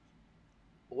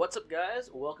What's up, guys?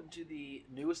 Welcome to the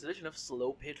newest edition of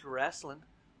Slow Pitch Wrestling,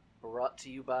 brought to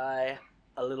you by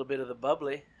a little bit of the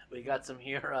bubbly. We got some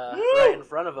here right in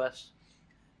front of us.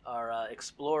 Our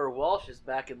Explorer Walsh is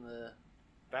back on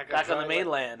the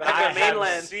mainland. I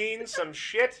have seen some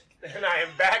shit, and I am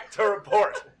back to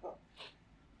report.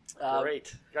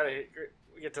 Great.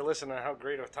 We get to listen to how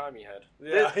great of time he had.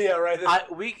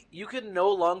 Right. You can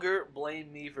no longer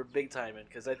blame me for big timing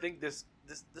because I think this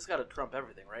got to trump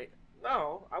everything, right?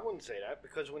 No, I wouldn't say that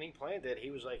because when he planned it,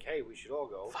 he was like, "Hey, we should all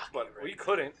go," Fuck but you, right. we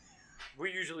couldn't.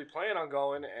 We usually plan on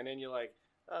going, and then you're like,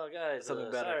 "Oh, guys,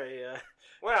 Something better." Sorry,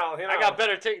 Well, you know, I got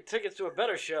better tickets to a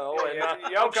better show."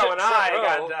 Yoko and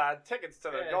I row. got tickets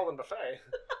to the Yeah. Golden Buffet.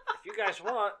 If you guys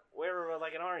want, wear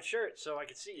like an orange shirt so I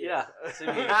can see you. Yeah. So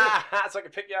I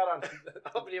can pick you out on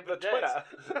Open you up the a desk.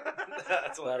 Twitter.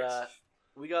 That's hilarious.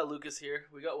 But we got Lucas here.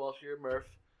 We got Walsh here. Murph.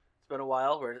 It's been a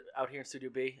while. We're out here in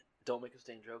Studio B. Don't make a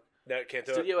stain joke. No, can't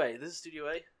do it. Studio A. This is Studio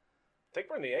A. I think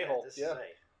we're in the A-hole. This Yeah.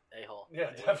 is A-hole.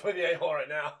 Yeah, definitely the A-hole right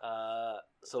now.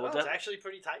 So it's actually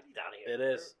pretty tidy down here. It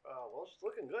is. Well, it's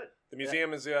looking good. The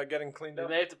museum is getting cleaned We up.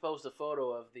 may have to post a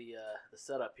photo of the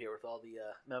setup here with all the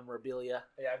memorabilia.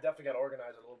 Yeah, I've definitely got to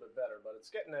organize it a little bit better, but it's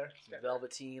getting there. Some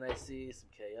Velveteen, I see. Some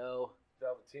KO.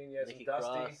 Velveteen, yeah, some Nikki Dusty.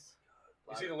 Cross.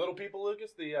 You see the little people,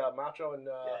 Lucas? The Macho and...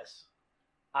 Yes.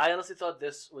 I honestly thought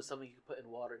this was something you could put in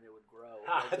water and it would grow.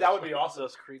 That would be awesome.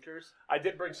 Those creatures. I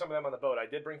did bring some of them on the boat. I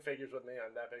did bring figures with me.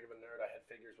 I'm that big of a nerd. I had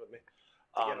figures with me.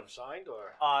 To get them signed,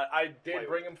 or I did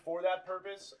bring them for that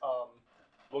purpose.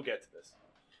 We'll get to this.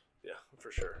 Yeah,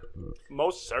 for sure.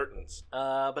 Most certain.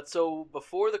 But so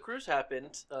before the cruise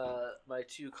happened, my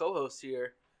two co-hosts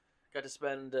here got to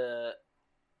spend a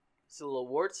little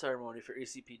award ceremony for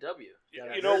ECPW.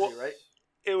 Yeah, you know what? Right?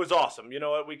 It was awesome. You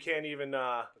know what? We can't even.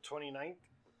 the 29th?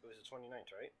 It was the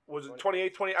 29th, right? Was it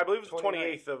 28th? I believe it was the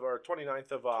 28th of or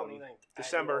 29th of 29th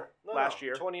December annual, last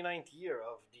year. 29th year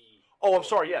of the. Oh, I'm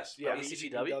sorry. Yes, yeah,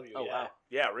 ECPW? Oh, yeah. wow.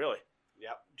 Yeah, really.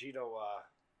 Yep. Gino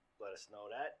let us know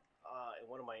that in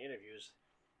one of my interviews.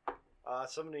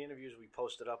 Some of the interviews we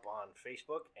posted up on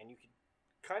Facebook, and you could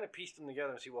kind of piece them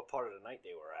together and see what part of the night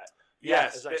they were at.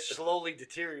 Yes, As I slowly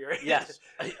deteriorated. Yes.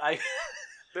 I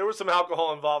there was some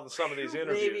alcohol involved in some of these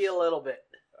interviews. maybe a little bit.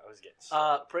 I was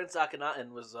getting Prince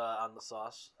Akhenaten was on the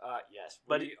sauce. yes.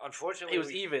 But unfortunately... It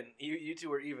was even. You two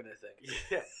were even, I think.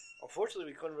 Yeah.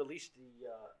 Unfortunately, we couldn't release the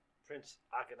Prince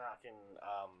Akhenaten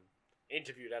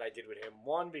interview that I did with him.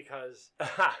 One, because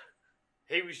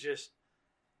he was just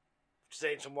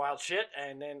saying some wild shit,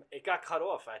 and then it got cut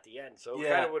off at the end. So it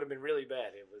kind of would have been really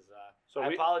bad. It was.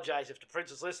 I apologize if the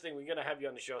Prince is listening. We're gonna have you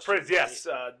on the show. Prince, yes.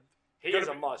 He is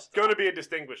a must. Going to be a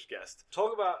distinguished guest.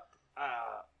 Talk about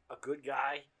a good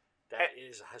guy that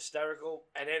is hysterical,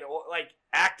 and then like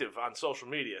Active on social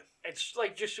media. it's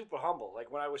like just super humble. Like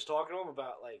when I was talking to him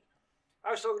about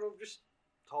just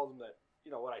told him that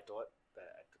what I thought,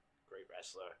 that great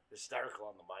wrestler, hysterical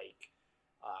on the mic,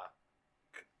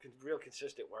 real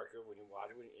consistent worker. When you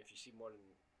watch, if you see more than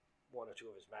one or two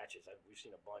of his matches, we've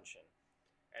seen a bunch,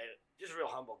 and just a real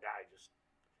humble guy.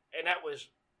 And that was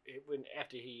when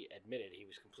after he admitted he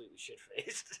was completely shit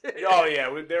faced. Oh yeah,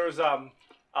 there was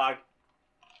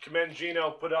commend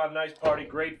Gino, put on a nice party,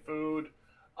 great food,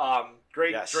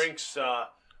 great drinks.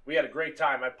 We had a great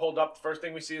time. I pulled up. The first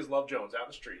thing we see is Love Jones out in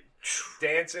the street,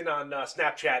 dancing on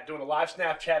Snapchat, doing a live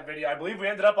Snapchat video. I believe we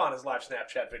ended up on his live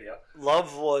Snapchat video.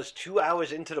 Love was 2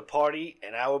 hours into the party,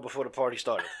 an hour before the party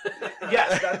started.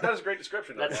 Yes, that is a great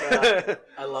description.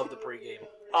 I love the pregame.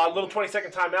 Little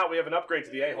 20-second timeout. We have an upgrade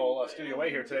to the A-hole Studio A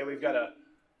here today. We've got a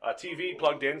TV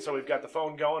plugged in, so we've got the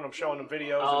phone going. I'm showing them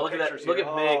videos and look pictures at that. Look here.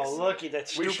 at Migs. Oh, look at that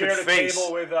stupid We shared a face.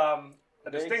 table with a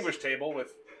distinguished table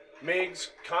with Migs,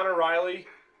 Connor Riley,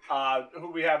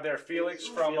 who we have there, Felix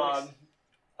from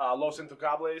Los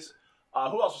Intocables.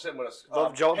 Who else was sitting with us?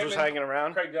 Love Jones Pittman, was hanging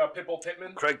around. Craig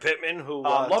Pittman. Craig Pittman, who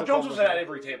Love Jones was at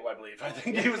every table, I believe. I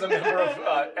think he was a member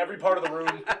of every part of the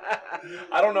room.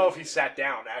 I don't know if he sat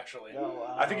down, actually.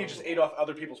 I think he just ate off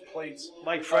other people's plates.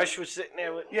 Mike Fresh was sitting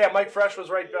there with. Yeah, Mike Fresh was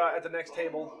right at the next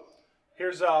table.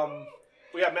 Here's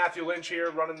we got Matthew Lynch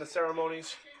here running the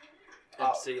ceremonies.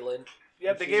 MC Lynch.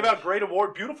 Yeah, they gave out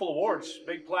beautiful awards,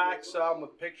 big plaques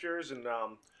with pictures, and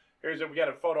we got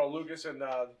a photo of Lucas and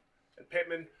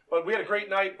Pittman. But we had a great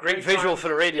night. Great visual for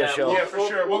the radio show. Yeah, for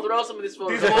sure. We'll throw some of these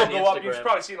photos These will on go up. Instagram. You've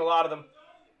probably seen a lot of them.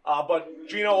 But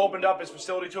Gino opened up his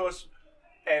facility to us,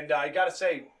 and I got to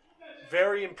say,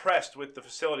 very impressed with the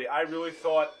facility. I really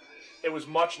thought it was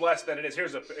much less than it is. Here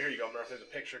you go, Murph. There's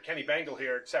a picture. Kenny Bangle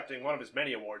here accepting one of his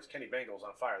many awards. Kenny Bangle's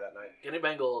on fire that night. Kenny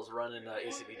Bangle is running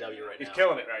ECPW right now. He's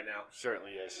killing it right now.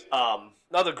 Certainly is.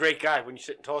 Another great guy when you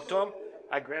sit and talk to him.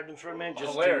 I grabbed him for a minute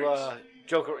just Hilarious. to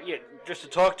joke, just to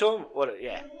talk to him.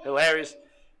 Hilarious,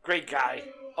 great guy.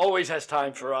 Always has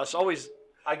time for us. Always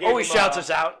shouts us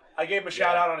out. I gave him a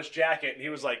shout out on his jacket, and he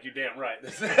was like, "You're damn right."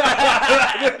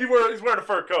 He's wearing a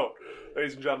fur coat,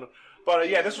 ladies and gentlemen. But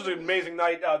yeah, this was an amazing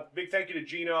night. Big thank you to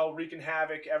Gino, Wreaking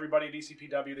Havoc, everybody at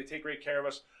ECPW. They take great care of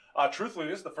us. Truthfully,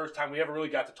 this is the first time we ever really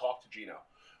got to talk to Gino,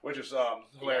 which is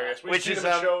hilarious. We've seen him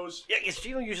at shows. Yeah, because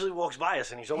Gino usually walks by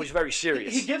us, and he's always very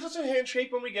serious. He gives us a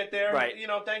handshake when we get there. Right.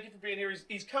 Thank you for being here.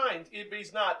 He's kind, but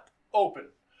he's not open.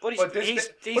 But he's working.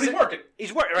 He's working.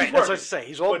 He's working, right? He's That's working. what I say.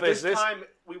 He's all But business. this time,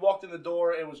 we walked in the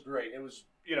door. It was great. It was,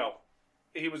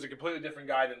 he was a completely different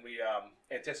guy than we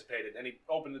anticipated. And he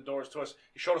opened the doors to us.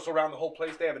 He showed us around the whole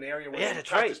place. They have an area where Yeah, they that's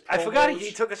practice right. I forgot promos.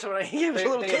 he took us around. He gave us a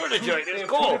little They tour of the have joint. They It was have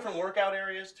cool. two different workout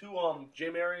areas, two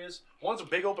gym areas. One's a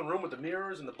big open room with the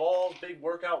mirrors and the balls, big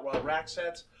workout rack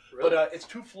sets. Really? But it's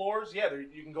 2 floors. Yeah,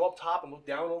 you can go up top and look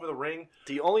down over the ring.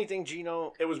 The only thing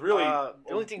Gino, It was really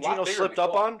Gino slipped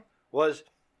up on was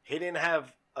he didn't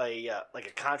have a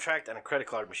contract and a credit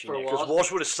card machine For because Walsh?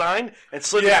 Walsh would have signed and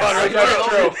slid Yes, the card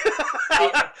that's right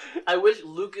true. I wish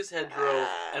Lucas had drove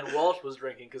and Walsh was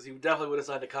drinking because he definitely would have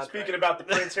signed a contract. Speaking about the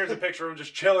Prince, here's a picture of him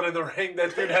just chilling in the ring.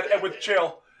 That dude had with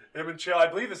Chill. Him and Chill. I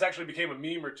believe this actually became a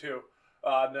meme or two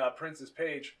on Prince's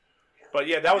page. But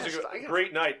yeah, that was a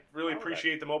great night. Really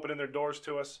appreciate them opening their doors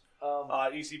to us.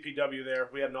 ECPW there.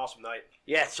 We had an awesome night.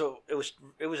 Yeah, so it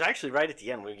was actually right at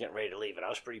the end. We were getting ready to leave, and I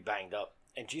was pretty banged up.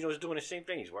 And Gino was doing the same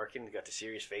thing. He's working. He got the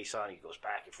serious face on. He goes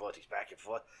back and forth. He's back and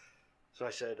forth. So I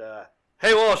said,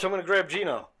 "Hey, Walsh, I'm going to grab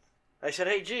Gino." I said,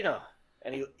 "Hey, Gino."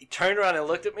 And he turned around and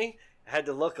looked at me. I had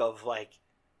the look of, like,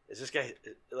 is this guy,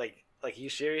 like, are you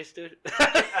serious, dude? And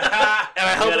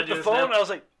I held up the phone, and I was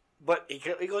like, but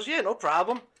he goes, "Yeah, no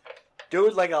problem."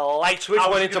 Dude, like a light switch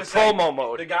went into promo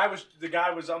mode. The guy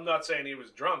was. I'm not saying he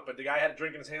was drunk, but the guy had a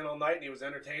drink in his hand all night, and he was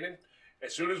entertaining.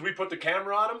 As soon as we put the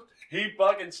camera on him, he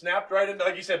fucking snapped right into,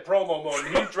 like you said, promo mode.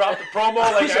 And he dropped the promo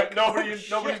like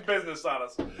nobody's business on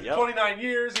us. Yep. 29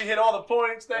 years, he hit all the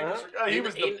points. He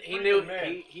was the he knew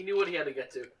man. he knew what he had to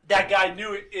get to. That guy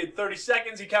knew it in 30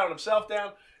 seconds. He counted himself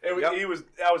down. That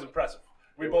was impressive.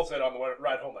 We both said on the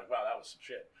ride home, like, wow, that was some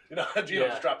shit. Gino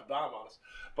just dropped a bomb on us.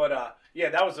 But yeah,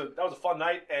 that was a fun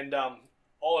night, and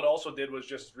all it also did was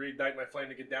just reignite my flame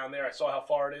to get down there. I saw how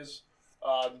far it is.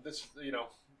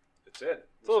 It's it.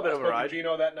 It's a little bit of a ride.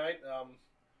 Gino that night.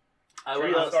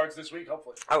 I Starts this week,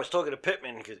 hopefully. I was talking to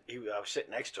Pittman because I was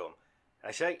sitting next to him.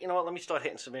 I said, "You know what? Let me start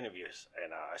hitting some interviews."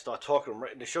 And I started talking to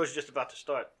him. The show's just about to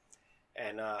start,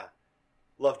 and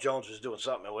Love Jones was doing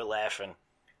something, and we're laughing.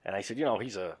 And I said,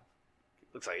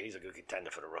 looks like he's a good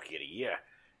contender for the Rookie of the Year.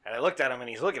 And I looked at him, and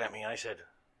he's looking at me, and I said,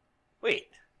 "Wait,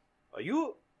 are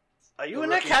you in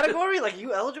that category? Like, are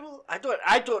you eligible?" I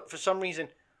thought for some reason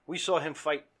we saw him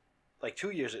fight like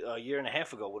a year and a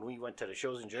half ago when we went to the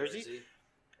shows in Jersey.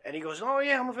 And he goes, "Oh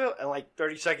yeah, I'm available." And like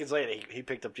 30 seconds later, he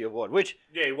picked up the award. Which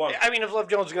he won. I mean, if Love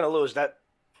Jones is going to lose,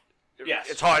 yes,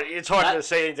 it's hard to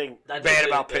say anything bad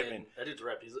about Pittman. That dude's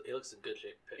ripped. He looks in good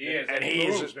shape. He is, and he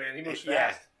moves, man. He moves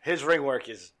fast. His ring work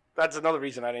that's another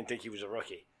reason I didn't think he was a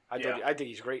rookie. I think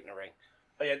he's great in the ring.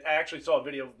 I actually saw a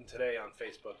video of him today on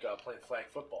Facebook playing flag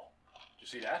football. Did you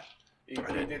see that? He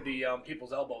did the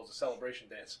people's elbows, the celebration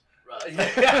dance. Right.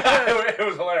 It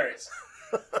was hilarious.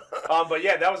 But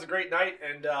yeah, that was a great night,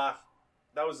 and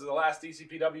that was the last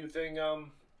ECPW thing of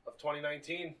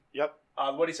 2019. Yep.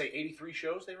 What do you say? 83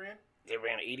 shows they ran. They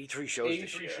ran 83 shows this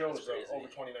 83 year. shows over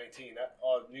 2019.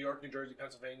 New York, New Jersey,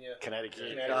 Pennsylvania,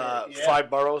 Connecticut. Yeah. 5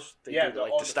 boroughs. They Yeah, did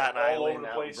like the Staten all Island, over the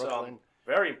out place. Brooklyn.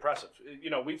 Very impressive.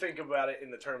 We think about it in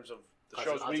the terms of the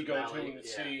Hudson shows we go to Valley, in the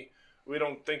city. We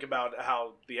don't think about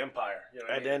how the empire,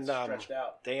 And then it's stretched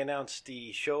out. they announced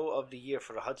the show of the year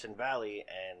for the Hudson Valley,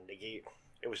 and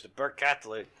it was the Burke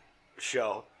Catholic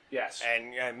show. Yes.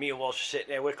 And me and Walsh are sitting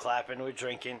there, we're clapping, we're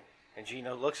drinking, and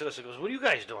Gino looks at us and goes, "What are you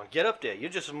guys doing? Get up there. You're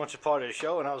just as much a part of the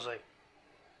show." And I was like,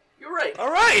 You're right.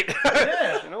 "All right."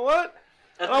 Yeah. You know what?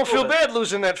 I That's don't feel cool. bad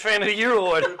losing that Fan of the Year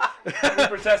award. We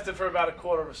protested for about a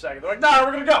quarter of a second. They're like, "Nah,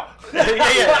 we're gonna go."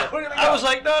 Yeah. We're gonna go. I was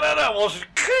like, no. Walsh,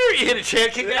 you hit a chair,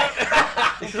 kick out.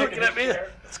 He's looking at me.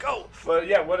 Let's go. But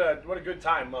yeah, what a good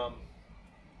time.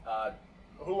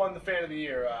 Who won the Fan of the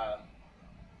Year?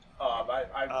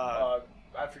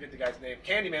 I forget the guy's name.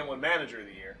 Candyman won Manager of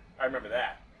the Year. I remember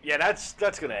that. Yeah,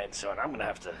 that's gonna end soon. I'm gonna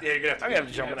have to. Yeah, you're gonna have to. I'm gonna have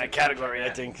to jump in that category, I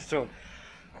think, soon.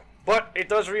 But it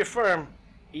does reaffirm,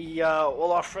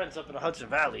 all our friends up in the Hudson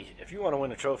Valley. If you want to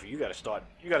win a trophy, you got to start.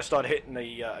 You got to start hitting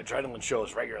the adrenaline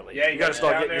shows regularly. Yeah, you got to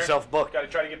start getting yourself booked. Got to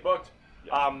try to get booked.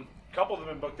 A couple of them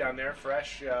have been booked down there.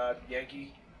 Fresh,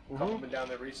 Yankee, A couple been down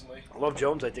there recently. Love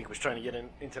Jones, I think, was trying to get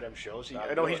into them shows.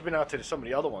 I know he's been out to some of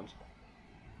the other ones.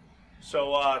 So,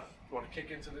 you want to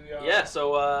kick into the Yeah,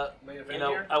 so, main event you know,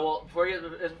 here? I will, before we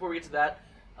get to that,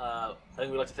 I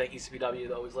think we'd like to thank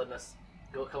ECPW, always letting us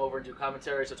come over and do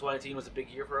commentary. So 2019 was a big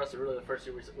year for us. It really the first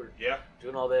year we're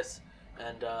doing all this.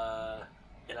 And,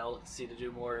 you know, let's see to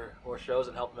do more shows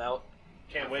and help them out.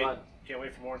 Can't wait. Can't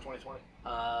wait for more in 2020.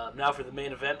 Now for the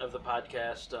main event of the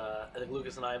podcast, I think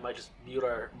Lucas and I might just mute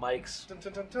our mics Dun,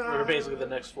 dun, dun, dun. for basically the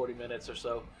next 40 minutes or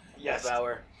so. Yes. Half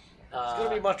hour. It's going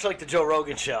to be much like the Joe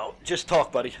Rogan show. Just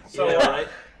talk, buddy. So, yeah, right?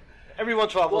 Every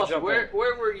once in a while, we'll Well, jump where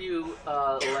in. were you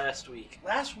last week?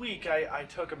 Last week, I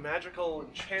took a magical,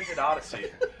 enchanted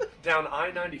odyssey down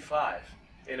I-95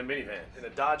 in a minivan, in a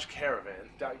Dodge Caravan,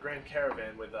 Grand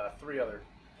Caravan with 3 other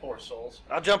poor souls.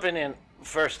 I'll jump in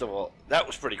first of all. That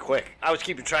was pretty quick. I was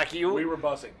keeping track of you. We were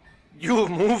buzzing. You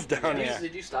moved down there.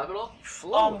 Did you stop at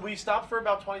all? We stopped for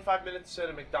about 25 minutes at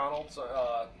a McDonald's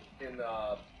in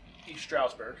East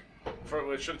Stroudsburg.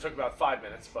 It should have took about 5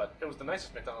 minutes, but it was the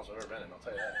nicest McDonald's I've ever been in, I'll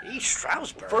tell you that. East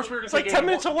Stroudsburg. First we were going It's to like take 10 81.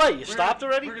 minutes away. You stopped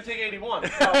already? We were going to take 81.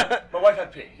 My wife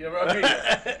had pee. You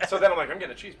know, so then I'm like, I'm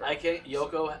getting a cheeseburger. I can't.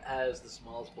 Yoko has the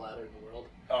smallest bladder in the world.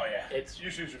 Oh, yeah. It's- You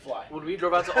should fly. When we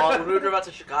drove out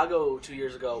to Chicago 2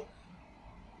 years ago,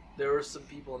 there were some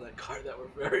people in that car that were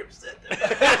very upset.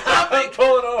 I'm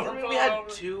pulling over. We had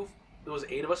two. There was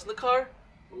 8 of us in the car.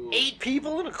 Ooh. 8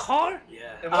 people in a car?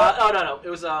 Yeah. And what- No. It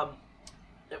was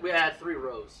we had 3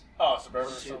 rows. Oh, Suburban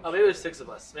or something. Maybe it was 6 of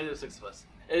us.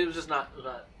 It was just not the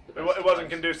best It wasn't times.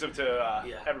 conducive to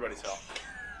Yeah. everybody's health.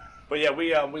 But yeah,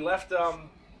 we left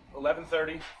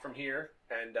 11:30 from here,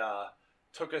 and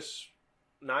took us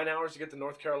 9 hours to get to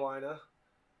North Carolina,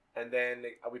 and then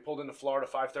we pulled into Florida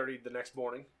 5:30 the next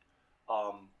morning.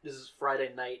 This is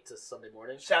Friday night to Sunday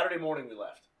morning. Saturday morning we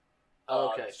left.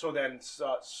 Okay. So then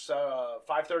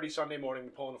 5:30 Sunday morning we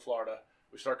pull into Florida.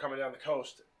 We start coming down the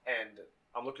coast, and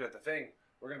I'm looking at the thing.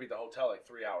 We're gonna be at the hotel like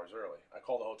 3 hours early. I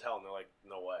call the hotel, and they're like,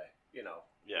 "No way, you're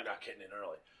not getting in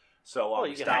early." So Well, we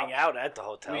you can stop. hang out at the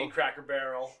hotel. We eat Cracker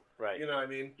Barrel. Right. You know what I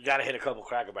mean? You got to hit a couple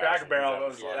Cracker Barrels. Cracker Barrel,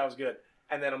 that Yeah. was good.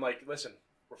 And then I'm like, listen,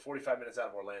 we're 45 minutes out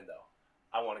of Orlando.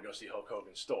 I want to go see Hulk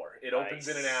Hogan's store. It opens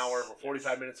in an hour. We're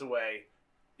 45 minutes away.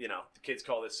 You know, the kids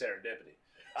call this serendipity.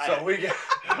 So we get.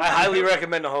 I highly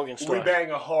recommend the Hogan store. We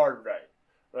bang a hard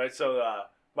right? So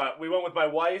we went with my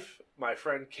wife, my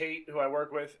friend Kate, who I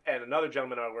work with, and another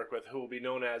gentleman I work with who will be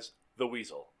known as the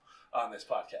Weasel on this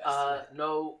podcast.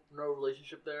 No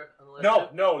relationship there. On the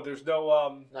last No, there's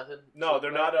no. Nothing. No,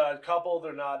 they're not a couple.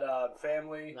 They're not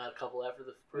family. Not a couple after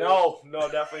the. No,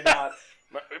 definitely not.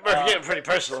 We're getting pretty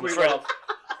personal. Sweet Fred. love.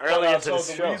 Early into So the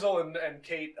the show. Weasel and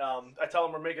Kate, I tell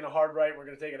them we're making a hard right. We're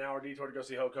going to take an hour detour to go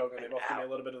see Hulk Hogan. They both give me a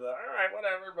little bit of the, all right,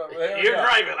 whatever. But there we You're go.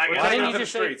 driving. We're Why taking didn't it you to the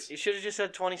just say? streets. You should have just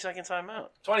said 20-second timeout.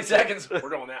 20 seconds. We're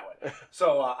going that way.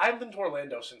 So I haven't been to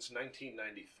Orlando since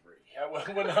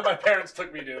 1993. When my parents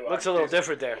took me to. Looks a little Disney.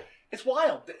 different there. It's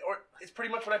wild. It's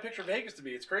pretty much what I picture Vegas to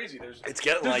be. It's crazy. It's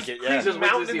getting there's like this it, yeah. crazy Just wait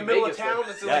to mountain in see the middle Vegas of town. then.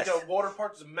 It's Yes. like a water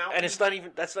park. There's a mountain. And it's not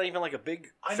even. That's not even like a big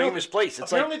I know, famous place.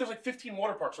 It's apparently like there's like 15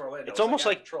 water parks in Orlando. It's almost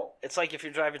out of like control. it's like if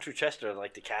you're driving through Chester,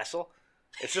 like the castle.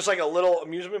 It's just like a little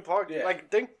amusement park, Yeah. like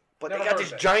thing. But Never they got heard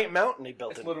this of it. giant mountain they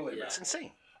built It's in. literally It's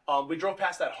insane. We drove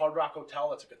past that Hard Rock Hotel.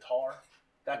 That's a guitar.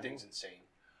 That thing's insane.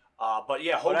 But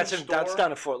yeah, Well, Hogan's store. that's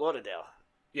down in Fort Lauderdale.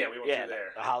 Yeah, we went Yeah, through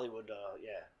there. Hollywood.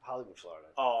 Hollywood, Florida.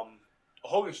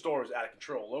 Hogan's store is out of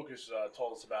control. Locust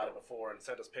told us about it before and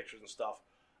sent us pictures and stuff.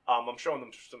 I'm showing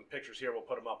them some pictures here. We'll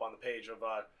put them up on the page of.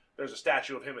 There's a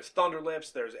statue of him as Thunder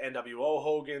Lips. There's NWO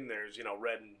Hogan. There's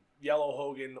red and yellow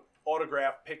Hogan.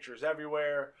 Autographed pictures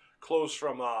everywhere. Clothes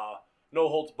from No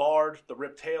Holds Barred. The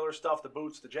Rip Taylor stuff. The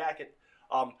boots. The jacket.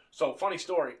 So funny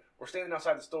story. We're standing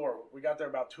outside the store. We got there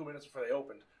about 2 minutes before they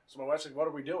opened. So my wife's like, "What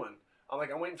are we doing?" I'm like,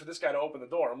 "I'm waiting for this guy to open the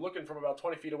door." I'm looking from about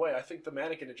 20 feet away. I think the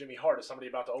mannequin of Jimmy Hart is somebody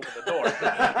about to open the door.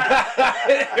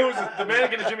 It was the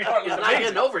mannequin of Jimmy Hart. He's Looked not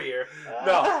amazing. getting over here.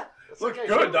 No, looks okay,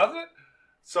 good, too. doesn't it?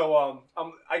 So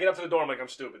I get up to the door. I'm like, "I'm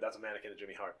stupid. That's a mannequin of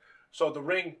Jimmy Hart." So the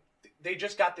ring, they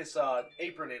just got this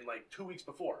apron in like 2 weeks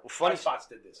before. Well, funny- Five Spots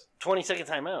did this. 20-second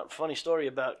timeout. Funny story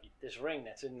about this ring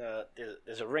that's in the.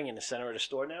 There's a ring in the center of the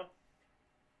store now.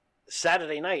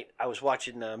 Saturday night, I was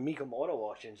watching Mecum Auto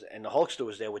Auctions, and the Hulkster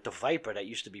was there with the Viper that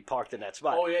used to be parked in that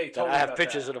spot. Oh, yeah, you told And me I have about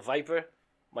pictures that. of the Viper.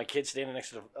 My kid standing next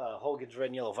to the Hogan's red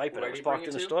and yellow Viper Where that did was he bring parked it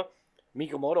in the to? store.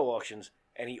 Mecum Auto Auctions,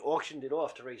 and he auctioned it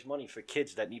off to raise money for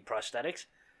kids that need prosthetics.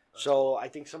 So I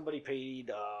think somebody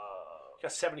paid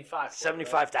Got 75.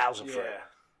 $75,000 for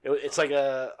Yeah. it. It's like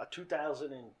a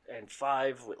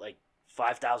 2005 with like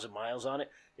 5,000 miles on it.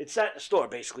 It's sat in the store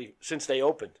basically since they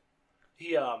opened.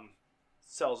 He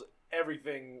sells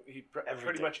everything. Pretty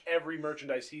Everything. much every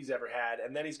merchandise he's ever had,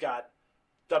 and then he's got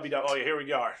WWE. Oh yeah, here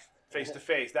we are, face to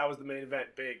face. That was the main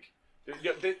event. Big.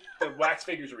 The wax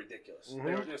figures are ridiculous.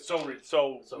 They were just so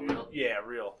real. Yeah,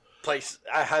 real. Place.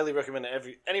 I highly recommend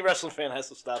it. Any wrestling fan has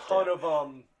to stop Ton there.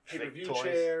 of pay-per-view toys.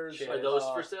 chairs. Are those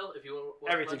for sale? If you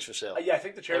want Everything's for sale. Yeah, I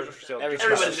think the chairs are for sale.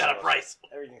 Everybody's got a price.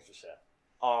 Everything's for sale.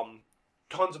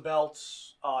 Tons of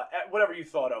belts. Whatever you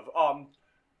thought of.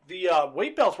 The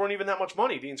weight belts weren't even that much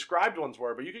money. The inscribed ones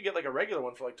were, but you could get like a regular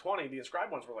one for like 20. The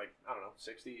inscribed ones were like, I don't know,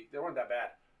 60. They weren't that bad.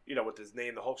 You know, with his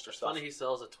name, the Hulkster stuff. Funny, he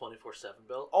sells a 24/7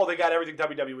 belt. Oh, they got everything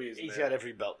WWE is in He's there. got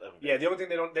every belt ever. Yeah, the only thing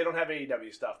they don't have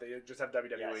AEW stuff. They just have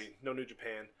WWE. Yes. No New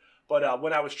Japan. But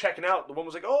when I was checking out, the one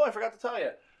was like, "Oh, I forgot to tell you,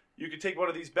 you could take one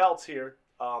of these belts here."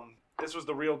 This was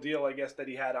the real deal, I guess, that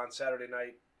he had on Saturday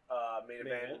night main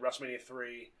event, WrestleMania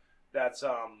 3. That's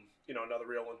another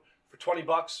real one for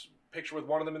 $20. Picture with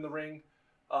one of them in the ring.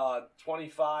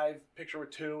 25 picture with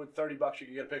two, and $30 you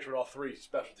can get a picture with all three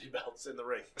specialty belts in the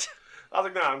ring. I was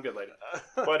like, nah, I'm good later.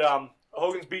 But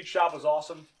Hogan's Beach Shop was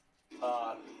awesome.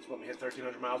 It's when we hit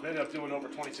 1,300 miles. We ended up doing over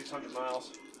 2,600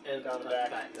 miles And down the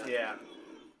back. yeah. Yeah.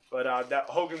 But that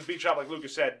Hogan's Beach Shop, like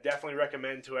Lucas said, definitely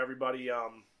recommend to everybody.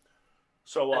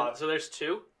 So there's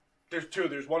two? There's two.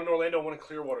 There's one in Orlando, one in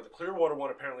Clearwater. The Clearwater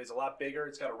one apparently is a lot bigger.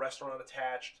 It's got a restaurant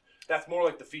attached. That's more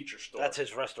like the feature store. That's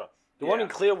his restaurant. The one in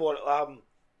Clearwater,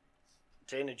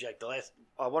 to interject,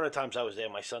 one of the times I was there,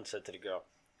 my son said to the girl,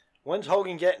 "When's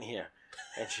Hogan getting here?"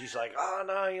 And she's like, "Oh,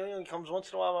 no, he comes once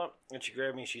in a while." And she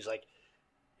grabbed me, and she's like,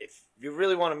 "If you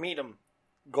really want to meet him,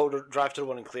 drive to the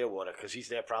one in Clearwater, because he's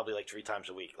there probably like 3 times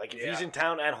a week. Like, if he's in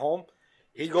town at home,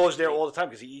 he goes there all the time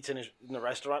because he eats in the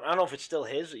restaurant. I don't know if it's still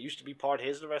his. It used to be part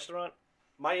his, the restaurant.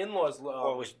 My in-laws...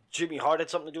 or was Jimmy Hart had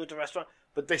something to do with the restaurant?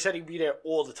 But they said he'd be there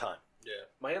all the time. Yeah.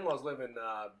 My in-laws live in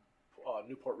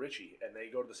Newport Richie, and they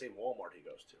go to the same Walmart he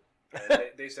goes to.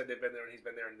 And they said they've been there, and he's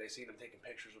been there, and they've seen him taking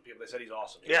pictures with people. They said he's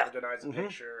awesome. He never denies a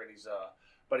picture, and he's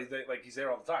he's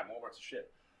there all the time. Walmart's a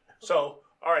shit. So,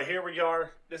 all right, here we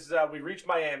are. This is we reached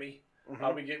Miami.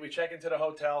 We check into the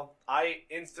hotel. I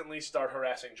instantly start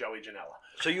harassing Joey Janela.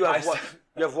 So you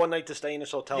have one night to stay in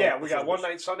this hotel? Yeah, we got one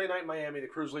night, Sunday night in Miami. The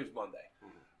cruise leaves Monday.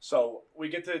 So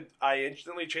I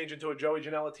instantly change into a Joey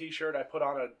Janela t-shirt. I put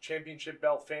on a championship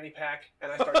belt fanny pack,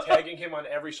 and I start tagging him on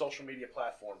every social media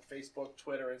platform. Facebook,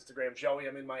 Twitter, Instagram. Joey,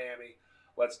 I'm in Miami.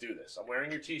 Let's do this. I'm wearing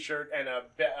your t-shirt and a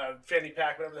fanny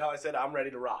pack, whatever the hell I said. I'm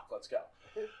ready to rock. Let's go.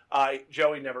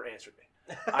 Joey never answered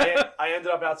me. I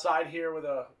ended up outside here with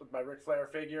my Ric Flair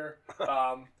figure,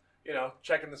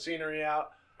 checking the scenery out.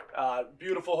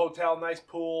 Beautiful hotel, nice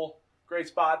pool, great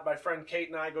spot. My friend Kate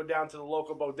and I go down to the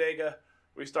local bodega.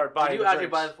 We start buying. Did you actually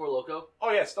buy the Four Loko?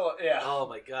 Oh yeah, still yeah. Oh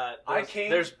my god,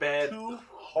 there's bad too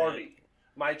hardy.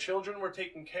 My children were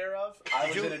taken care of. I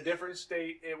was in a different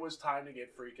state. It was time to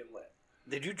get freaking lit.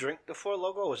 Did you drink the Four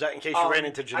Loko? Or was that in case you ran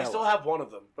into Janela? I still have one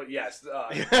of them, but yes,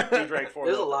 we drank Four Loko.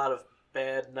 There's a lot of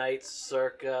bad nights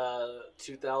circa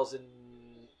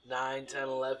 2009, 10,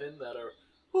 11 that are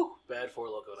bad Four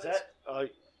Loko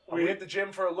nights. We hit the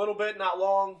gym for a little bit, not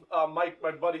long. Mike,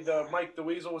 my buddy, Mike the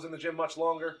Weasel, was in the gym much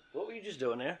longer. What were you just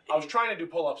doing there? I was trying to do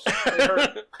pull-ups. They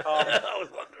hurt. I was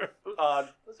wondering.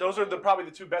 Those are probably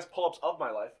the 2 best pull-ups of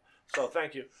my life. So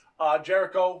thank you.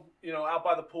 Jericho, out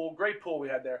by the pool. Great pool we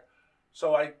had there.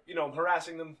 So I'm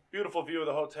harassing them. Beautiful view of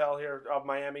the hotel here of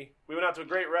Miami. We went out to a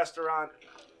great restaurant.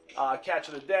 Catch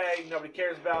of the day. Nobody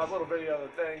cares about. A little video of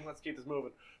the thing. Let's keep this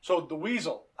moving. So the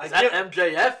Weasel. Is that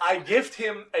MJF? I gift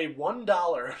him a $1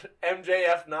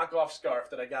 MJF knockoff scarf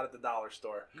that I got at the dollar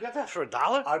store. You got that for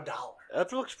 $1? $1.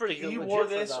 That looks pretty good. He wore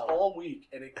this all week,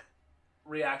 and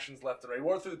reactions left and right. He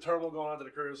wore it through the terminal going on to the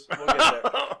cruise. We'll get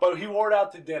there. But he wore it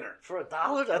out to dinner. For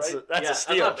 $1? That's right? a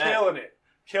steal.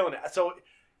 Killing it. So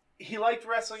he liked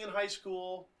wrestling in high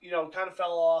school, kind of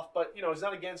fell off, but, he's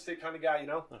not against it kind of guy,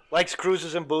 Likes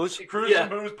cruises and booze. Cruises and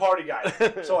booze, party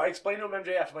guy. So I explained to him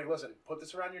MJF, I'm like, listen, put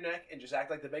this around your neck and just act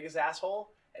like the biggest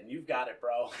asshole, and you've got it,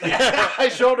 bro. I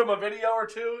showed him a video or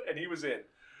two, and he was in.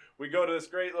 We go to this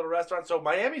great little restaurant. So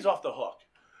Miami's off the hook.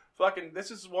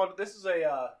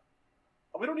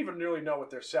 We don't even really know what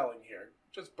they're selling here.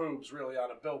 Just boobs, really, on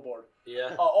a billboard.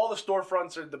 Yeah. All the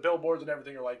storefronts, the billboards and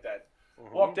everything are like that.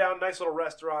 Walk down, nice little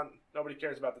restaurant. Nobody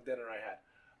cares about the dinner I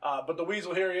had. But the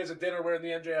Weasel, here he is at dinner wearing the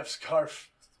MJF scarf.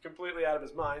 Completely out of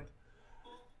his mind.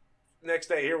 Next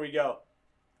day, here we go.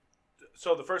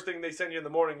 So the first thing they send you in the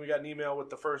morning, we got an email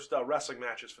with the first wrestling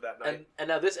matches for that night. And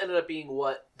now this ended up being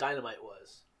what Dynamite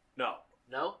was. No.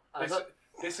 No?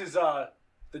 This is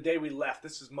the day we left.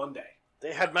 This is Monday.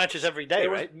 They had matches every day,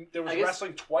 right? There was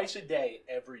wrestling twice a day,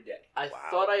 every day. I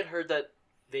thought I'd heard that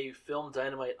they filmed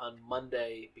Dynamite on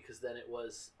Monday because then it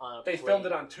was on a They plane. filmed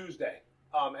it on Tuesday,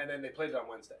 and then they played it on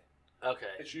Wednesday. Okay.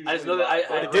 It's I just know that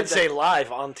usually I It read did that- say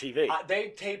live on TV. They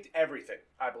taped everything,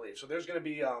 I believe. So there's going to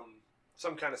be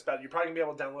some kind of special. You're probably going to be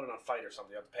able to download it on Fight or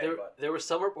something. You have to pay, but there was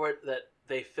some report that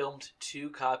they filmed 2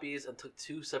 copies and took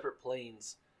 2 separate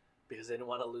planes because they didn't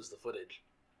want to lose the footage.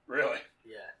 really.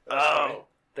 Yeah. That's funny.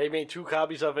 They made 2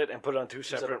 copies of it and put it on 2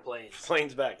 separate separate planes.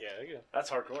 planes back. Yeah, okay. That's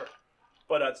hardcore.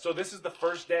 But so this is the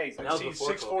first day. And that was See,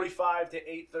 before 6:45 to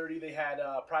 8:30. They had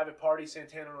Private Party,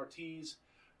 Santana and Ortiz,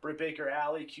 Britt Baker,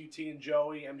 Alley, QT and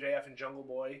Joey, MJF and Jungle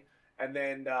Boy, and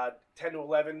then 10 to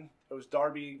 11 it was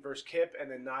Darby versus Kip, and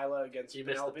then Nyla against You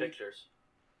missed the Penelope. pictures.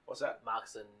 What's that?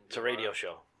 Mox and It's a radio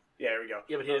show. Yeah, here we go.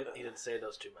 Yeah, but he didn't say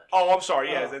those too much. Oh, I'm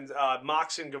sorry. Yeah, Oh. then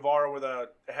Mox and Guevara were the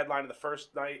headline of the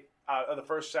first night of the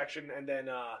first section, and then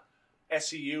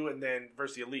SCU, and then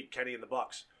versus the Elite, Kenny and the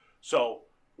Bucks. So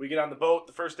we get on the boat.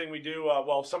 The first thing we do,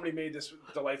 somebody made this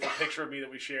delightful picture of me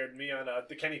that we shared. Me on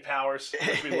the Kenny Powers,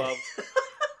 which we loved.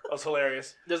 That was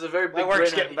hilarious. There's a very My big work's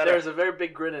grin. getting better. There's a very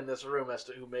big grin in this room as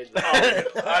to who made that.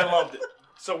 Oh, I loved it.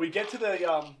 So we get to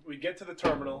the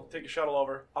terminal, take a shuttle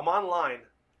over. I'm online,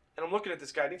 and I'm looking at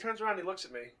this guy, and he turns around, and he looks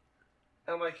at me,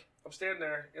 and I'm like, I'm standing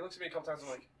there. He looks at me a couple times. I'm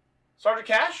like, Sergeant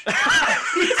Cash?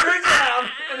 He turns around,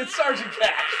 and it's Sergeant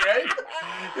Cash, right?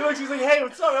 He looks, he's like, hey,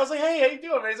 what's up? I was like, hey, how you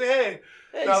doing, man? He's like, hey.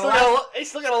 Hey, Now, you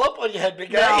still got a lump on your head, big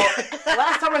guy. Now,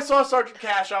 last time I saw Sergeant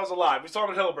Cash, I was alive. We saw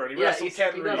him in Hillburn. He Yeah, wrestled he's-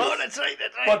 Ken he Reeves. does. Oh, that's right.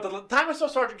 But the time I saw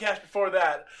Sergeant Cash before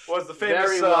that was the famous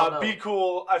Very well known. Be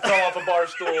Cool, I fell off a bar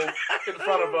stool in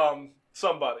front of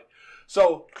somebody.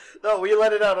 So, No, we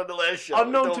let it out on the last show.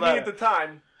 unknown Don't to matter. me at the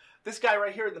time, this guy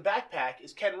right here in the backpack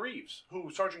is Ken Reeves, who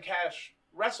Sergeant Cash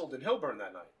wrestled in Hillburn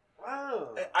that night. Wow.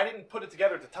 I didn't put it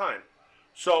together at the time.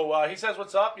 So he says,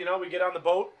 what's up? You know, we get on the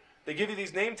boat. They give you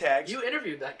these name tags. You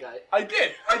interviewed that guy. I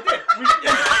did.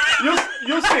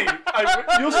 You'll see.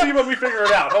 You'll see when we figure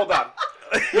it out. Hold on.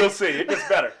 You'll see. It gets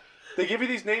better. They give you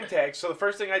these name tags. So the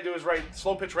first thing I do is write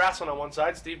Slow Pitch Wrestling on one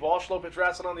side, Steve Walsh, Slow Pitch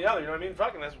Wrestling on the other. You know what I mean?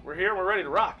 Fucking this. We're here. We're ready to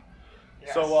rock.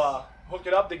 Yes. So hook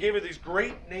it up. They gave you these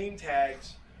great name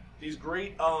tags. These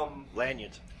great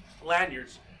Lanyards.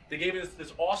 lanyards. They gave you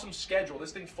this awesome schedule.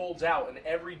 This thing folds out, and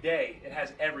every day it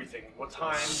has everything. What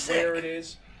time, Sick. where it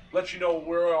is. Lets you know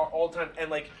where we are all the time.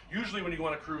 And, like, usually when you go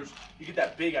on a cruise, you get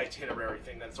that big itinerary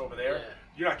thing that's over there. Yeah.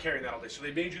 You're not carrying that all day. So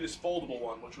they made you this foldable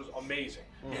one, which was amazing.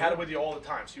 You had it with you all the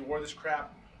time. So you wore this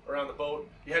crap around the boat.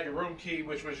 You had your room key,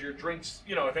 which was your drinks.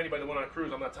 You know, if anybody went on a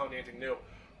cruise, I'm not telling you anything new.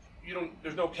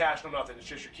 There's no cash, no nothing. It's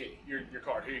just your key, your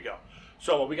card. Here you go.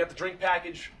 So we got the drink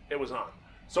package. It was on.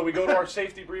 So we go to our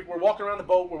safety brief. We're walking around the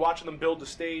boat. We're watching them build the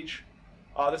stage.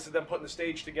 This is them putting the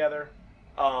stage together.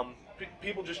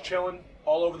 People just chilling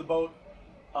all over the boat.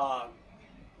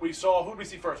 We saw, who did we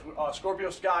see first? Scorpio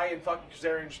Sky and fucking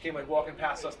Kazarian just came like walking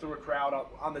past us through a crowd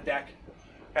on the deck.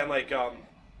 And like,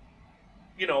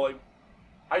 like,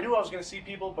 I knew I was going to see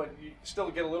people, but you still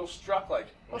get a little struck like,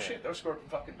 oh shit, those Scorpio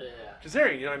fucking Yeah.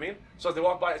 Kazarian, you know what I mean? So as they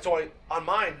walked by, on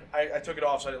mine, I took it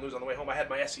off so I didn't lose on the way home. I had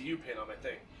my SCU pin on my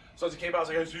thing. So as he came by, I was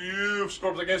like, I see you.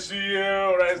 Scorpio's like, I see you.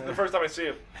 Right? It's the first time I see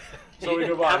him. So we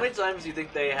go by. How many times do you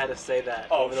think they had to say that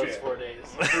Oh, over those shit. 4 days?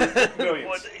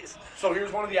 Millions. 4 days. So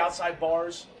here's one of the outside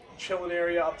bars, chilling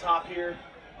area up top here.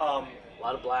 A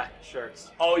lot of black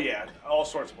shirts. Oh yeah, all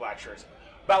sorts of black shirts.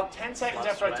 About 10 seconds Lots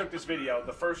of after I black. took this video,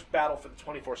 the first battle for the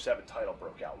 24/7 title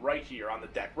broke out right here on the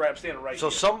deck. Right, I'm standing right So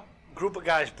here. some group of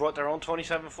guys brought their own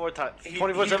 24/7 He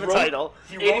 24/7 wrote- title.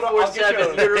 He wrote. I'll get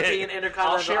 84/7 you- European I'll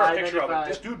Intercontinental share a picture of it. I-95.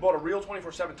 This dude bought a real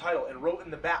 24/7 title and wrote in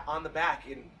the back on the back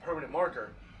in permanent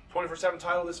marker, 24/7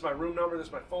 title. This is my room number. This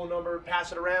is my phone number.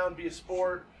 Pass it around. Be a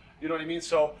sport. You know what I mean?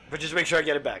 So But just make sure I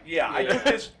get it back. yeah,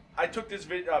 I took this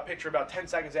picture about 10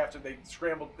 seconds after they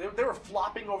scrambled. They were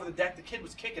flopping over the deck. The kid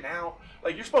was kicking out.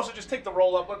 Like, you're supposed to just take the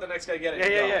roll up, let the next guy get it. Yeah,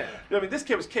 and yeah, go. yeah. You know what I mean, this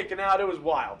kid was kicking out. It was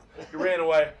wild. He ran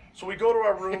away. So we go to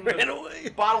our room. Ran There's away.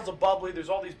 Bottles of bubbly. There's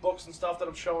all these books and stuff that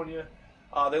I'm showing you.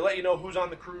 They let you know who's on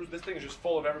the cruise. This thing is just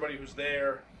full of everybody who's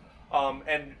there.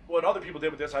 And what other people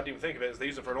did with this, I didn't even think of it, is they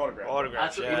use it for an autograph.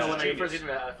 Autographs. That's what, Yeah. you know, when I Genius. first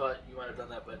interviewed, I thought you might have done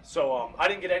that, but So I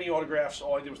didn't get any autographs.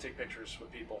 All I did was take pictures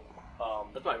with people.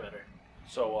 that's probably better.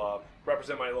 So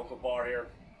represent my local bar here.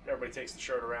 Everybody takes the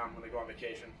shirt around when they go on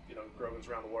vacation. You know, Grogan's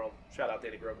around the world. Shout out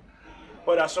Danny Grogan.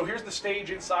 But so here's the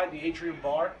stage inside the Atrium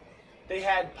Bar. They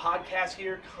had podcasts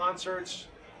here, concerts.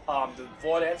 The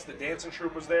Vaudettes, the dancing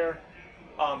troupe was there.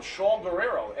 Shaw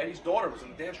Guerrero, Eddie's daughter, was in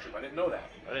the dance troupe. I didn't know that.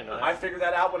 I didn't know that. I figured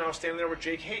that out when I was standing there with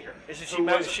Jake Hager. Isn't she who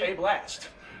married- was she- a blast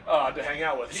to hang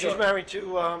out with. She's married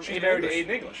to She's Aiden married to English. Aiden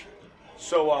English.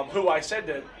 So who I said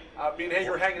that me and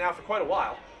Hager were hanging out for quite a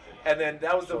while. And then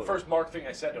that was the So- first Mark thing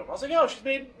I said to him. I was like, "Oh, she's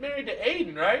married to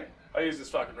Aiden, right?" I used this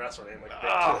fucking wrestler name like a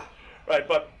dick, too. Right,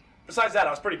 but besides that, I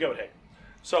was pretty good with him.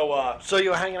 So, So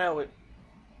you were hanging out with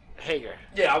Hager.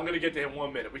 yeah, I'm gonna get to him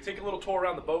 1 minute. We take a little tour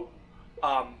around the boat.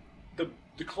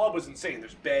 The club was insane.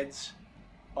 There's beds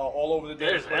all over the damn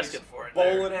There's place. asking for it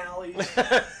Bowling alleys.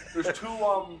 There's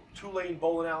two-lane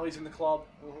bowling alleys in the club.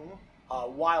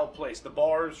 Wild place. The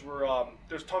bars were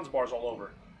there's tons of bars all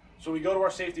over. So we go to our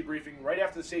safety briefing. Right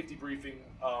after the safety briefing,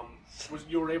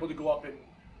 you were able to go up and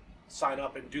sign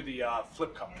up and do the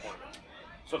flip cup tournament.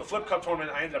 So the flip cup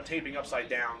tournament, I ended up taping upside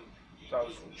down. So I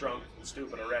was drunk and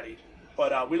stupid already.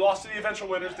 But we lost to the eventual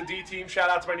winners, the D team. Shout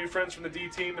out to my new friends from the D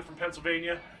team. They're from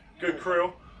Pennsylvania. Good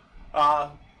crew.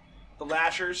 The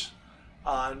Lashers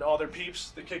and all their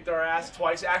peeps. They kicked our ass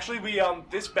twice. Actually, we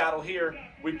this battle here,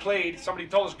 we played. Somebody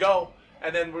told us go.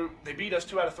 And then they beat us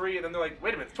 2 out of 3, and then they're like,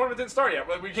 "Wait a minute, the tournament didn't start yet."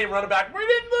 We came running back. We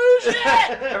didn't lose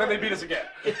yet, and then they beat us again.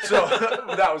 So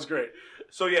that was great.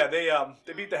 So yeah, they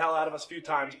beat the hell out of us a few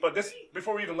times. But this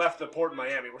before we even left the port in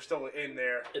Miami, we're still in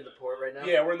there. In the port right now?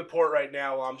 Yeah, we're in the port right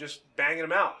now. I'm just banging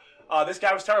him out. This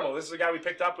guy was terrible. This is a guy we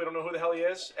picked up. We don't know who the hell he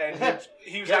is, and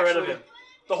he was Get rid of actually him.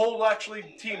 the whole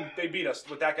team. They beat us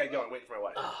with that guy going. Waiting for my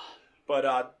wife.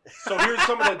 But so here's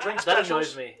some of the drink That specials.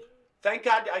 annoys me. Thank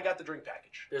God I got the drink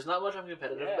package. There's not much I'm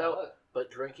competitive Yeah, about, what? but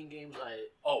drinking games,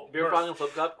 Oh, beer Murph. pong and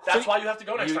flip cup. That's why you have to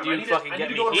go next time. You I need fucking to get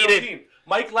me go with a real heated. team.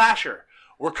 Mike Lasher,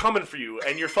 we're coming for you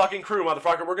and your fucking crew,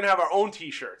 motherfucker. We're gonna have our own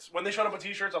T-shirts. When they showed up with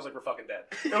T-shirts, I was like, we're fucking dead.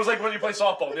 It was like when you play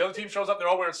softball. The other team shows up, they're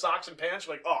all wearing socks and pants.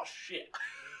 You're like, oh shit.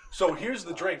 So here's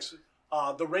the drinks.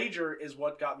 The Rager is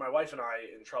what got my wife and I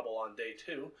in trouble on day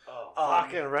 2.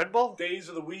 Fucking Red Bull? Days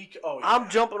of the week. Oh, yeah. I'm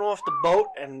jumping off the boat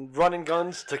and running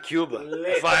guns to Cuba.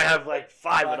 Lit. If I have like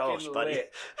 5 of those, Fucking buddy.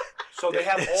 lit. So they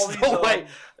have all these.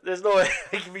 There's no way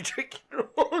I can be drinking.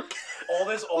 All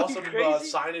this awesome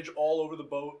crazy? signage all over the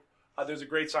boat. There's a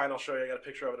great sign I'll show you. I got a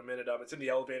picture of it in a minute. It's in the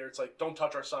elevator. It's like, don't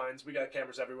touch our signs. We got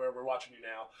cameras everywhere. We're watching you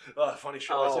now. Funny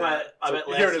shit. Oh, like that. I bet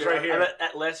last here it is year, right here. I bet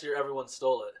at last year everyone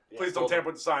stole it. Please don't tamper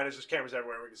with the sign. There's just cameras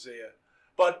everywhere. We can see you.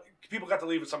 But people got to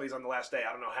leave with some of these on the last day.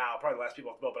 I don't know how. Probably the last people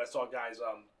off the boat. But I saw guys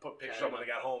put pictures Yeah, of when they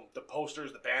got home. The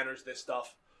posters, the banners, this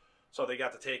stuff. So they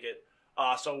got to take it.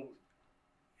 So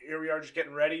here we are just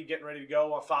getting ready to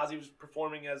go. Fozzie was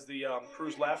performing as the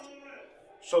crews left.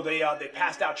 So they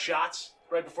passed out shots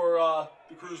right before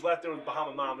the crews left. There was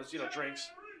Bahama Mamas, drinks.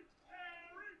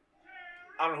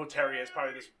 I don't know who Terry is.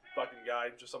 Probably this fucking guy,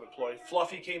 just some employee.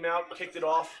 Fluffy came out, kicked it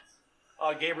off.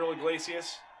 Gabriel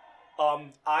Iglesias.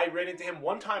 I ran into him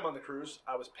one time on the cruise.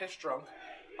 I was pissed drunk.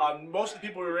 Most of the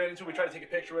people we ran into, we tried to take a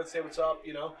picture with, say what's up,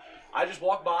 I just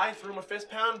walked by, threw him a fist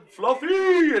pound,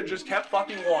 Fluffy, and just kept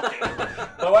fucking walking.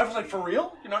 My wife was like, "For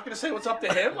real? You're not going to say what's up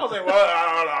to him?" I was like,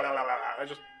 I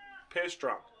just pissed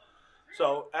drunk.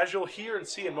 So, as you'll hear and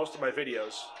see in most of my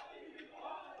videos,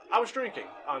 I was drinking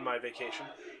on my vacation.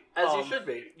 As you should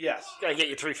be. Yes. Gotta get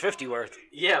your 350 worth.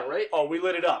 Yeah, right? Oh, we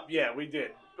lit it up. Yeah, we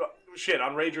did. Shit,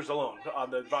 on Ragers alone, on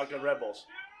the vodka and Red Bulls.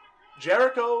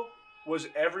 Jericho was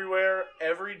everywhere,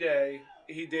 every day.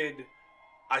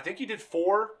 I think he did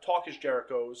 4 Talk is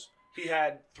Jerichos. He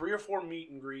had 3 or 4 meet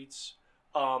and greets.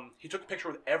 He took a picture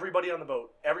with everybody on the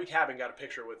boat. Every cabin got a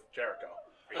picture with Jericho.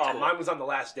 Mine was on the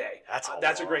last day.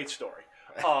 That's a great story.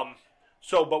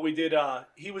 But we did,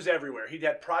 he was everywhere. He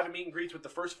had private meet and greets with the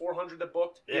first 400 that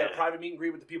booked. He had a Yeah. private meet and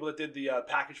greet with the people that did the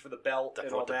package for the belt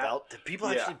and all The that. belt. Did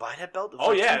people Yeah. actually buy that belt? It was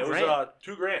Oh like yeah, $2 it grand. was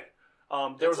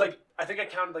 $2,000. There was I think I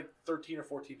counted like 13 or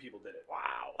 14 people did it.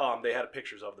 Wow. They had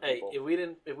pictures of the Hey, people. if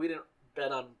we didn't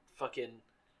bet on fucking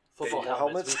football Football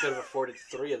helmets, helmets? we could have afforded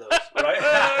 3 of those.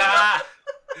 Right?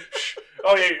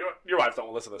 Oh yeah, your wife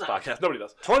don't listen to this podcast. Nobody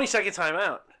does. 20-second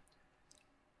timeout.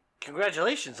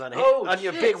 Congratulations on Oh, on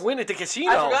your shit. big win at the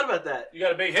casino. I forgot about that. You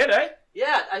got a big hit, eh?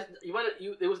 Yeah, I think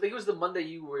it was the Monday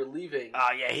you were leaving. Oh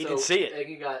yeah, he So, didn't see and it.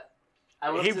 he got.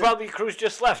 I went He up to, probably cruise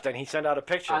just left, and he sent out a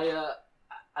picture.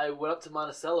 I went up to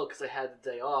Monticello because I had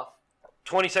the day off.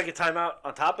 20-second timeout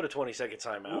on top of the 20-second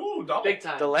timeout. Ooh, double. Big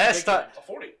time. The last Big time- A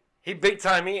 40. He big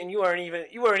time me, and you weren't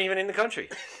even in the country.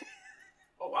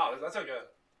 Oh wow, that's like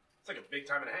a big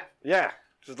time and a half. Yeah.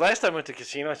 Because last time I went to the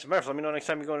casino, I said, Murph, let me know next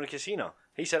time you go to the casino.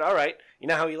 He said, all right. You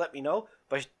know how he let me know?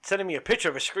 By sending me a picture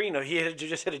of a screen of he had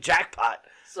just hit a jackpot.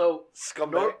 So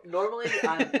Scumbag. normally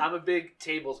I'm a big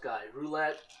tables guy.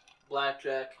 Roulette,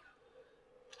 blackjack.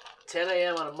 10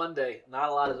 a.m. on a Monday, not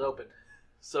a lot is open.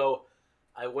 So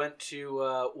I went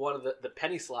to one of the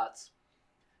penny slots,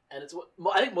 and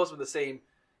I think most of them are the same.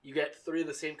 You get 3 of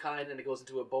the same kind, and it goes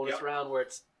into a bonus Yep. round where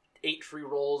it's 8 free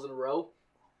rolls in a row.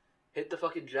 Hit the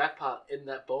fucking jackpot in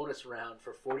that bonus round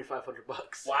for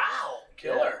 $4,500. Wow,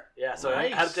 killer. Yeah, so I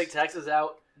had Nice. to take taxes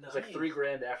out. It's like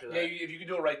 $3,000 after that. Yeah, if you can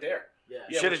do it right there. Yeah.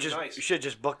 You Yeah, should which have is just nice. you should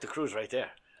just booked the cruise right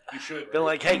there. You should. Been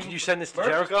like, hey, can you send this to Murph,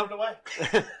 just Jericho? put it away.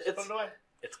 It's, Put it away.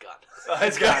 it's gone.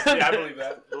 It's gone. Yeah, I believe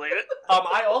that. Believe it?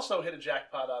 I also hit a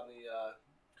jackpot on the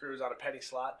cruise on a penny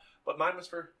slot, but mine was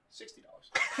for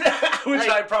 $60, which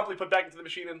I promptly put back into the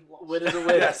machine and lost. Win is a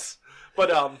win. Yes, but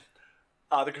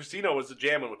the casino was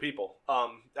jamming with people.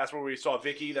 That's where we saw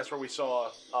Vicky. That's where we saw.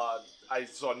 I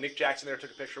saw Nick Jackson there.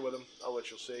 Took a picture with him. I'll let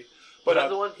you'll see. But But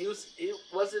the one he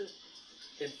wasn't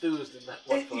enthused in that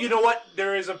one. you know what?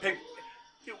 There is a pic.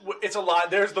 It's a lot.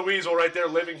 There's the weasel right there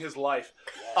living his life.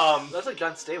 That's like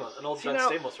John Stamos, an old See, John now,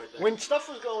 Stamos right there. When stuff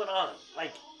was going on,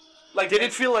 Like did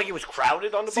it feel like it was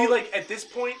crowded on the See, boat? like at this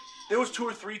point, there was 2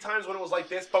 or 3 times when it was like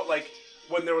this, but like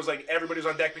when there was like everybody's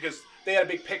on deck because they had a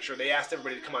big picture. They asked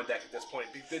everybody to come on deck at this point.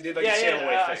 They did like a sail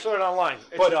away I thing. saw it online.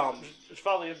 But it's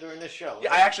probably during this show.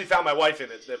 yeah, I actually found my wife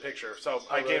in it, the picture, so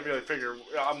I really? can't really figure.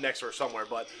 I'm next to her somewhere,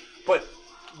 but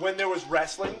when there was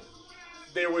wrestling,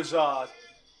 there was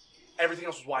everything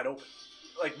else was wide open.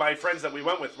 Like my friends that we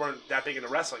went with weren't that big into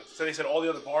wrestling, so they said all the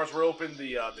other bars were open,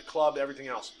 the club, everything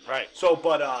else. Right. So,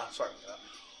 but sorry about that.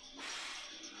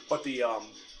 But the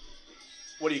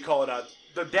what do you call it?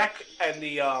 The deck and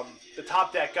the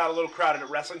top deck got a little crowded at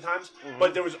wrestling times,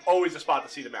 but there was always a spot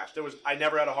to see the match. I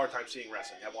never had a hard time seeing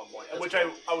wrestling at one point, which I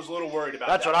was a little worried about.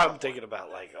 That's that. what I'm thinking about.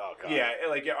 Like, oh god. Yeah,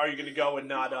 like are you going to go and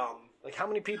not Like, how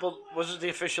many people was the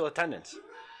official attendance?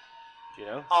 Do you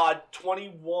know?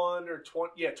 21 or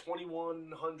 20? Yeah,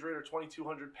 2,100 or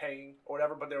 2,200 paying or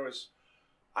whatever. But there was,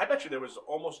 I bet you there was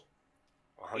almost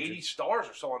 100. 80 stars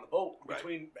or so on the boat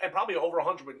between, and probably over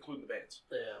 100, including the bands.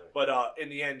 Yeah. But in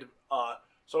the end,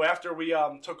 so after we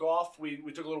took off, we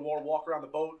took a little walk around the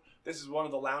boat. This is one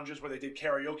of the lounges where they did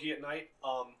karaoke at night.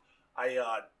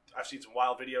 I've seen some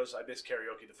wild videos. I missed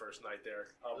karaoke the first night there.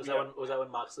 Was that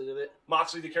when Moxley did it?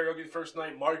 Moxley did karaoke the first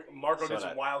night. Marco Saw did some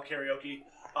that. wild karaoke.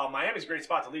 Miami's a great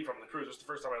spot to leave from on the cruise. It was the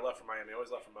first time I left from Miami. I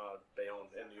always left from Bayonne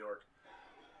in New York.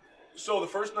 So the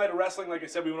first night of wrestling, like I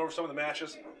said, we went over some of the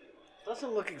matches.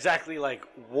 Doesn't look exactly like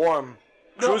warm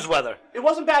No. cruise weather. It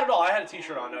wasn't bad at all. I had a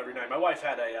T-shirt on every night. My wife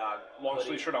had a long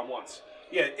sleeve shirt on once.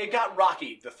 Yeah, it got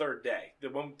rocky the third day.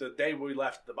 The day we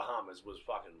left the Bahamas was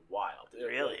fucking wild.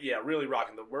 Really? Yeah, really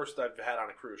rocking. The worst I've had on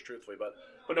a cruise, truthfully, but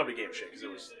nobody gave a shit because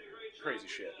it was crazy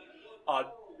shit.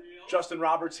 Justin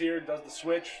Roberts here does the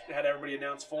switch. Had everybody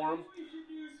announce for him.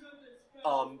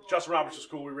 Justin Roberts was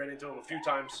cool. We ran into him a few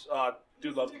times.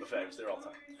 Dude loves the fags. They're all the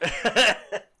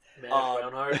time. Man,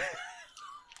 Brownhard.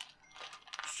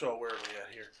 So where are we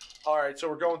at here? All right, so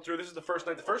we're going through. This is the first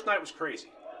night. The first night was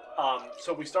crazy.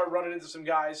 So we started running into some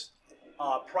guys.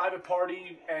 Private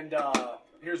Party, and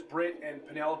here's Britt and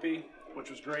Penelope, which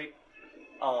was great.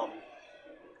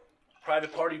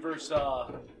 Private Party versus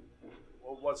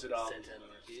what was it? Santana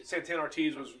Ortiz. Santana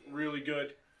Ortiz was really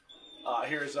good.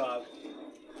 Here's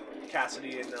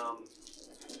Cassidy and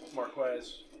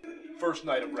Marquez. First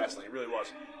night of wrestling, it really was,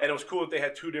 and it was cool that they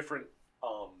had 2 different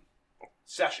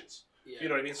sessions. Yeah. You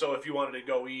know what I mean? So if you wanted to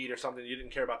go eat or something, you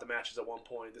didn't care about the matches at one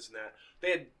point, this and that.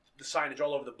 They had the signage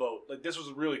all over the boat. Like, this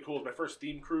was really cool. It was my first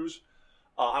theme cruise.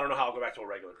 I don't know how I'll go back to a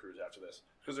regular cruise after this,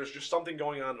 because there's just something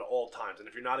going on at all times. And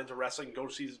if you're not into wrestling, go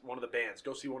see one of the bands.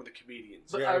 Go see one of the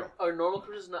comedians. But are normal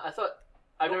cruises not? I thought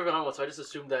I've never been on one, so I just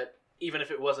assumed that even if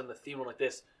it wasn't a theme one like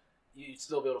this, you'd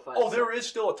still be able to find. Oh, there is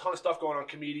still a ton of stuff going on.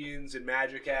 Comedians and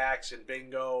magic acts and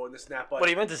bingo and this and that. But What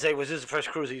he meant to say was this is the first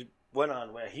cruise he went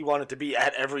on where he wanted to be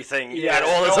at everything yeah, at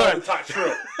all the time.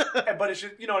 True. But it's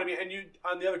just, you know what I mean? And you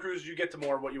on the other cruises, you get to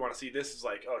more of what you want to see. This is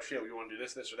like, oh, shit, we want to do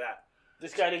this or that.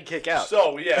 This guy didn't kick out.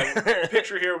 So, yeah,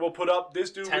 picture here we'll put up.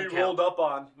 This dude 10 we count. rolled up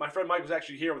on. My friend Mike was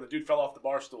actually here when the dude fell off the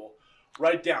bar stool.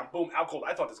 Right down. Boom, out cold.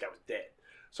 I thought this guy was dead.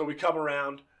 So we come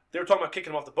around. They were talking about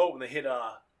kicking him off the boat when they hit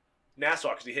Nassau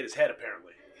because he hit his head,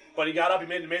 apparently. But he got up. He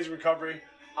made an amazing recovery.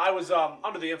 I was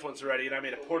under the influence already, and I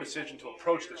made a poor decision to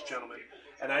approach this gentleman.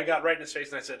 And I got right in his face,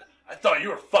 and I said, I thought you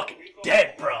were fucking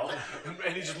dead, bro.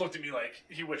 And he just looked at me like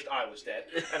he wished I was dead.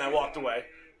 And I walked away.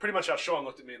 Pretty much how Sean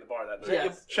looked at me in the bar that night.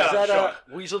 Yeah. Shout is out to that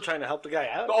Sean. Weasel trying to help the guy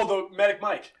out? Oh, the medic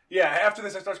Mike. Yeah, after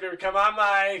this I start screaming, come on,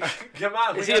 Mike. Come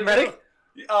on. Is he a medic?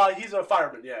 He's a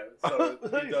fireman, yeah. So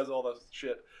he does all the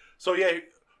shit. So, yeah,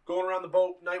 going around the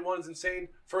boat, night one's insane.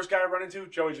 First guy I run into,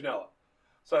 Joey Janela.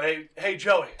 So, hey,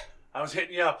 Joey, I was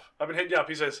hitting you up. I've been hitting you up.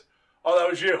 He says, oh, that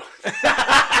was you.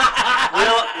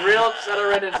 real upset I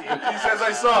ran into you. He says,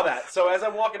 I saw that. So as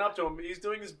I'm walking up to him, he's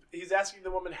doing this. He's asking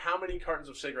the woman how many cartons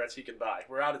of cigarettes he can buy.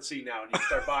 We're out at sea now, and you can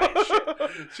start buying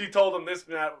shit. She told him this,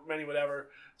 that many, whatever.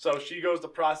 So she goes to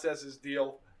process his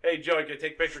deal. Hey, Joey, can I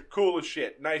take a picture? Cool as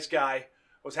shit. Nice guy.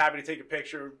 Was happy to take a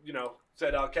picture. You know,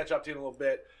 said, I'll catch up to you in a little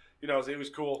bit. You know, it was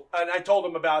cool. And I told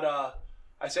him about.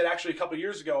 I said actually a couple of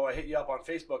years ago I hit you up on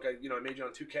Facebook. I made you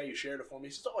on 2K. You shared it for me.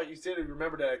 He says, "Oh, you did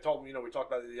remember that?" I told him, we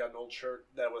talked about the old shirt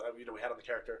that we had on the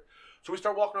character. So we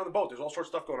start walking around the boat. There's all sorts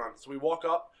of stuff going on. So we walk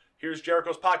up. Here's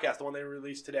Jericho's podcast, the one they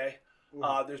released today.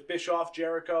 There's Bischoff,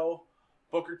 Jericho,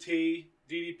 Booker T,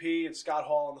 DDP, and Scott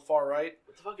Hall on the far right.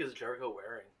 What the fuck is Jericho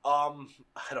wearing? I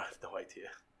don't have no idea.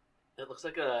 It looks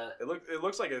like a It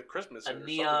looks like a Christmas suit or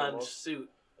something neon almost. suit.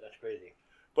 That's crazy.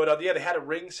 But they had a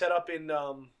ring set up in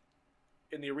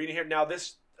the arena here. Now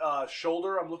this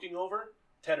shoulder I'm looking over,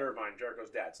 Ted Irvine, Jericho's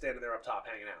dad, standing there up top,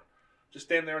 hanging out, just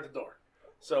standing there at the door.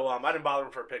 So I didn't bother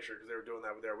him for a picture because they were doing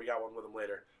that there. We got one with him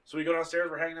later. So we go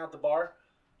downstairs. We're hanging out at the bar.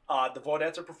 The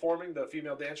Vaudettes are performing, the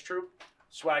female dance troupe.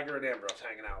 Swagger and Ambrose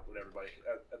hanging out with everybody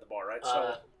at the bar, right?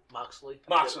 So Moxley,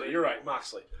 you're right,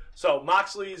 Moxley. So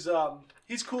Moxley's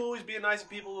he's cool. He's being nice to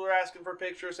people who are asking for a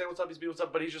picture, saying what's up. He's being what's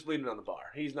up, but he's just leaning on the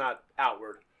bar. He's not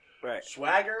outward. Right.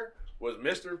 Swagger was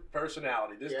Mr.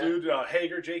 Personality. This dude,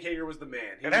 Jake Hager, was the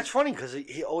man. And that's funny because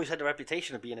he always had the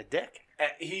reputation of being a dick.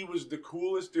 He was the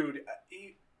coolest dude.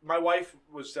 My wife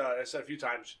was, I said a few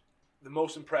times, the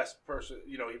most impressed person.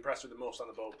 He impressed her the most on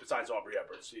the boat, besides Aubrey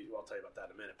Everett. See, I'll tell you about that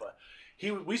in a minute. But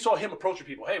we saw him approaching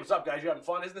people. Hey, what's up, guys? You having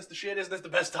fun? Isn't this the shit? Isn't this the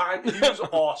best time? He was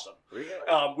awesome. Really?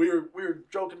 We were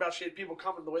joking about shit. People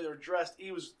coming the way they were dressed.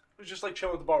 It was just like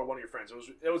chilling at the bar with one of your friends.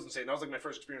 It was insane. That was like my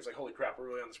first experience. Like, holy crap, we're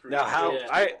really on the cruise. Now,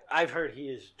 I've heard he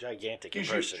is gigantic in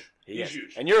person. He's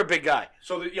huge. And you're a big guy.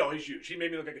 So he's huge. He made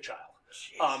me look like a child.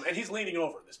 And he's leaning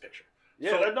over in this picture.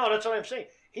 Yeah, So, no, that's what I'm saying.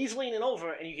 He's leaning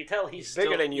over, and you can tell he's bigger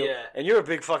still- than you, yeah. and you're a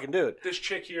big fucking dude. this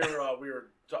chick here, we were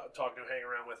talking to, hanging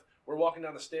around with. We're walking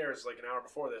down the stairs like an hour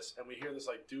before this, and we hear this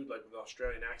like dude like with an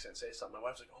Australian accent say something. My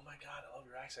wife's like, "Oh my god, I love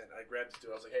your accent." And I grabbed this dude.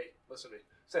 I was like, "Hey, listen to me.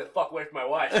 Stay the fuck away from my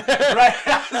wife."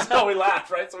 Right? So we laughed.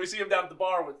 Right? So we see him down at the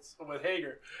bar with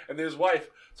Hager and his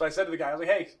wife. So I said to the guy, I was like,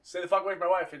 "Hey, stay the fuck away from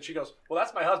my wife." And she goes, "Well,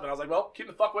 that's my husband." I was like, "Well, keep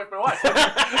the fuck away from my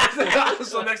wife."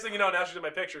 So next thing you know, now she's in my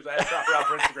pictures. I had to crop her out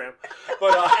for Instagram.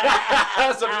 But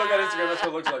so if you look at Instagram, that's what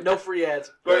it looks like. No free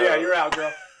ads. But yeah, you're out,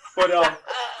 girl. But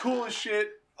cool as shit.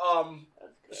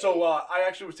 So I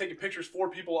actually was taking pictures for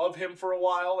people of him for a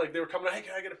while. Like, they were coming, "Hey,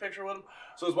 can I get a picture with him?"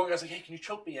 So this one guy's like, "Hey, can you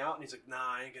choke me out?" And he's like, "Nah,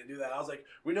 I ain't gonna do that." I was like,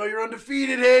 "We know you're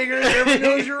undefeated, Hager. Everyone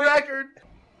knows your record."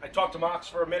 I talked to Mox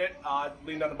for a minute.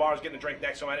 Leaned on the bar. I was getting a drink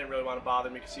next to him. I didn't really want to bother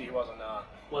him. You could see he wasn't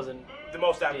the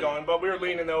most outgoing. But we were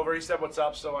leaning over. He said, "What's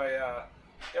up?" So I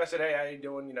said, "Hey, how you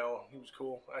doing?" He was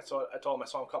cool. I told him I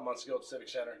saw him a couple months ago at the Civic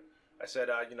Center. I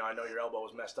said, I know your elbow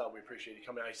was messed up. We appreciate you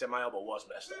coming out. He said, my elbow was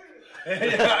messed up.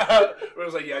 I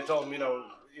was like, yeah. I told him,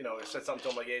 I said something to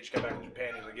him like, "Yeah, just got back from Japan."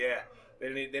 He was like, "Yeah, they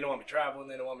didn't want me traveling.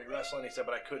 They didn't want me wrestling." He said,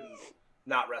 "But I couldn't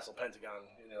not wrestle Pentagon,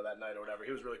 that night or whatever."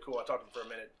 He was really cool. I talked to him for a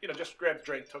minute. Just grabbed a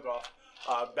drink, took off.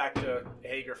 Back to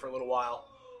Hager for a little while.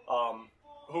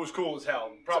 Who was cool as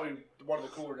hell. Probably one of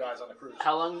the cooler guys on the cruise.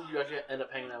 How long did you actually end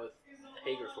up hanging out with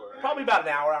Hager for? Probably about an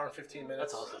hour and 15 minutes.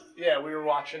 That's awesome. Yeah, we were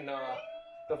watching the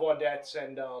Vaudettes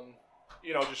and,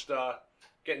 just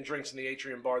getting drinks in the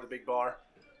Atrium Bar, the big bar.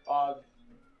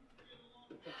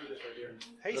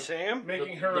 Hey, Sam.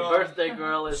 Making her The birthday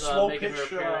girl is slow making her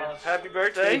pitch, appearance. Happy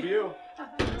birthday. debut.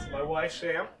 My wife,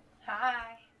 Sam.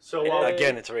 Hi. So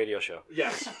Again, it's a radio show.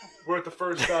 yes, we're at the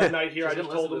first night here. I She's just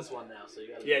gonna told listen him. to this one now, so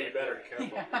you gotta Yeah, be you better.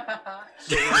 careful.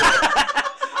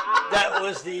 That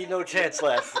was the no chance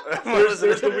laugh. There's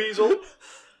the weasel.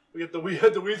 We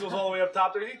had the weasels all the way up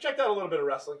top there. He checked out a little bit of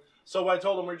wrestling. So I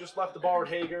told him we just left the bar with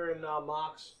Hager and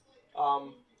Mox.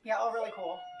 Yeah, all really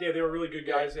cool. Yeah, they were really good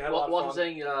guys. They had a lot of Walter fun.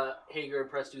 saying Hager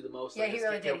impressed you the most. Yeah, Like, he his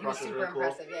really came did. He was across as super really cool.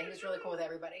 impressive. Yeah, he was really cool with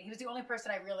everybody. He was the only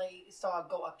person I really saw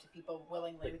go up to people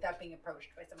willingly without being approached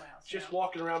by someone else. Just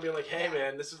walking around being like, "Hey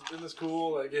man, isn't this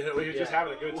cool?" Like, we were just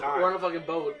having a good We're on time. a fucking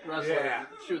boat wrestling, Yeah.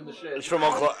 shooting the shit. He's from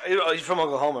Oklahoma. He's from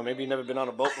Oklahoma. Maybe he's never been on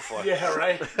a boat before. Yeah,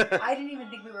 right. I didn't even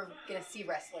think we were gonna see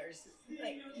wrestlers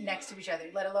like next to each other,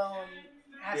 let alone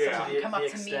have Yeah. someone come up The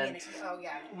to me and extent. oh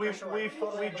yeah, We for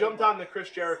sure. we jumped on the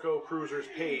Chris Jericho Cruisers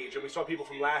page and we saw people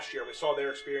from last year. And we saw their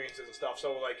experiences and stuff.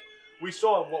 So like we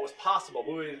saw what was possible,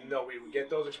 but we didn't know we would get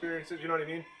those experiences. You know what I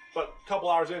mean? But a couple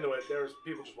hours into it, there was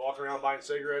people just walking around buying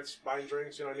cigarettes, buying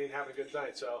drinks. You know what I mean? Having a good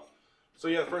night. So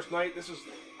yeah, the first night.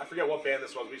 I forget what band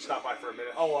this was. We stopped by for a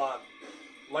minute.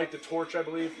 Light the Torch, I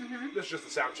believe. This is just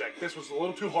the sound check. This was a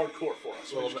little too hardcore for us.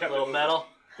 So we just kept it little moving. metal.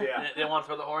 Yeah. They want to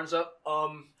throw the horns up.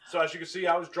 So as you can see,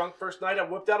 I was drunk first night. I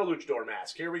whipped out a luchador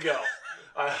mask. Here we go.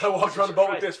 I walked around the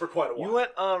boat with this for quite a while. You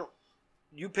went on.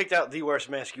 You picked out the worst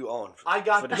mask you own. I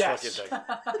got for this yes. fucking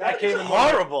thing. That came in one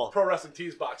of horrible. the Pro Wrestling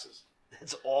Tees boxes.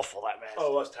 It's awful, that mask.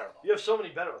 Oh, it was terrible. You have so many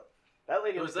better ones. That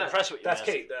lady Who's was that? impressed with you. That's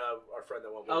Kate, our friend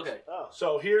that went with us. Okay. Oh.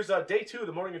 So here's day 2,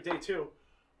 the morning of day 2.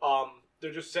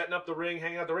 They're just setting up the ring,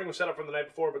 hanging out. The ring was set up from the night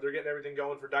before, but they're getting everything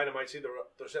going for Dynamite. See,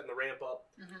 they're setting the ramp up.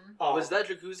 Mm-hmm. Was that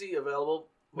jacuzzi available?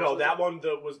 No, that one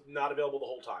was not available the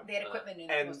whole time. They had equipment in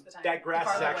it And most of the time. that grass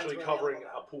The is farther actually ones were covering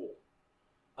available, a pool.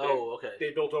 Oh, okay.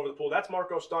 They built over the pool. That's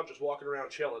Marco Stunt just walking around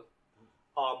chilling.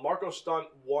 Marco Stunt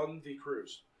won the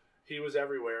cruise. He was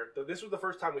everywhere. This was the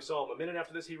first time we saw him. A minute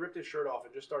after this, he ripped his shirt off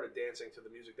and just started dancing to the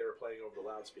music they were playing over the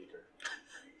loudspeaker.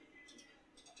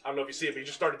 I don't know if you see it, but he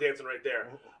just started dancing right there.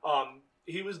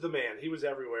 He was the man. He was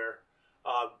everywhere.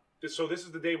 So this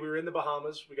is the day we were in the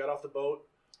Bahamas. We got off the boat.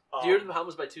 You're in the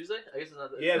Bahamas by Tuesday? I guess it's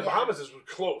not. Yeah, the Yeah. Bahamas is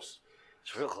close.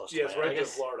 It's real close. Yeah, to it's Miami. right to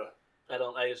guess- Florida.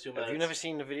 I assume. Have you never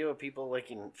seen the video of people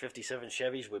like in '57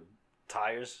 Chevys with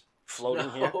tires floating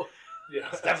No. here? Yeah.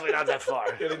 It's definitely not that far.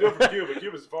 Yeah, they do it from Cuba.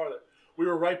 Cuba's farther. We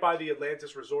were right by the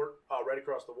Atlantis Resort, right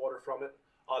across the water from it.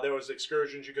 There was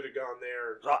excursions. You could have gone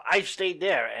there. So I stayed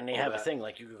there, and they All have a that. thing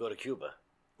like you could go to Cuba.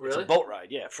 Really? It's a boat ride,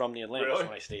 yeah, from the Atlantis Really?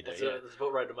 when I stayed there. It's Yeah. a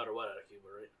boat ride no matter what out of Cuba,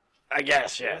 right? I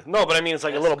guess, yeah. No, but I mean, it's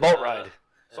like a little boat ride.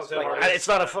 Something Like, like it's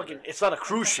not a fucking, it's not a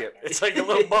cruise ship. It's like a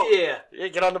little boat. Yeah. Yeah,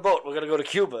 get on the boat. We're gonna go to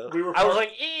Cuba. We were I was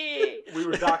parked- like, eh. We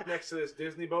were docked next to this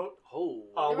Disney boat. Oh.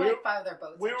 There were we- like 5 other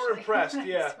boats. we were actually. impressed,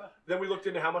 yeah. So, Then we looked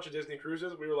into how much a Disney cruise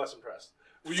is. We were less impressed.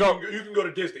 Well, So- you can go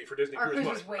to Disney for Disney our cruise cruise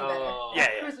money. was way better. Oh. Yeah,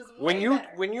 Our yeah. cruise was way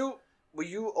better. Were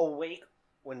you awake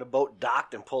when the boat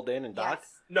docked and pulled in and docked?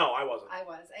 Yes, No, I wasn't. I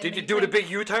was. And Did you we do the played- big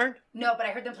U-turn? No, but I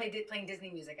heard them playing Disney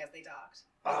music as they docked.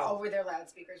 Like, Oh. over their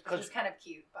loudspeakers, which 'Cause was kind of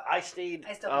cute. But I stayed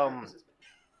I still think our cruise was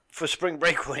for spring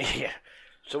break one year.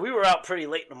 So we were out pretty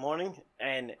late in the morning,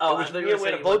 and Oh, it was I thought you near were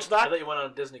where saying the boats I docked. thought you went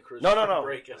on a Disney cruise. No, no, for no.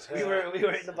 break. We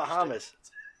were in the Bahamas,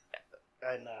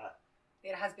 and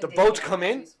It has been The Disney, boats which come was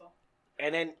in? useful.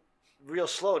 and then real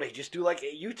slow they just do like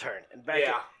a U-turn and back.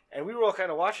 Yeah. And we were all kind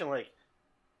of watching like,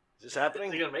 is this happening?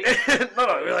 Is he gonna make it?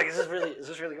 No, we were like, is this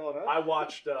really going on? I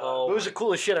watched. Oh. It was the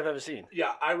coolest shit I've ever seen.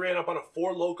 Yeah, I ran up on a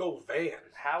Four Loko van.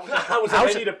 How was I was how like,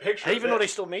 is I it- need a picture. I didn't even of know they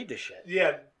this. still made this shit.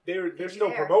 Yeah, they're They're still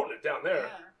there. promoting it down there.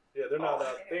 Yeah. Yeah, they're not.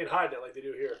 Oh. They ain't hiding it like they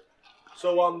do here.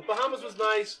 So Bahamas was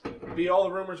nice. All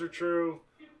the rumors are true.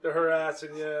 They're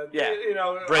harassing you. Yeah. You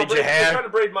know, Braid your hair. They're trying to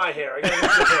braid my hair. I gotta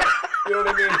get your hair. You know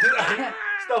what I mean?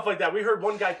 Stuff like that. We heard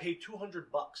one guy paid $200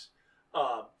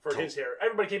 for his hair.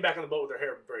 Everybody came back on the boat with their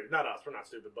hair braided. Not us. We're not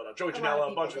stupid, but Joey A lot of Janela, a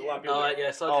people bunch of did. a lot of people. Oh, did. yeah,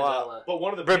 I saw Oh, Gisela. But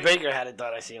one of the Britt big- Baker had it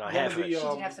done. I seen on one half of of it. the She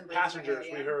did have some braids in her passengers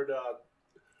hair, we yeah. heard.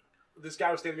 This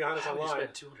guy was standing behind us How would you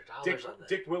online. spend $200 on that?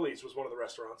 Dick Willie's was one of the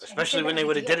restaurants. Especially when they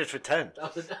would have did it for 10.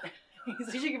 You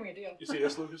should give me a deal. You see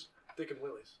this, Lucas? Dick and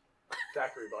Willie's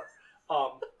daiquiri bar.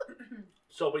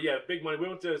 But yeah, big money. We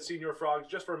went to Senior Frogs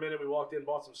just for a minute. We walked in,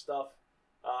 bought some stuff.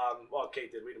 Well,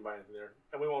 Kate did. We didn't buy anything there,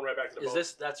 and we went right back to the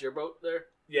boat. That's your boat there?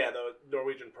 Yeah, the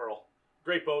Norwegian Pearl.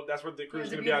 Great boat. That's where the cruise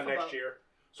is was a going to be on beautiful next boat. year.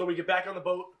 So we get back on the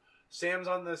boat. Sam's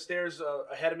on the stairs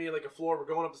ahead of me, like a floor. We're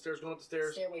going up the stairs,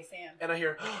 Stairway Sam. and I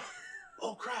hear,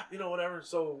 "Oh crap!" Whatever.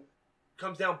 So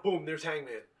comes down, boom. There's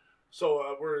Hangman.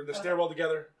 So we're in the stairwell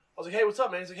together. I was like, "Hey, what's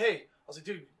up, man?" He's like, "Hey." I was like,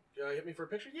 "Dude, hit me for a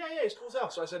picture?" Yeah, he's cool as hell.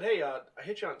 So I said, "Hey, I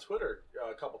hit you on Twitter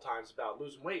a couple times about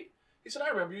losing weight." He said, "I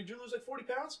remember you. Did you lose like 40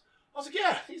 pounds?" I was like,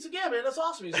 "Yeah." He's like, "Yeah, man, that's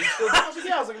awesome." He's like, I was like,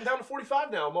 "Yeah." I was like, "I'm down to 45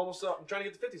 now. I'm almost up. I'm trying to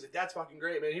get to 50." He's like, "That's fucking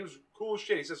great, man." He was cool as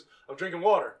shit. He says, "I'm drinking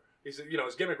water." He said,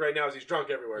 his gimmick right now is he's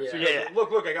drunk everywhere. So he Yeah. goes,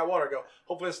 look, I got water. I go,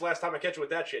 hopefully this is the last time I catch you with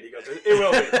that shit. He goes, it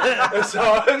will be. And so,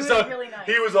 He was really nice.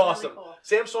 he was Really awesome. cool.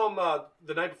 Sam saw him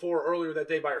the night before, earlier that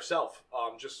day by herself.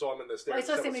 Just saw him in the stairs. Well, I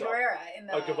saw said Sammy what's up. Guevara in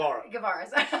the Guevara. Guevara's.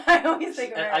 I always say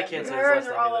Guevara. I can't say his Guevara's last are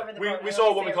name all either. over the We, boat. we I saw a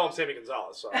always woman say call him wrong. Sammy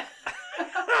Gonzalez. So.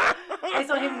 I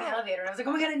saw him in the elevator, and I was like,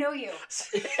 "Oh my god, I know you."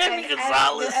 Sammy And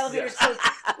Gonzalez. The elevator's closed.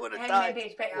 Would have Hangman died.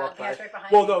 Page Walk by. passed right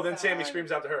behind Well, me, no, then so Sammy I-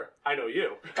 screams out to her, "I know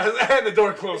you," and the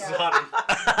door closes Yeah. on him.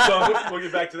 So we'll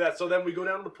get back to that. So then we go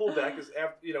down to the pool deck. Because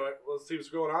after, let's see what's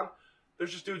going on.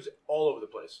 There's just dudes all over the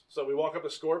place. So we walk up to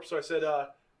Scorp. So I said,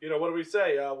 what do we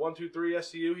say? 1, 2, 3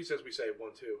 SCU. He says we say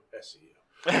 1, 2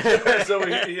 SCU. So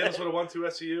he hit us with a 1, 2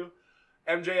 SCU.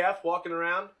 MJF walking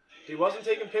around. He wasn't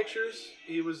taking pictures.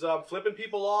 He was flipping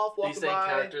people off, walking He's saying by.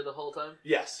 character the whole time?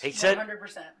 Yes. He said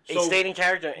 100%. he So stayed in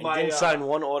character and my, didn't sign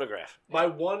one autograph. My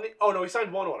one, oh no, he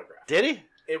signed one autograph. Did he?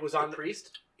 It was The on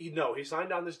priest? He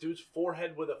signed on this dude's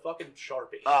forehead with a fucking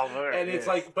Sharpie. Oh, man. And it's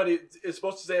like, but it's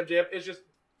supposed to say MJF. It's just,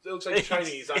 it looks like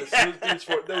Chinese on his dude's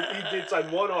forehead. He did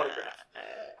sign one autograph.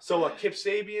 So Kip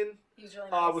Sabian He was really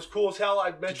nice. was cool as hell. I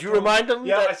mentioned Did you remind him?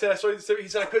 Yeah, that- I said I saw you. He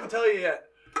said I couldn't tell you yet.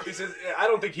 He says I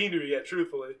don't think he knew yet,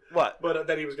 truthfully, What? but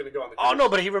that he was going to go on the. Oh cruise. no,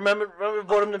 but he remembered we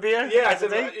bought him the beer. Yeah, I That's the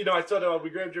said, thing? I told we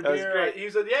grabbed your That was beer. great. He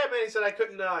said, yeah, man. He said I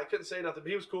couldn't say nothing. But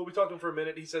he was cool. We talked to him for a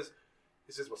minute. He says,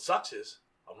 what sucks is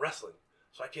I'm wrestling,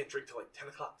 so I can't drink till like 10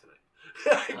 o'clock tonight.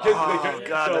 Oh,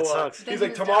 God, that sucks. Then He's he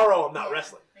like, was tomorrow done. I'm not Yeah,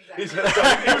 wrestling.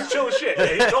 Exactly. He was chill as shit.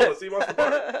 Yeah, he told us he wants to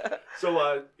party.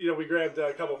 So, we grabbed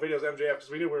a couple of videos of MJF because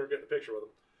we knew we were getting a picture with him.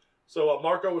 So,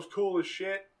 Marco was cool as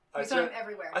shit. We saw him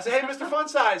everywhere. I said, hey, Mr. Fun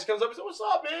Size. Comes up and says, what's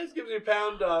up, man? He gives me a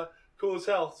pound. Cool as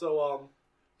hell. So,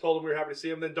 told him we were happy to see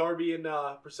him. Then Darby and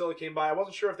Priscilla came by. I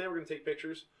wasn't sure if they were going to take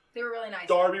pictures. They were really nice.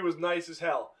 Darby was nice as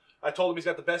hell. I told him he's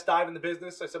got the best dive in the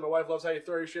business. I said, my wife loves how you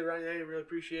throw your shit around. Yeah, you really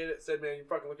appreciate it. I said, man, you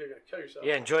fucking look like you're going to kill yourself.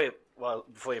 Yeah, enjoy it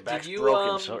before your back's Did you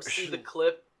broken. see the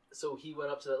clip? So he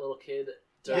went up to that little kid.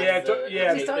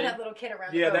 Yeah, We saw that little kid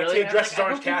around. Yeah, the that road, kid and I dressed was as like, I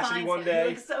Orange hope he Cassidy finds one him. day. He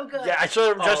looked so good. Yeah, I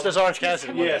saw him dressed as Orange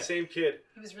Cassidy. Yeah, same kid.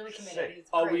 He was really committed. He was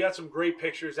Oh, great. we got some great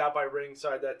pictures out by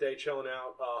ringside that day, chilling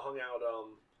out, hung out.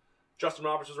 Justin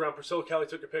Roberts was around. Priscilla Kelly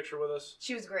took a picture with us.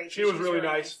 She was great. She was really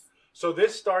nice. So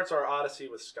this starts our odyssey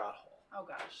with Scott Hall. Oh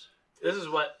gosh. This is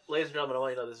what, ladies and gentlemen, I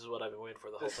want you to know this is what I've been waiting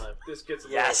for the whole time. This gets a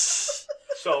little... Yes.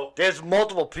 So there's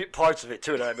multiple parts of it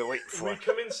too that I've been waiting for. we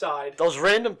come inside. Those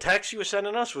random texts you were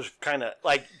sending us was kind of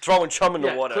like throwing chum in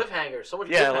the water. Cliffhangers. So much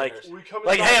Yeah, cliffhangers. We come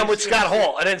Like, inside, hey, I'm we with see Scott him.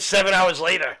 Hall, and then 7 hours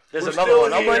later, there's We're another still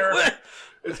one. I'm here. like, what?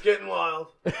 It's getting wild.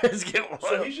 It's getting wild.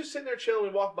 So he's just sitting there chilling. We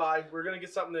walk by. We're gonna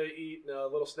get something to eat, and a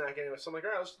little snack anyway. So I'm like,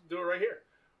 all right, let's do it right here.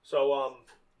 So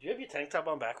Do you have your tank top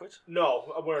on backwards?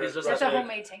 no, I'm wearing. He's just That's wrestling. a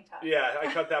homemade tank top. Yeah,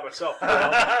 I cut that myself.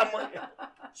 I'm like,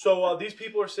 So these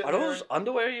people are sitting are those there.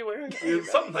 underwear you're wearing?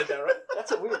 Something like that, right?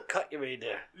 That's a weird cut you made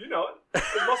there. You know it.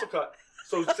 It's muscle cut.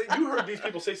 So you heard these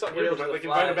people say something weird, Weird like with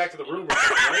invite him flies. back to the room or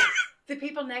something, right? The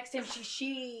people next to him,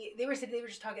 they were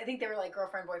just talking. I think they were like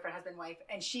girlfriend, boyfriend, husband, wife,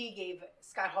 and she gave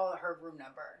Scott Hall her room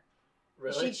number.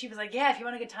 Really? She was like, yeah, if you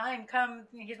want a good time, come.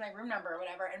 Here's my room number or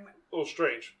whatever. And A little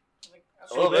strange. I'm like,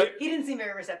 A little bit. He didn't seem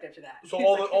very receptive to that. So He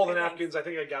all was the like, all the "Okay, napkins, I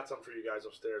think I got some for you guys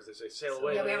upstairs. They say sail So,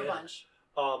 away. Yeah, we have a man." bunch.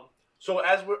 So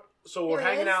as we're Here it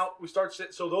hanging is. out, we start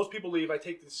so those people leave. I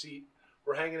take the seat.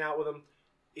 We're hanging out with him.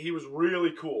 He was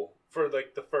really cool for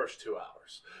like the first 2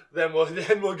 hours. Then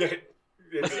we'll get.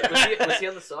 Was he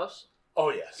on the sauce? Oh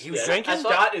yes, He was yes. drinking?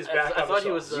 Scott is back. I on thought the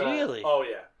he was. sauce. Really? Oh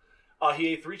yeah. He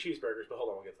ate 3 cheeseburgers, but hold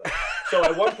on, we'll get to that. So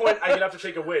at one point, I get up to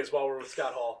take a whiz while we're with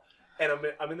Scott Hall, and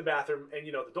I'm in the bathroom, and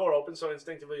the door opens, so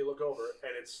instinctively you look over,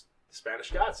 and it's the Spanish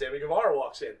God, Sammy Guevara,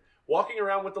 walks in, walking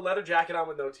around with the leather jacket on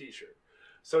with no t-shirt.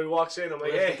 So he walks in, I'm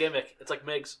like, Where's hey. the gimmick? It's like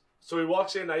Migs. So he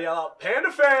walks in, I yell out,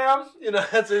 Panda Fam!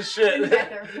 That's his shit. In the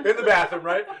bathroom. In the bathroom,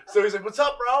 right? So he's like, what's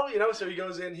up, bro? So he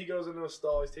goes into a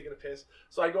stall, he's taking a piss.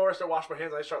 So I go over and start washing my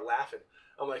hands, and I start laughing.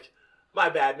 I'm like, my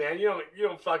bad, man. You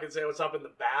don't fucking say what's up in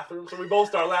the bathroom. So we both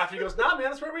start laughing. He goes, nah,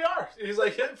 man, that's where we are. He's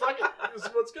like, yeah, fuck it. This is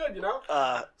what's good,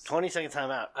 20-second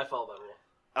time out. I follow that rule.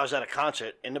 I was at a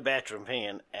concert in the bathroom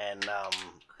peeing, and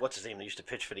what's his name? They used to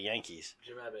pitch for the Yankees.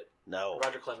 Jim Abbott. No.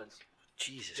 Roger Clemens.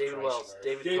 Jesus David Christ. Wells.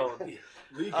 Murphy. David Cohn.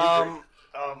 Lee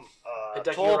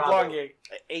Hideki tall Irabu. blonde guy,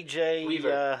 AJ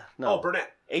Weaver. Oh,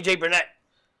 Burnett. AJ Burnett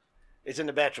is in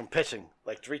the bathroom pissing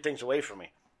like 3 things away from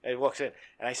me. And he walks in,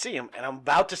 and I see him, and I'm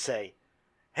about to say,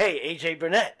 hey, AJ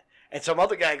Burnett. And some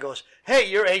other guy goes, hey,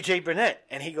 you're AJ Burnett.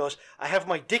 And he goes, I have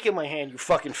my dick in my hand, you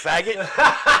fucking faggot.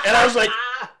 And I was like,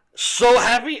 so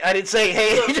happy I didn't say,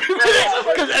 hey, AJ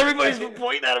Burnett, because everybody's been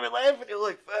pointing at him and laughing. He was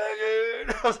like,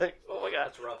 faggot. I was like, oh my God.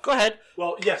 That's rough. Go ahead.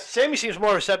 Well, yes. Sammy seems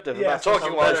more receptive Yeah, about so talking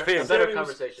some while he's better- peeing. some better Sammy was,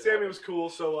 conversation. Sammy was cool,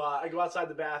 so I go outside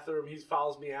the bathroom. He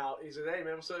follows me out. He says, "Hey,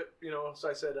 man, what's up?" So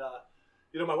I said,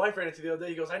 my wife ran into the other day.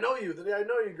 He goes, "I know you,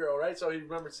 girl, right?" So he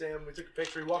remembered Sam. We took a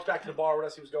picture. He walked back to the bar with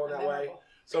us. He was going that way. Memorable.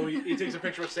 So he takes a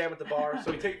picture with Sam at the bar.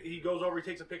 So he goes over. He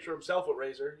takes a picture of himself with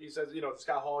Razor. He says,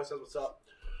 Scott Hall. He says, "What's up?"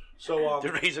 So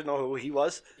Did Razor know who he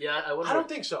was? Yeah, I wonder. I don't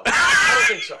think so. I don't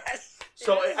think so.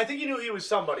 So I think he knew he was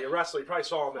somebody, a wrestler. He probably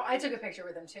saw him. Well, I took a picture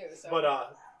with him too. So.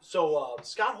 But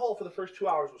Scott Hall for the first 2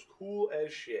 hours was cool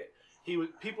as shit.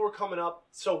 People were coming up.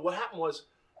 So what happened was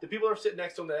the people that were sitting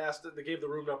next to him that gave the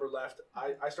room number left.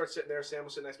 I started sitting there. Sam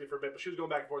was sitting next to me for a bit, but she was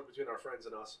going back and forth between our friends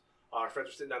and us. Our friends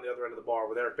were sitting down the other end of the bar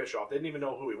with Eric Bischoff. They didn't even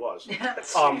know who he was.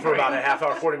 For about a half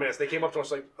hour, 40 minutes. They came up to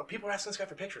us like, people are asking this guy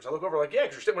for pictures. I look over like, yeah,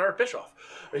 because you're sitting with Eric Bischoff.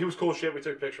 And he was cool as shit. We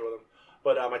took a picture with him.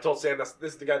 But I told Sam this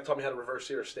is the guy that taught me how to reverse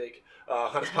sear a steak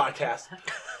on his podcast.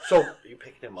 So Are you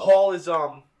picking him up? Hall is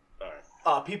All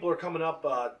right. people are coming up,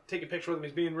 taking a picture with him.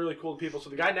 He's being really cool to people. So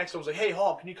the guy next to him was like, "Hey,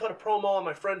 Hall, can you cut a promo on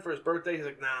my friend for his birthday?" He's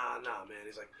like, "Nah, man."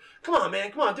 He's like, "Come on,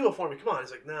 man, do it for me. Come on."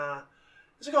 He's like, "Nah."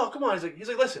 He's like, "Oh, come on." He's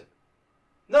like, "Listen,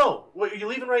 no, what, are you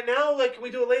leaving right now? Like, can we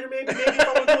do it later? Maybe if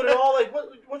I want to do it at all. Like,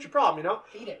 what's your problem?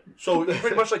 Beat it. So he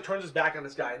pretty much like turns his back on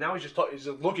this guy. And now he's just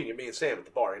looking at me and Sam at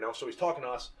the bar. So he's talking to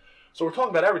us. So we're talking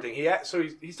about everything.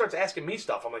 He starts asking me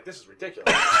stuff. I'm like, this is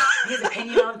ridiculous. His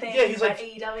opinion on things. Yeah, he's about like,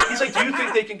 AEW. he's like, do you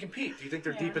think they can compete? Do you think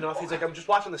they're deep enough? He's like, I'm just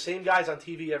watching the same guys on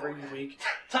TV every week.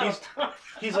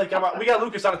 He's like, we got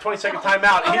Lucas on a 20-second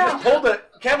timeout. And he just pulled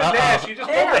Kevin Nash. He just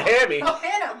pulled a hammy. Oh,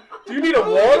 hit him. Do you need a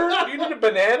water? Do you need a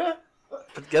banana?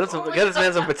 Get this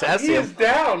man some He potassium. is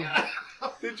down.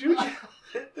 Did you?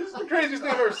 This is the craziest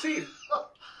thing I've ever seen.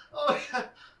 Oh my god.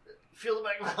 Feel the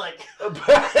back of my leg.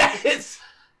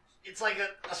 It's like a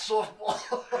softball.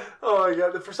 Oh my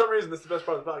god! For some reason, this is the best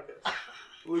part of the podcast.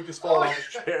 Lucas falling off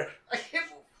his chair. I can't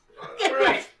move. Get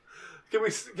right. Can we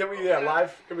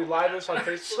live? Can we live this on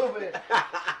Facebook? So bad.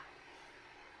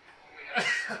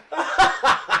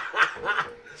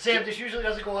 Sam, this usually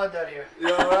doesn't go on down here.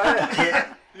 You all right?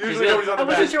 Usually nobody's on the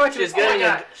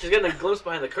back. She's getting a glimpse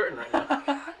behind the curtain right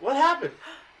now. What happened?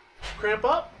 Cramp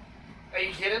up? Are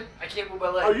you kidding? I can't move my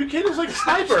leg. Are you kidding? It's like a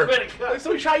sniper. Swear to God. Like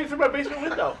somebody shot you through my basement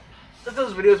window. That's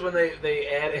those videos when they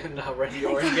add in Randy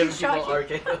Orton giving people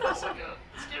RKOs. Oh my god.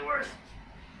 It's getting worse.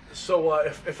 So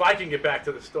if I can get back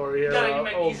to the story here, Gotta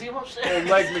make old easy upstairs.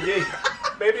 Leg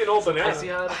McGee, maybe an old banana. Icy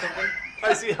hot or something.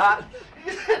 Icy hot.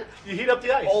 You heat up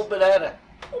the ice. Old banana.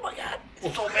 Oh my god.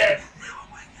 It's so bad. Oh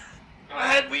my god. Go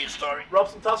ahead, read your story. Rub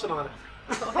some tussin on it.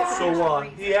 So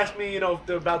he asked me,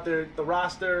 about the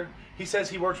roster. He says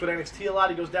he works with NXT a lot.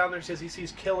 He goes down there. He says he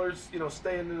sees killers,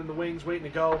 staying in the wings, waiting to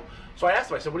go. So I asked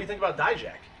him. I said, "What do you think about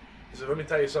Dijak?" He said, "Let me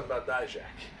tell you something about Dijak."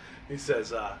 He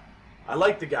says, "I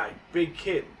like the guy, big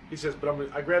kid." He says, "But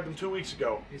I grabbed him 2 weeks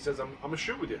ago." He says, "I'm gonna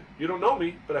shoot with you. You don't know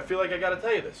me, but I feel like I gotta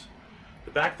tell you this.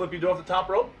 The backflip you do off the top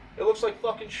rope, it looks like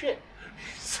fucking shit."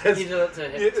 He says He did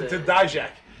it to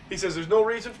Dijak. He says, "There's no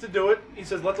reason to do it." He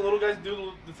says, "Let the little guys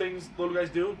do the things little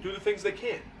guys do. Do the things they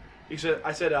can." He said,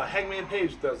 "I said Hangman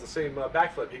Page does the same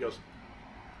backflip." He goes,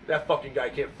 "That fucking guy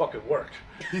can't fucking work."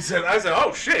 I said,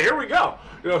 "Oh shit, here we go."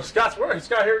 Scott's working.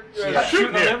 Scott here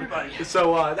shooting on here. everybody.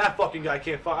 So that fucking guy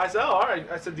can't fuck. I said, "Oh, all right."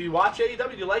 I said, "Do you watch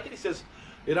AEW? Do you like it?" He says,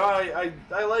 I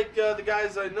like the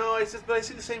guys I know." I said, "But I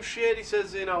see the same shit." He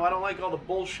says, "I don't like all the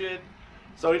bullshit."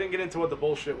 So he didn't get into what the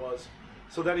bullshit was.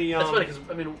 So then he That's funny because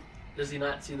does he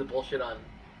not see the bullshit on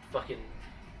fucking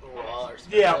Raw or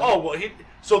something? Yeah. Oh well.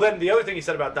 So then the other thing he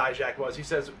said about Dijak was he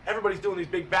says everybody's doing these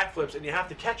big backflips and you have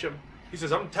to catch them. He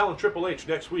says I'm telling Triple H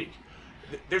next week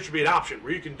there should be an option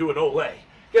where you can do an Olay.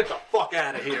 Get the fuck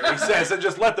out of here, he says, and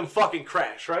just let them fucking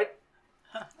crash, right?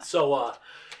 So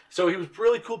he was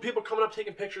really cool. People coming up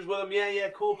taking pictures with him. Yeah,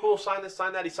 cool. Sign this,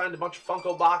 sign that. He signed a bunch of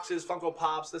Funko boxes, Funko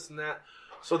Pops, this and that.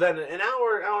 So then an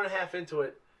hour and a half into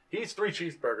it, he eats 3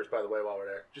 cheeseburgers, by the way, while we're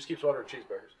there. Just keeps ordering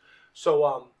cheeseburgers.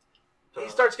 So he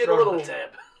starts getting a little.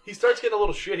 He starts getting a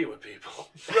little shitty with people.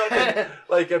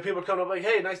 People coming up like,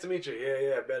 "Hey, nice to meet you."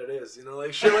 Yeah, I bet it is.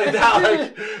 Like shit like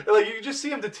that. Like you can just see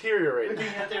him deteriorate. You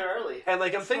got there early. And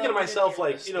I'm thinking to myself,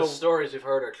 the stories we've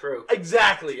heard are true.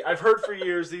 Exactly. I've heard for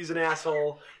years he's an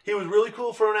asshole. He was really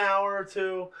cool for an hour or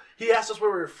two. He asked us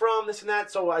where we were from, this and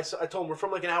that. So I told him we're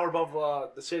from like an hour above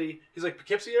the city. He's like,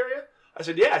 Poughkeepsie area? I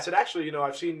said, yeah. I said, actually,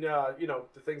 I've seen, the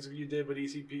things that you did with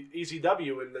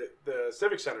ECW in the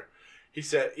Civic Center. He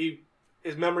said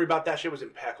his memory about that shit was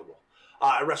impeccable.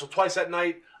 I wrestled twice that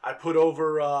night. I put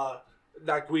over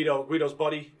not Guido's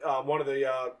buddy, one of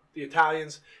the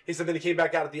Italians. He said then he came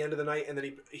back out at the end of the night and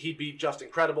then he beat Just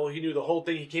Incredible. He knew the whole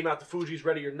thing. He came out to Fuji's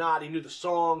Ready or Not. He knew the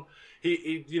song.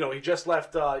 He just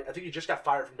left. I think he just got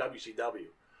fired from WCW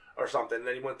or something. And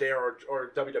then he went there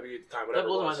or WWE at the time. Whatever. That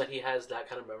blows it my was. mind that he has that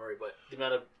kind of memory, but the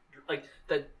amount of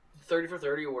that 30 for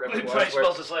 30 or whatever He it was. probably where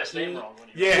spells his last name wrong. When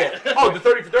he Yeah. Oh, the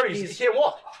 30 for 30. He can't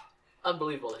walk.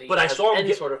 Unbelievable. That he But I has saw him any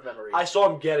get- sort of memory. I saw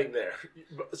him getting there.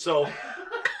 So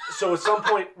at some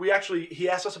point, he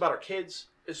asked us about our kids.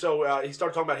 So he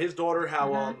started talking about his daughter,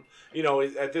 how,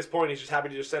 at this point, he's just happy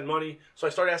to just send money. So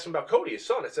I started asking about Cody, his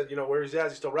son. I said, where he's at,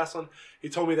 is he still wrestling? He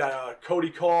told me that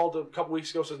Cody called a couple weeks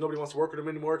ago, says nobody wants to work with him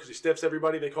anymore because he stiffs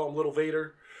everybody. They call him Little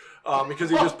Vader because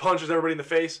he just punches everybody in the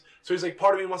face. So he's like,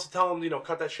 part of me wants to tell him,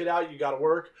 cut that shit out. You got to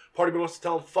work. Part of me wants to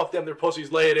tell him, fuck them, they're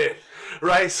pussies, lay it in.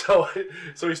 Right? So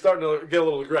he's starting to get a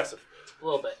little aggressive. a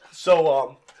little bit.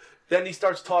 So then he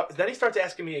starts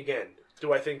asking me again,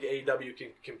 do I think AEW can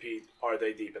compete? Are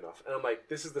they deep enough? And I'm like,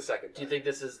 this is the second time. Do you think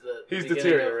this is the He's beginning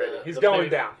deteriorating. of He's the going maybe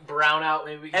down. Brownout,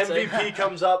 maybe we can say? MVP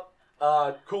comes up,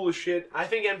 cool as shit. I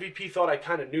think MVP thought I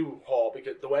kind of knew Hall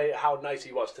because the way how nice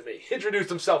he was to me. He introduced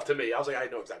himself to me. I was like, I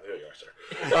know exactly who you are,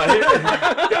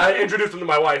 sir. I introduced him to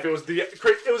my wife. It was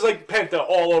like Penta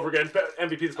all over again.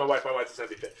 MVP is my wife. My wife is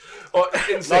MVP. Oh,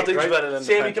 insane, Nothing's right? better than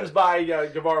Sammy Penta. comes by,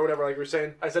 Guevara, whatever, like we were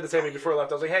saying. I said to Sammy before I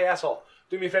left, I was like, hey, asshole,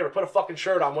 do me a favor, put a fucking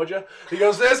shirt on, would you? He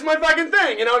goes, that's my fucking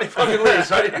thing, and he fucking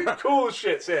leaves, right? Cool as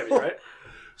shit, Sammy, right?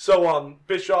 So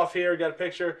Bischoff here got a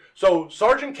picture. So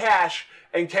Sergeant Cash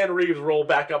and Ken Reeves roll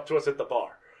back up to us at the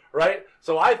bar, right?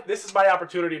 So this is my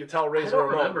opportunity to tell I Razor don't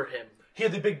Ramon. remember him. He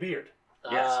had the big beard.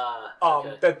 Yes.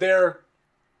 Okay. That they're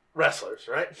wrestlers,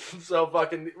 right? So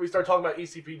we start talking about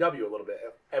ECPW a little bit,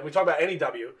 and we talk about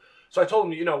NEW. So I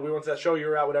told him, we went to that show you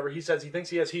were at, whatever. He says he thinks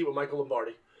he has heat with Michael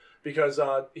Lombardi because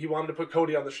he wanted to put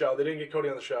Cody on the show. They didn't get Cody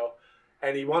on the show,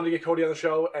 and he wanted to get Cody on the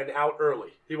show and out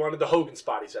early. He wanted the Hogan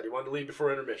spot. He said he wanted to leave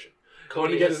before intermission.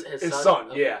 Cody, He wanted to get his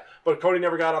son, Okay. yeah. But Cody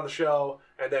never got on the show,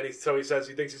 and then he says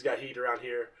he thinks he's got heat around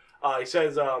here. He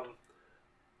says,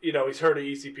 he's heard of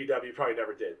ECPW, probably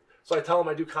never did. So I tell him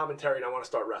I do commentary and I want to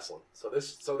start wrestling.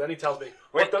 So then he tells me,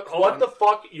 what the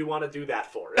fuck you want to do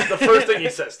that for? Is the first thing he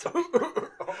says to me.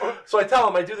 So I tell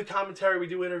him I do the commentary, we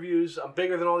do interviews. I'm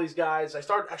bigger than all these guys. I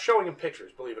start showing him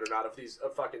pictures, believe it or not, of these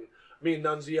fucking me and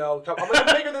Nunzio. I'm like,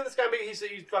 I'm bigger than this guy. He said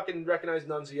he fucking recognized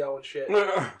Nunzio and shit.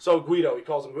 So Guido, he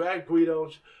calls him Guido.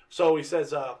 So he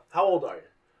says, how old are you?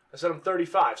 I said, I'm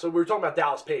 35. So we were talking about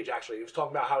Dallas Page, actually. He was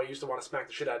talking about how he used to want to smack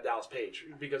the shit out of Dallas Page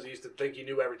because he used to think he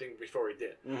knew everything before he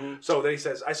did. Mm-hmm. So then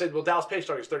I said, well, Dallas Page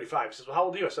started, he was 35. He says, well, how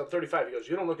old are you? I said, I'm 35. He goes,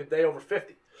 you don't look a day over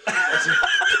 50. I said,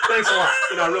 thanks a lot.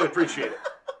 I really appreciate it.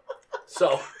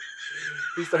 So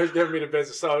he starts giving me the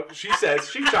business. So she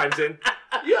chimes in,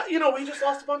 yeah, he just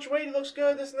lost a bunch of weight. He looks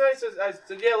good, this and that. I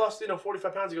said, yeah, I lost,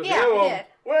 45 pounds. He goes, Yeah, well, he did.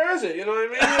 where is it? You know what I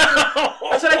mean?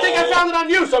 I said, I think I found it on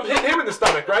you. So I'm hitting him in the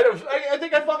stomach, right? I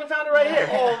think I fucking found it right here.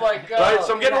 Oh my god! Right,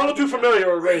 so I'm getting a little too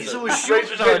familiar with Razor. Razor was shooting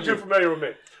Razor's on getting you. too familiar with me.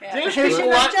 Yeah. There's We're shooting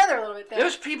people at each other a little bit there.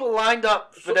 There's people lined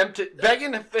up for them to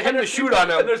begging for him to there's shoot people- on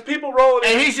And them, there's people rolling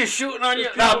in. and he's just shooting on you.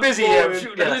 There's Nah, people busy rolling here in,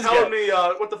 shooting at this telling guy. me,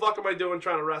 what the fuck am I doing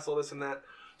trying to wrestle, this and that.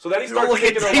 So then he You starts look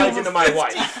at taking a Dave liking to my 50.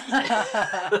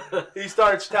 wife. He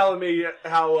starts telling me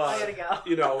how, I gotta go.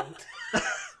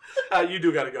 you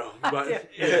do gotta go. But,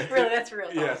 Really, that's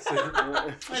real. Yes. She's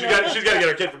got to get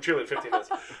her kid from Chile in 15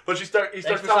 minutes. But he starts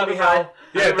Thanks telling for me stopping how. by.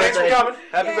 Yeah, Happy thanks for birthday. coming.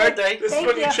 Happy Yay. birthday. This is Thank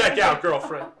when you you. check out,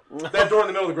 girlfriend. That door in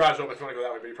the middle of the garage door if you want to go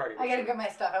that way, but you probably I gotta get my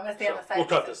stuff. I'm gonna stay on the side. We'll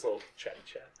cut this little chatty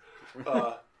chat.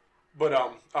 All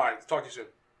right, talk to you soon.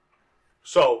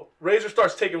 So Razor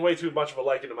starts taking way too much of a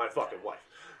liking to my fucking wife.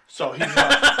 So he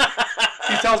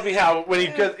tells me how when he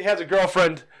has a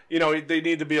girlfriend, they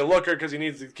need to be a looker because he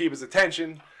needs to keep his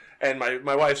attention, and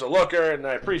my wife's a looker, and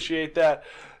I appreciate that,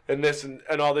 and this and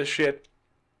all this shit.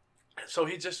 So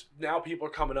now people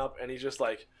are coming up, and he's just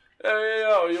like, hey,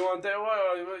 yo, you want to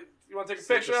take a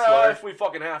picture? If we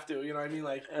fucking have to, you know what I mean?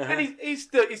 Like, and he's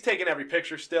taking every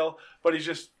picture still, but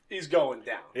he's going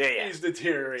down. Yeah. He's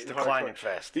deteriorating. It's declining hardcore.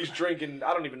 fast. He's drinking.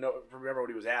 I don't even remember what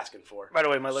he was asking for. By the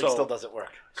way, my leg So- still doesn't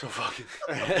work. So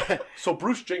fucking. So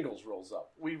Bruce Jingles rolls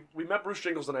up. We met Bruce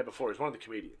Jingles the night before. He's one of the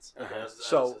comedians.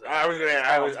 So I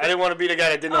didn't want to be the guy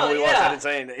that didn't know who he was. I didn't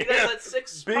say anything. He does that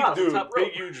 6 big spots on dude, top rope.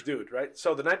 big huge dude, right?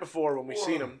 So the night before when we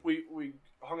seen him, we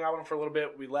hung out with him for a little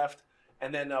bit. We left.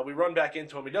 And then we run back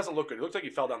into him. He doesn't look good. He looks like he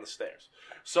fell down the stairs.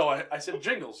 So I said,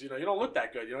 Jingles, you don't look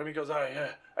that good. You know what I mean? He goes, oh, yeah.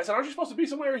 I said, aren't you supposed to be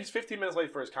somewhere? He's 15 minutes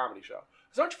late for his comedy show. I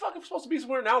said, aren't you fucking supposed to be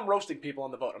somewhere? Now I'm roasting people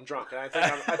on the boat. I'm drunk. And I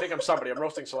think I'm somebody. I'm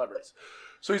roasting celebrities.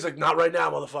 So he's like, not right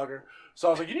now, motherfucker. So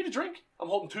I was like, you need a drink? I'm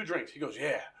holding 2 drinks. He goes,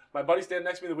 yeah. My buddy standing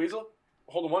next to me, the Weasel,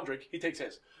 holding 1 drink. He takes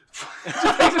his.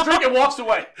 Just takes a drink and walks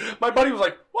away. My buddy was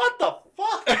like, what the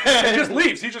fuck? He just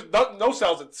leaves. He just no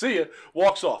sells it. See ya.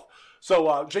 Walks off.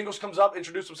 So Jingles comes up,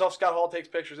 introduces himself. Scott Hall takes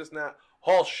pictures, this and that.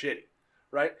 Hall's shitty,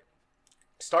 right?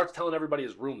 Starts telling everybody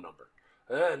his room number.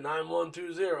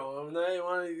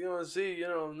 9120. You want to see,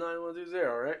 9120,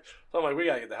 right? So I'm like, we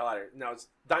got to get the hell out of here. Now,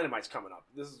 Dynamite's coming up.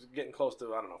 This is getting close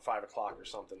to, 5 o'clock or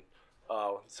something.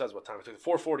 It says what time it took.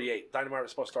 4:48. Dynamite was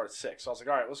supposed to start at 6. So I was like,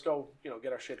 all right, let's go,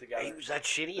 get our shit together. Hey, was that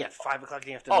shitty at 5 o'clock in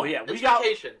the afternoon? Oh, yeah. It's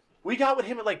vacation. We got with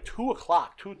him at like 2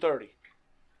 o'clock, 2:30.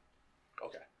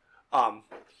 Okay.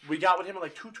 We got with him at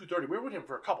like 2:30. We were with him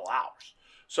for a couple hours.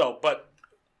 So, but,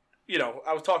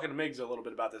 I was talking to Miggs a little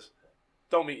bit about this.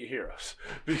 Don't meet your heroes.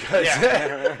 Because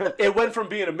it went from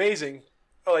being amazing,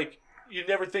 like, you'd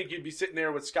never think you'd be sitting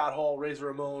there with Scott Hall, Razor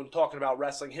Ramon, talking about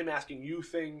wrestling, him asking you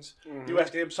things. Mm-hmm. You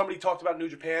asking him. Somebody talked about New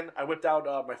Japan. I whipped out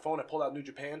my phone. I pulled out New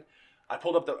Japan. I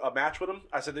pulled up a match with him.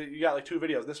 I said, you got like 2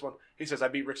 videos. This one, he says, I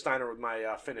beat Rick Steiner with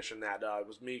my finish in that. It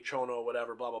was me, Chono,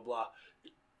 whatever, blah, blah, blah.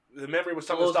 The memory with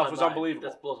some of the stuff was unbelievable.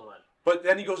 That blows my mind. But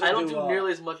then he goes into... I don't do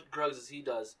nearly as much drugs as he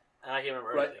does, and I can't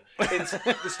remember everything. It's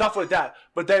the stuff like that.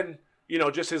 But then,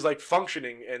 just his, like,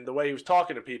 functioning and the way he was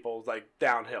talking to people was, like,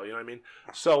 downhill, you know what I mean?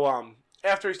 So,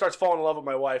 after he starts falling in love with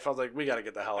my wife, I was like, we got to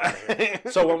get the hell out of here.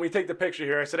 So when we take the picture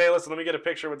here, I said, hey, listen, let me get a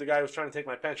picture with the guy who's trying to take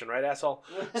my pension, right, asshole?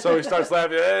 So he starts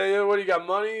laughing. Hey, what do you got,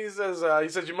 money? He says,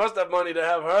 you must have money to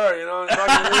have her, you know?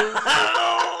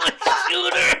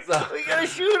 Shoot her. So, We gotta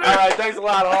shoot her. all right, thanks a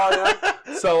lot, Hall. Yeah.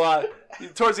 So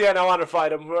towards the end, I wanted to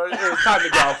fight him. It was time to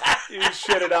go. You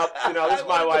shit it up. You know, this is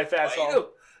my wife, asshole.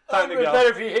 Time to go. Better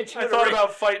if he hit you. I thought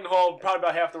about fighting Hall probably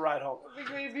about half the ride home.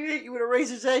 If you hit you with a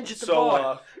razor's edge at the So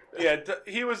bar.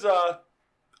 he was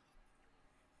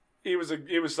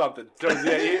something.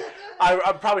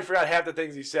 I probably forgot half the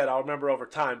things he said. I'll remember over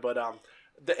time, but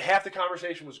half the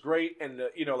conversation was great and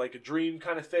like a dream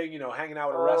kind of thing. You know, hanging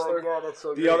out with a wrestler. God, that's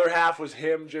so The other half was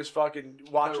him just fucking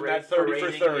watching that 30 for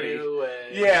 30.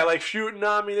 Yeah, like shooting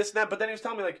on me, this and that. But then he was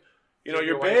telling me like, you know, Give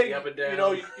you're your wife big. the up and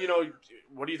down. You know,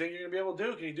 what do you think you're gonna be able to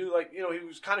do? Can you do like, you know, he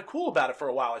was kind of cool about it for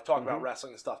a while, like talking about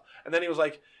wrestling and stuff. And then he was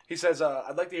like, he says,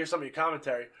 I'd like to hear some of your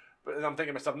commentary. But I'm thinking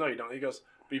to myself, no, you don't. He goes,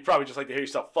 but you probably just like to hear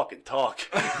yourself fucking talk. So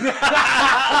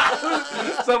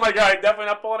I'm like, all right, definitely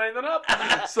not pulling anything up.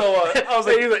 So I was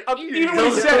like, even when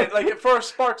he said it, like at first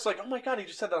Sparks like, oh my god, he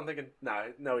just said that. I'm thinking, no,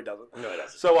 he doesn't. No, he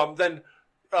doesn't. So then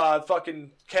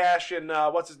fucking Cash and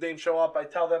what's his name show up. I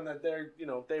tell them that they're, you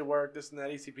know, they work this and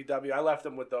that, ECPW. I left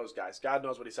them with those guys. God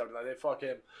knows what he said. They fuck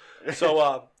him.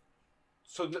 So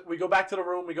we go back to the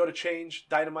room. We go to change.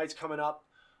 Dynamite's coming up.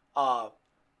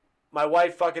 My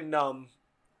wife fucking I'm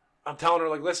telling her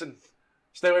like, listen,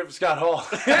 stay away from Scott Hall.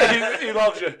 he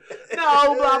loves you.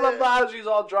 No, blah blah blah. She's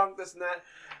all drunk, this and that.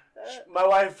 My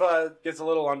wife gets a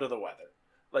little under the weather.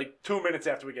 Like 2 minutes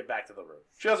after we get back to the room,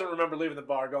 she doesn't remember leaving the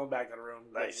bar, going back to the room.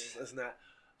 Nice. This and that.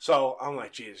 So I'm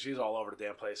like, geez, she's all over the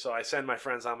damn place. So I send my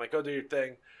friends on. I'm like, go do your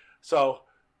thing. So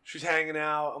she's hanging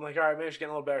out. I'm like, all right, maybe she's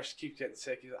getting a little better. She keeps getting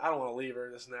sick. I don't want to leave her,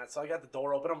 this and that. So I got the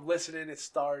door open. I'm listening. It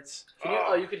starts.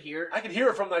 You could hear. I can hear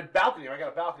it from my balcony. I got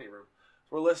a balcony room.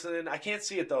 We're listening. I can't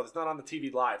see it, though. It's not on the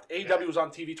TV live. AEW was on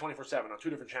TV 24/7 on 2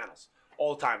 different channels.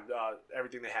 All the time.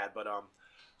 Everything they had. But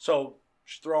so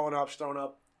she's throwing up.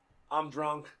 I'm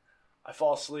drunk. I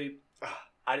fall asleep.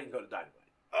 I didn't go to Dynamite.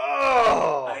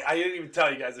 Oh! I didn't even tell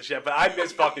you guys this yet, but I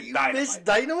miss fucking Dynamite. You miss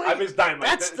Dynamite? I miss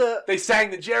Dynamite. They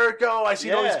sang the Jericho. I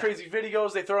seen all these Yeah. crazy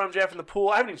videos. They throw MJF in the pool.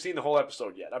 I haven't even seen the whole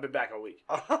episode yet. I've been back a week.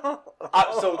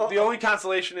 So the only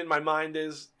consolation in my mind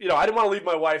is, you know, I didn't want to leave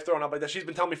my wife throwing up like that. She's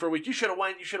been telling me for a week, you should have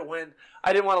went.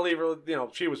 I didn't want to leave her. You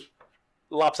know, she was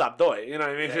lopsop doy. You know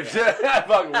what I mean? I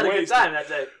fucking Had a good wasted. time that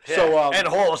day. So and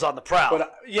Hall was on the prowl.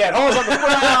 But Hall's on the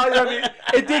prowl. You know what I mean?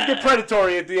 It did get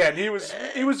predatory at the end. He was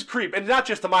a creep, and not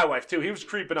just to my wife too. He was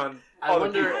creeping on I other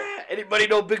wonder. people. Anybody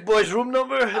know Big Boy's room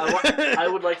number? I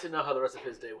would like to know how the rest of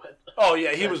his day went. Oh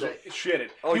yeah, he That was day. shitted.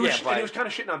 Oh, he yeah, was, and right. he was kind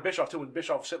of shitting on Bischoff too. When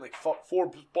Bischoff was sitting like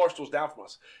 4 bar stools down from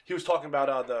us, he was talking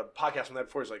about the podcast from that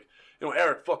before. He's like, you know,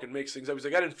 Eric fucking makes things up. He's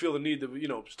like, I didn't feel the need to, you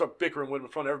know, start bickering with him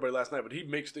in front of everybody last night, but he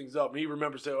makes things up and he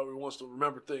remembers how he wants to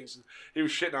remember things. And he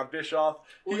was shitting on Bischoff.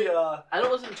 I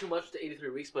don't listen too much to 83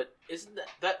 Weeks, but isn't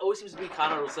that always seems to be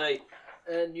Connor will say,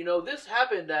 and you know this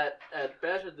happened at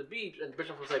Bash at the Beach, and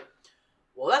Bischoff was like,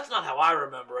 well, that's not how I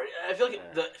remember it. I feel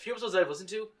like the few episodes that I've listened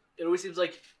to, it always seems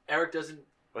like Eric doesn't.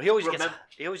 Well, he always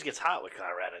gets hot with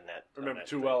Conrad in that. remember on that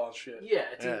too thing. well on shit. Yeah,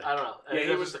 I don't know. Yeah, It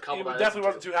he was just a couple he that I definitely listened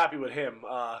wasn't too happy with him.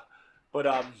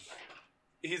 But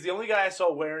he's the only guy I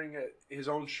saw wearing his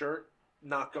own shirt,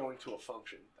 not going to a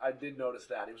function. I did notice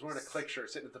that. He was wearing a Click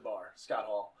shirt sitting at the bar, Scott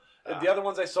Hall. The other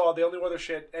ones I saw, they only wear their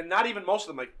shit, and not even most of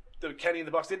them, like the Kenny and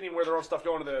the Bucks, didn't even wear their own stuff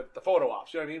going to the photo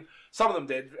ops. You know what I mean? Some of them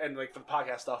did, and like for the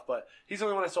podcast stuff, but he's the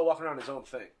only one I saw walking around his own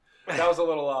thing. That was a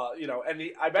little, you know, and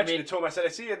I mentioned it to him. I said, I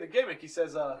see you in the gimmick. He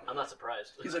says, I'm not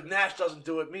surprised. he's like, Nash doesn't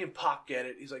do it. Me and Pac get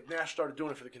it. He's like, Nash started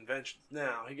doing it for the conventions.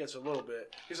 Now he gets a little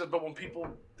bit. He said, but when people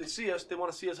they see us, they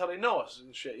want to see us how they know us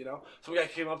and shit. You know. Some guy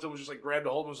came up to him, was just like grabbed a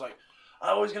hold of him, was like, I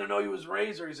always gonna know you as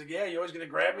Razor. He's like, yeah, you always gonna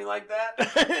grab me like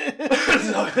that.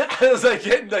 So I was like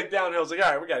getting like downhill. I was like,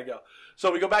 all right, we gotta go.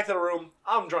 So we go back to the room.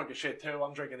 I'm drunk as shit too.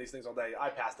 I'm drinking these things all day. I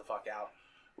pass the fuck out.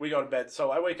 We go to bed.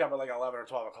 So I wake up at like 11 or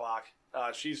 12 o'clock.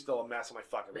 She's still a mess. I'm like,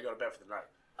 fuck it. We go to bed for the night.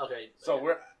 Okay. So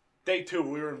we're day 2.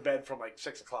 We were in bed from like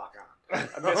 6 o'clock on.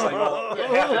 I missed like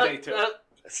half the day too.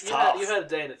 It's You tough. had a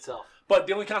day in itself. But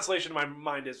the only consolation in my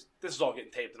mind is this is all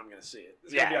getting taped and I'm going to see it.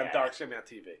 It's going to be on dark. It's going to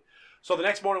be on TV. So the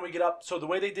next morning we get up. So the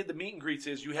way they did the meet and greets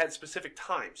is you had specific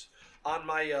times. On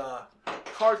my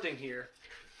card thing here,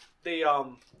 they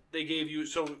gave you,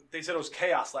 so they said it was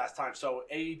chaos last time. So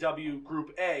AEW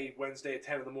Group A, Wednesday at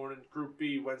 10 in the morning. Group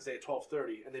B, Wednesday at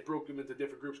 12:30. And they broke them into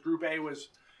different groups. Group A was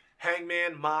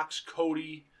Hangman, Mox,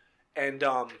 Cody, and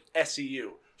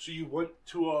SCU. So you went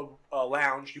to a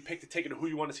lounge. You picked a ticket of who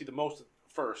you want to see the most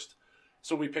first.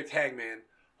 So we picked Hangman.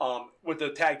 with the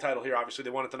tag title here. Obviously, they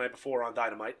won it the night before on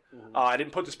Dynamite. Mhm. I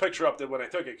didn't put this picture up there when I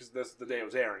took it because this is the day it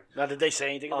was airing. Now, did they say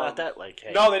anything about that? Like,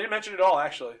 hey, No, they didn't mention it at all,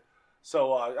 actually.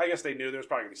 So I guess they knew there was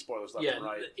probably going to be spoilers left Yeah, and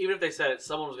right. even if they said it,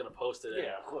 someone was going to post it. And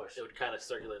yeah, of course. it would kind of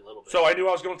circulate a little bit. So I knew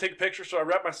I was going to take a picture, so I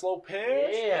wrapped my slow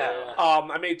pitch. Yeah.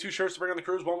 I made 2 shirts to bring on the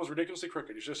cruise. One was ridiculously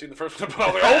crooked. You should have seen the first one. I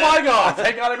was like, oh my god!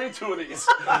 Thank God I made 2 of these.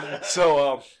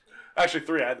 So, actually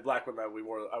 3. I had the black one that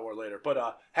I wore later.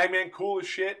 But Hangman, cool as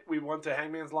shit. We went to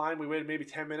Hangman's line. We waited maybe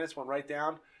 10 minutes. Went right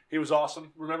down. He was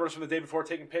awesome. Remember us from the day before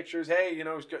taking pictures. Hey,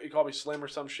 he called me Slim or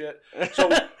some shit. So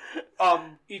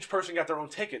each person got their own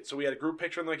ticket. So we had a group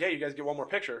picture and they're like, hey, you guys get one more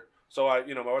picture. So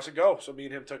my wife said go. So me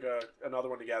and him took another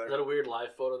one together. Is that a weird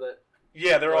live photo that?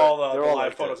 Yeah, they're all they're all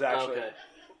live like photos that. actually. Okay.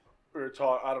 We were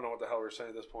talking. I don't know what the hell we were saying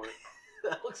at this point.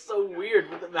 That looks so weird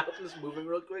with the mouth just moving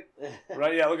real quick.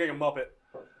 Right? Yeah, look like a Muppet.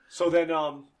 So then,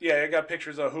 I got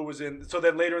pictures of who was in. So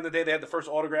then later in the day, they had the first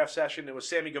autograph session. It was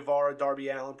Sammy Guevara, Darby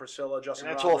Allin, Priscilla, Justin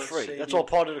And that's Roberts, all free. Sadie. That's all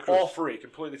part of the cruise. All free,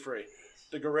 completely free.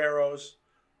 The Guerreros.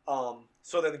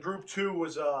 So then group 2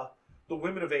 was the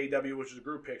women of AEW, which was a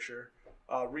group picture.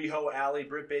 Riho, Allie,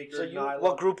 Britt Baker, So Nyla.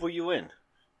 what group were you in?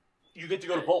 You get to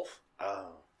go to both.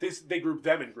 Oh. They grouped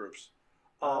them in groups.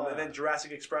 And then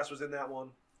Jurassic Express was in that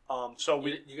one. So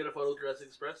You get a photo of Jurassic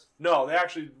Express? No, they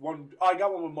actually I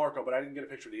got one with Marco, but I didn't get a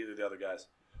picture of either of the other guys.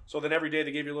 So then every day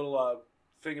they gave you a little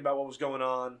thing about what was going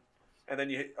on, and then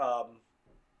you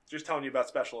just telling you about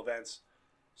special events.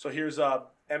 So here's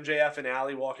MJF and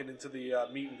Allie walking into the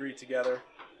meet and greet together.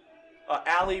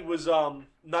 Allie was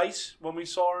nice when we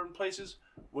saw her in places.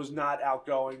 Was not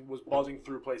outgoing. Was buzzing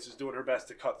through places, doing her best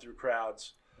to cut through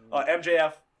crowds.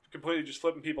 MJF completely just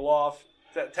flipping people off,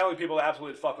 telling people to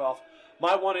absolutely fuck off.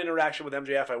 My one interaction with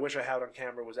MJF, I wish I had on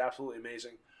camera, was absolutely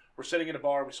amazing. We're sitting in a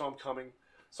bar, we saw him coming.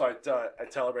 So I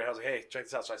tell everybody, I was like, hey, check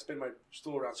this out. So I spin my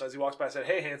stool around. So as he walks by, I said,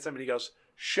 hey, handsome. And he goes,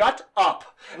 shut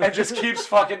up. And just keeps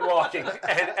fucking walking.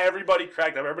 And everybody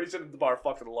cracked up. Everybody sitting at the bar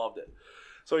fucking loved it.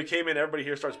 So he came in. Everybody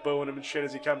here starts booing him and shit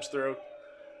as he comes through.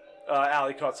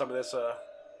 Allie caught some of this.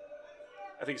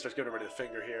 I think he starts giving everybody the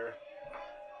finger here.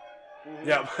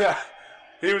 Yeah.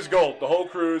 He was gold. The whole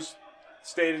cruise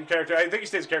stayed in character. I think he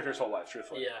stays in character his whole life,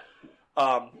 truthfully.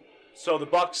 Yeah. So the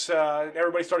Bucks,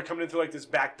 everybody started coming in through like this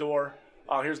back door.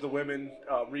 Here's the women: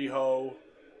 Riho,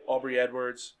 Aubrey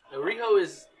Edwards. Now, Riho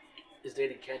is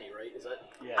dating Kenny, right? Is that?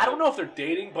 Yeah. I don't know if they're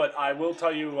dating, but I will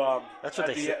tell you. That's what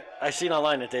at they the- said. I seen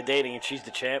online that they're dating and she's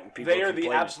the champ. And people They are the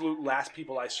complaining. absolute last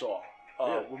people I saw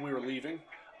Yeah. when we were leaving.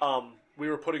 We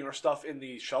were putting our stuff in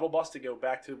the shuttle bus to go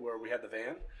back to where we had the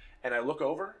van, and I look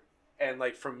over, and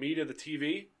like from me to the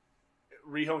TV,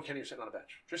 Riho and Kenny are sitting on a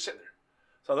bench, just sitting there.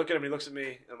 So I look at him, he looks at me,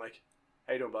 and I'm like,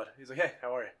 "How you doing, bud?" He's like, "Hey,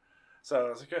 how are you?" So I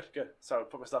was like, "Good." So I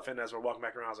put my stuff in as we're walking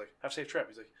back around. I was like, "Have a safe trip."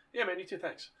 He's like, "Yeah, man, you too,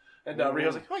 thanks." And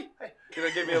Riho's like, "Hey,"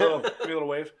 gave me a little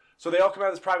wave. So they all come out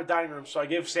of this private dining room. So I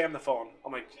gave Sam the phone.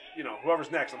 I'm like, whoever's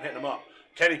next, I'm hitting him up.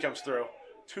 Kenny comes through.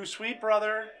 Too sweet,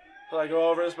 brother. So I go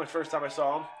over. This is my first time I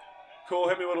saw him. Cool.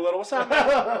 Hit me with a little. What's up,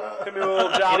 man? Hit me with a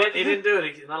little job. He didn't do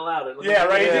it. He's not allowed it. Yeah,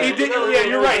 right. Yeah. He did. Yeah,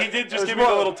 you're right. He did just was give me the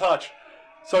wrong. little touch.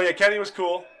 So yeah, Kenny was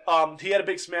cool. He had a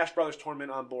big Smash Brothers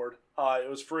tournament on board. It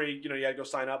was free. You had to go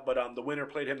sign up. But the winner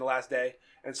played him the last day,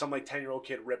 and some 10-year-old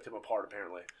kid ripped him apart.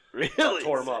 Apparently, Really?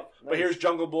 tore him up. Nice. But here's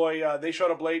Jungle Boy. They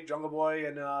showed up late. Jungle Boy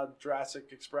and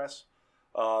Jurassic Express.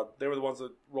 They were the ones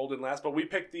that rolled in last. But we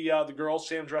picked the girls.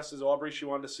 Sam dressed as Aubrey. She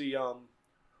wanted to see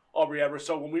Aubrey Edwards.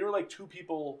 So when we were 2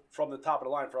 people from the top of the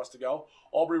line for us to go,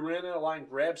 Aubrey ran in a line,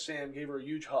 grabbed Sam, gave her a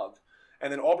huge hug,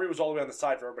 and then Aubrey was all the way on the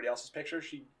side for everybody else's picture.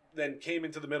 She then came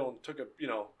into the middle and took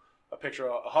a picture,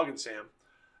 a hugging Sam.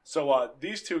 So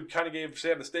these two kind of gave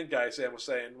Sam the stink eye. Sam was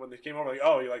saying when they came over, like,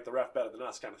 "Oh, you like the ref better than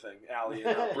us," kind of thing. Allie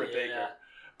and Britt Yeah. Baker.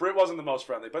 Britt wasn't the most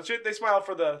friendly, but they smiled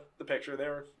for the picture. They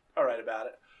were all right about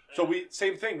it. So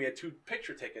same thing. We had 2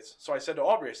 picture tickets. So I said to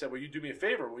Aubrey, I said, "Will you do me a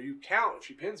favor? Will you count if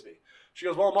she pins me?" She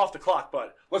goes, "Well, I'm off the clock,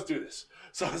 but let's do this."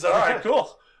 So I said, "All right,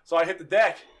 cool." So I hit the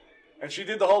deck, and she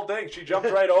did the whole thing. She jumped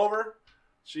right over.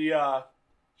 She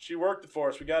worked it for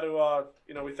us. We got to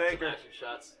we thank her. Action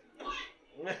shots.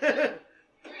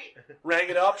 Rang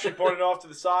it up. She pointed off to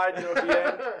the side. At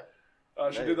the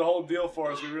end. She did the whole deal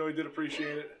for us. We really did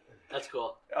appreciate it. That's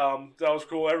cool. That was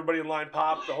cool. Everybody in line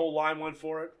popped. The whole line went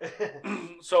for it.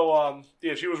 So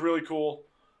she was really cool.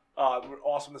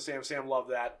 Awesome to Sam. Sam loved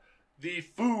that. The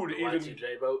food, The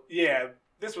Y2J boat. yeah,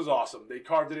 this was awesome. They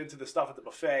carved it into the stuff at the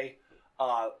buffet.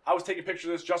 I was taking pictures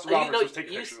of this. Justin You Roberts know, was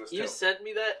taking pictures of this you too. sent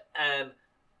me that, and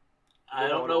I You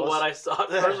know don't what know it was? what I saw at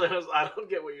first. I don't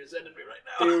get what you're sending me right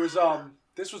now. There was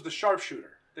this was the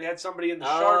sharpshooter. They had somebody in the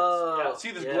Oh, sharp. See,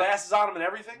 there's yeah. glasses on him and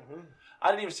everything. I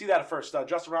didn't even see that at first.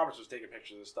 Justin Roberts was taking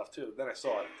pictures of this stuff too. Then I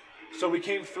saw it. So we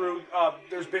came through.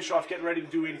 There's Bischoff getting ready to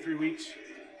do 83 weeks.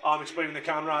 Explaining that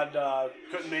Conrad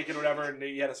couldn't make it or whatever, and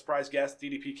he had a surprise guest.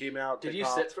 DDP came out. Did you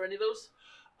sit for any of those?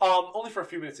 Only for a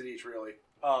few minutes at each, really.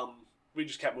 We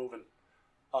just kept moving.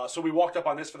 So we walked up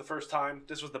on this for the first time.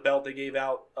 This was the belt they gave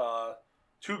out.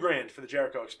 $2,000 for the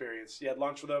Jericho experience. You had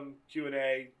lunch with him,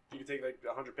 Q&A. You could take like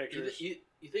 100 pictures.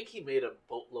 You think he made a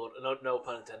boatload? No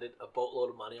pun intended. A boatload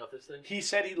of money off this thing. He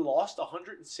said he lost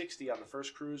 160 on the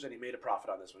first cruise, and he made a profit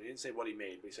on this one. He didn't say what he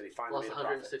made, but he said he finally Lost made a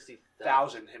profit.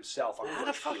 160,000 himself. On How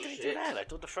the fuck did he do that? I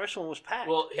thought the first one was packed.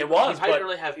 Well, it was. He probably but didn't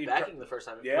really have he backing the first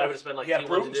time. Yeah, It might have just been like he had to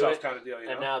prove wanted to do himself it, kind of deal. You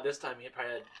know? and now this time he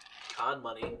probably had con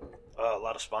money. A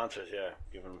lot of sponsors, yeah,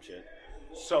 giving him shit.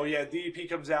 So yeah, DDP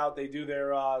comes out. They do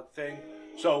their thing.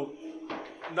 So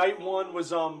night 1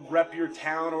 was rep your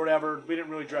town or whatever. We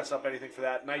didn't really dress up anything for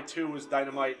that. Night 2 was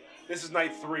Dynamite. This is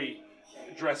night 3.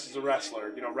 Dressed as a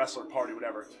wrestler, wrestler party,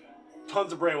 whatever.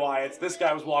 Tons of Bray Wyatts. This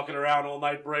guy was walking around all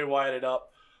night. Bray Wyatted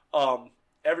up.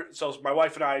 So my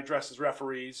wife and I dressed as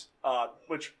referees,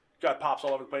 which got pops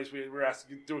all over the place. We were asked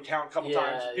to do a count a couple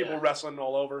times. People were wrestling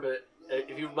all over. But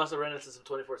if you must have run into some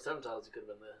 24/7 titles, you could have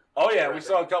been there. Oh yeah, we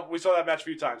saw a couple. We saw that match a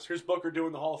few times. Here's Booker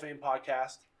doing the Hall of Fame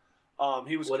podcast.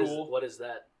 He was cool. What is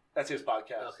that? That's his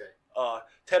podcast. Okay.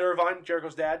 Ted Irvine,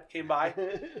 Jericho's dad, came by.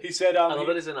 He said, I love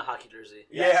that he's in a hockey jersey.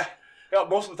 Yeah.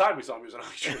 Most of the time we saw him, he was in a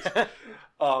hockey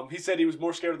jersey. He said he was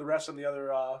more scared of the refs than the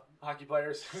other hockey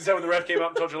players. He said when the ref came up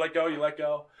and told you let go, you let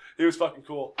go. He was fucking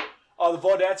cool. The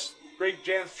Vaudettes, great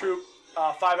Jan's troop.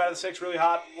 5 out of the 6, really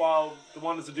hot, while the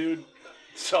one is a dude.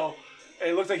 So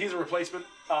it looks like he's a replacement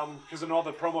because in all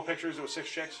the promo pictures, it was 6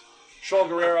 chicks. Shaul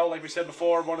Guerrero, like we said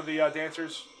before, one of the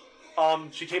dancers.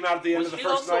 She came out at the end of the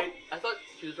first night. I thought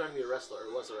she was trying to be a wrestler,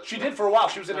 or was a wrestler. She did for a while.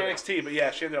 She was in NXT, but yeah,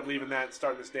 she ended up leaving that and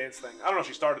starting this dance thing. I don't know if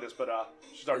she started this, but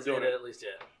she started doing it. At least,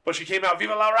 yeah. But she came out,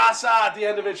 Viva la Raza! At the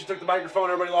end of it, she took the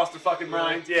microphone. Everybody lost their fucking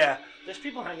mind. Yeah. There's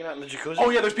people hanging out in the jacuzzi. Oh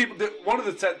yeah, there's people. One of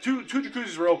the two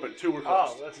jacuzzis were open. 2 were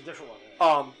closed. Oh, that's a different one.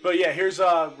 Yeah. But yeah, here's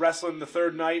wrestling the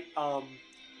third night.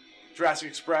 Jurassic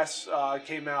Express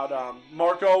came out.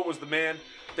 Marco was the man.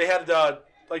 They had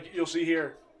like you'll see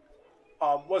here.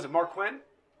 Was it Mark Quinn?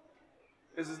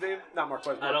 Is his name? Not Mark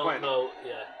Quinn. Mark Quinn. know.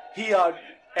 Yeah. He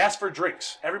asked for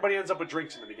drinks. Everybody ends up with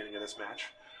drinks in the beginning of this match.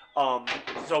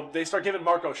 So they start giving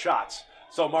Marco shots.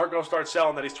 So Marco starts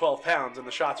selling that he's 12 pounds, and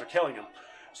the shots are killing him.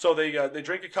 So they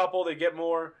drink a couple, they get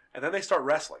more, and then they start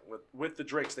wrestling with the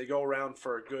drinks. They go around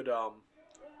for a good,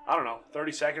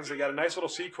 30 seconds. They got a nice little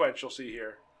sequence you'll see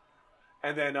here.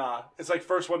 And then it's like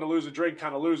first one to lose a drink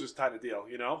kind of loses kind of deal,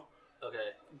 Okay.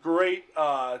 Great,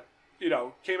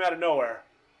 came out of nowhere,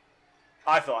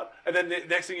 I thought. And then the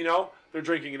next thing you know, they're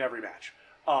drinking in every match.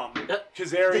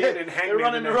 Kazarian and Hangman. They're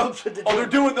running the ropes with the they're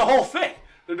doing the whole thing.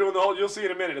 They're doing the whole, you'll see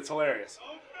in a minute, it's hilarious.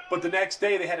 But the next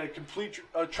day, they had a complete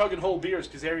chug and hold beers.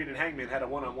 Kazarian and Hangman had a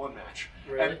one-on-one match.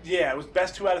 Really? And yeah, it was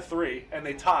best 2 out of 3, and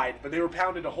they tied. But they were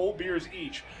pounded to whole beers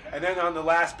each. And then on the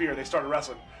last beer, they started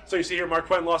wrestling. So you see here, Mark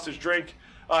Quinn lost his drink.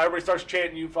 Everybody starts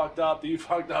chanting, "You fucked up," the "You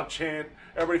fucked up" chant.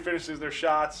 Everybody finishes their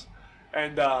shots.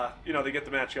 And, they get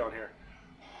the match going here.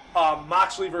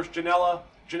 Moxley versus Janela.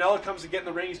 Janela comes to get in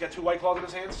the ring. He's got 2 White Claws in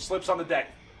his hands. Slips on the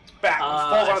deck.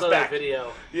 Falls on his back. That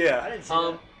video. Yeah. I didn't see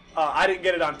that. I didn't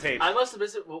get it on tape. I must have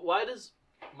missed it. Why does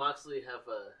Moxley have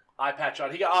a Eye patch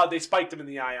on. He got. They spiked him in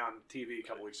the eye on TV a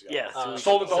couple weeks ago. Yeah.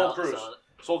 Sold it the whole cruise. Saw it.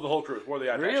 Sold the whole cruise. Wore the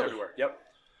eye patch Really? everywhere. Yep.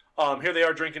 Here they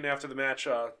are drinking after the match.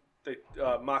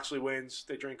 Moxley wins.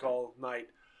 They drink all night.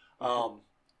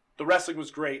 The wrestling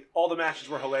was great. All the matches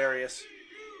were hilarious.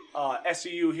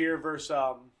 SCU here versus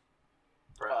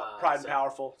Pride and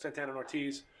Powerful, Santana and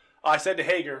Ortiz. I said to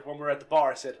Hager when we were at the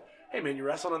bar, I said, "Hey man, you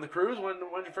wrestling on the cruise? When's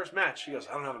your first match?" He goes,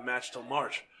 "I don't have a match till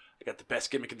March. I got the best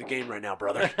gimmick in the game right now,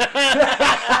 brother."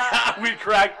 We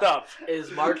cracked up. Is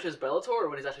March his Bellator or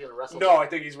when he's actually going to wrestle? No, I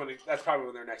think he's winning. That's probably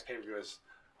when their next pay-per-view is.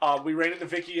 We ran into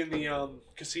Vicky in the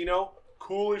casino.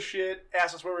 Cool as shit.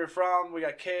 Asked us where we were from. We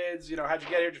got kids. How'd you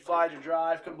get here? Did you fly? Did you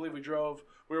drive? Couldn't believe we drove.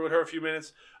 We were with her a few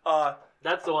minutes.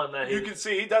 That's the one that You can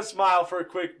see he does smile for a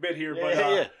quick bit here, but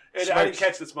I didn't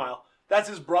catch the smile. That's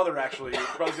his brother, actually. His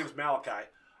brother's name's Malachi.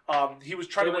 He was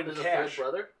trying to win There's a cash. third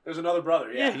brother? There's another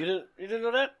brother, Yeah, yeah. you didn't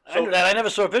know that? I So- knew that. I never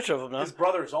saw a picture of him, though. His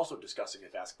brother is also discussing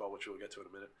at basketball, which we'll get to in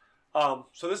a minute.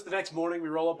 So this is the next morning. We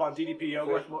roll up on DDP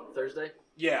Yoga. Thursday?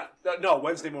 Yeah. No,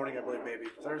 Wednesday morning, I believe, maybe.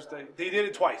 Thursday. They did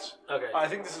it twice. Okay. I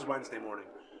think this is Wednesday morning.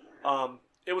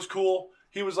 It was cool.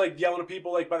 He was like yelling at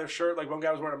people like by their shirt. Like one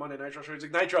guy was wearing a Monday Nitro shirt. He's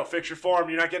like, "Nitro, fix your form.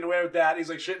 You're not getting away with that." He's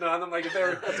like shitting on them like if they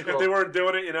were if they weren't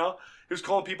doing it, He was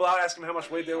calling people out, asking them how much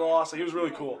weight they lost. Like, he was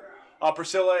really cool.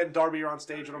 Priscilla and Darby are on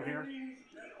stage with him here.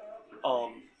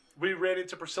 we ran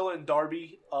into Priscilla and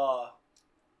Darby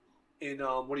in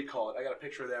what do you call it? I got a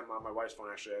picture of them on my wife's phone.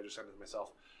 Actually, I just sent it to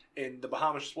myself. In the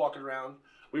Bahamas, just walking around.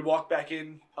 We walked back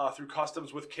in through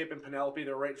customs with Kip and Penelope.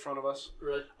 They're right in front of us.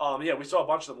 Really? Yeah, we saw a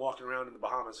bunch of them walking around in the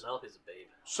Bahamas. Penelope's a babe.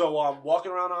 So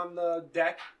walking around on the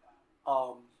deck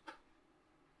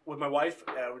with my wife,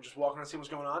 we're just walking around, seeing what's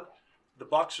going on. The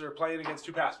Bucks are playing against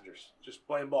 2 passengers, just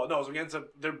playing ball. No, it was against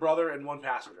their brother and 1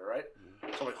 passenger, right?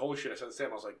 So I'm like, holy shit! I said to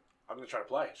Sam, I was like, I'm gonna try to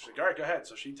play. She's like, all right, go ahead.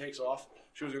 So she takes off.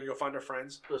 She was gonna go find her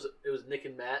friends. It was Nick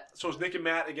and Matt. So it was Nick and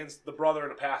Matt against the brother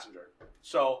and a passenger.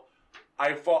 So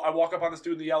I walk up on this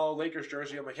dude in the yellow Lakers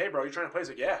jersey. I'm like, hey, bro, you trying to play? He's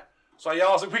like, yeah. So I yell,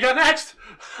 I was like, we got next.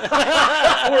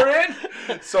 We're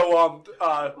in. So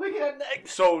We got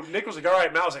next. so Nick was like, all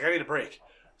right. Matt was like, I need a break.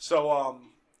 So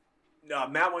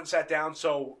Matt went and sat down.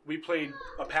 So we played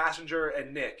a passenger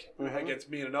and Nick against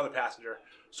me and another passenger.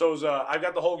 So it was, I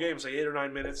got the whole game. It was like 8 or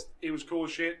 9 minutes. It was cool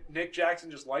as shit. Nick Jackson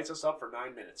just lights us up for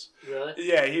 9 minutes. Really?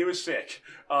 Yeah, he was sick.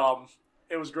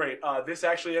 It was great. This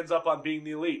actually ends up on Being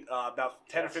the Elite. About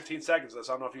 10 or 15 seconds of this.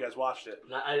 I don't know if you guys watched it.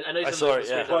 I know you I said saw this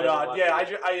it, yeah. week, But I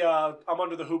didn't watch it. I'm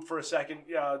under the hoop for a second.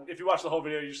 If you watch the whole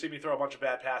video, you see me throw a bunch of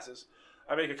bad passes.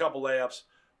 I make a couple layups.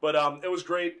 But it was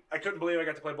great. I couldn't believe I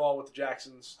got to play ball with the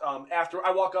Jacksons. After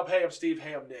I walk up, hey, I'm Steve.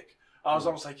 Hey, I'm Nick. I was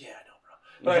almost like, yeah, I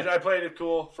know, bro. But I played it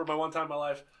cool for my one time in my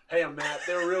life. Hey, I'm Matt.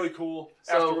 They were really cool.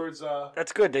 So- Afterwards,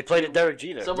 That's good. They played at Derek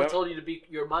Jeter. Someone Remember? told you to be.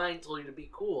 Your mind told you to be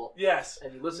cool, yes.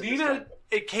 and you listened. Nina,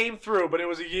 it came through, but it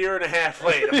was a year and a half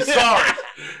late. I'm sorry.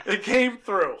 It came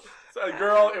through. So,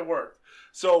 girl, it worked.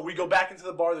 So we go back into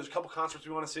the bar. There's a couple concerts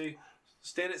we want to see.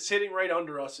 Sitting right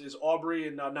under us is Aubrey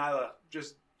and Nyla,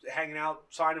 just hanging out,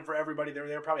 signing for everybody. They were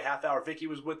there probably half hour. Vicky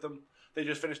was with them. They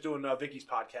just finished doing Vicky's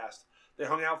podcast. They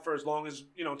hung out for as long as,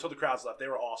 until the crowds left. They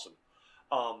were awesome.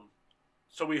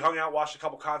 So we hung out, watched a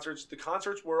couple concerts. The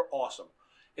concerts were awesome.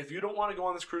 If you don't want to go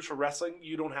on this cruise for wrestling,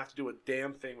 you don't have to do a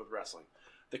damn thing with wrestling.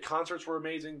 The concerts were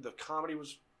amazing. The comedy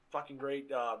was fucking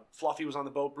great. Fluffy was on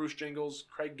the boat. Bruce Jingles,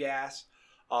 Craig Gass.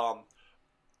 We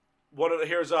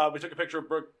took a picture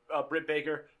of Britt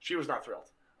Baker. She was not thrilled.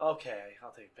 Okay,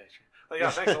 I'll take a picture. Like, yeah,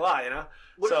 thanks a lot,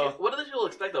 What did you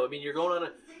expect though? I mean, you're going on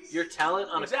your talent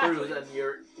on Exactly. a cruise, and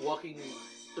you're walking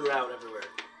throughout everywhere.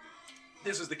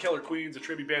 This is the Killer Queens, a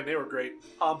tribute band. They were great.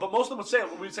 But most of them would say,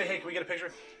 we'd say, hey, can we get a picture?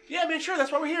 Yeah, man, sure.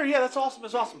 That's why we're here. Yeah, that's awesome.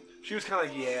 That's awesome. She was kind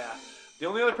of like, yeah. The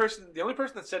only person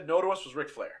that said no to us was Ric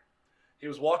Flair. He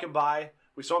was walking by.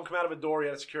 We saw him come out of a door. He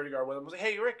had a security guard with him. I was like,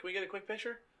 hey, Rick, can we get a quick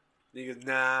picture? And he goes,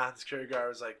 nah. The security guard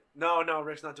was like, no,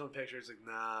 Rick's not doing pictures. He's like,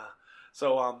 nah.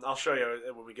 So I'll show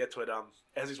you when we get to it.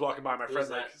 As he's walking by, my friend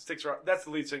that? sticks around. That's the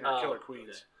lead singer of Killer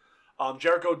Queens. Okay.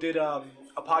 Jericho did a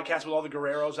podcast with all the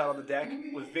Guerreros out on the deck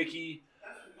with Vicky,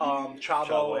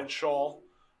 Chavo, and Shaw.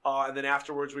 And then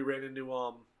afterwards, we ran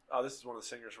into this is one of the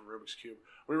singers from Rubik's Cube.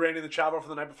 We ran into Chavo for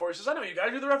the night before. He says, I know you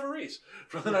guys, you're the referees.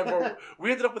 For the night before.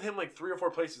 We ended up with him like 3 or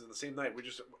 4 places in the same night. We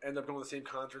just ended up going to the same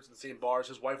concerts and the same bars.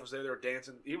 His wife was there. They were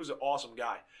dancing. He was an awesome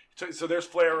guy. So there's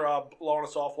Flair blowing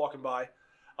us off, walking by.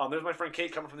 There's my friend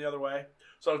Kate coming from the other way.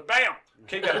 So bam!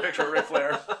 Kate got a picture of Ric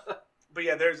Flair. But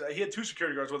yeah, he had 2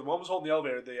 security guards with him. One was holding the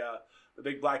elevator, the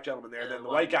big black gentleman there. And then the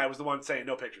white guy was the one saying,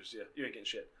 no pictures. Yeah, you ain't getting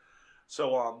shit.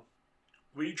 So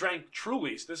we drank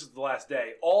Truly's. This is the last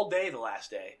day. All day the last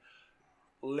day.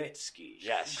 Litsky.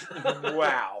 Yes.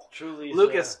 Wow. Truly.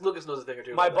 Lucas knows a thing or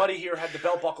two. My about buddy here had the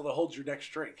belt buckle that holds your next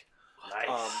drink.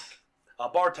 Nice. A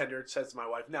bartender says to my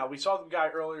wife, now, we saw the guy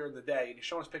earlier in the day, and he's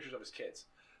showing us pictures of his kids.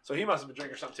 So he must have been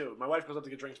drinking something, too. My wife goes up to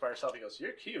get drinks by herself. He goes,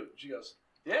 you're cute. She goes,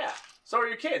 yeah, so are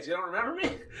your kids. You don't remember me?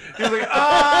 He was like,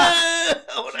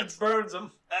 She burns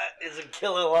him. That is a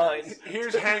killer line.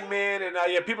 Here's Hangman, and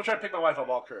people try to pick my wife up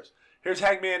all curs. Here's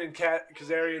Hangman and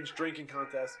Kazarian's drinking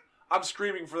contest. I'm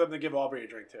screaming for them to give Aubrey a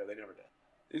drink, too. They never did.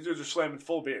 These dudes are slamming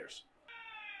full beers.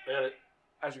 it.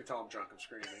 As you can tell, I'm drunk. I'm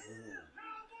screaming.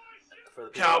 For the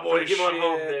Cowboy for the people at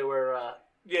home, shit. they were.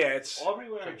 Yeah, it's... Aubrey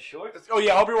wearing shorts? Oh,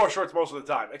 yeah, Aubrey wore shorts most of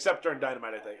the time, except during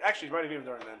Dynamite, I think. Actually, she might have even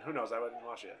during then. Who knows? I didn't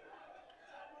watch it.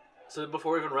 So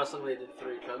before even wrestling, they did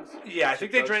 3 chugs. Yeah, I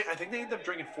think they ended up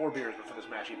drinking 4 beers before this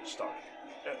match even started.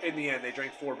 In the end, they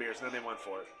drank 4 beers, and then they went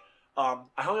for it. I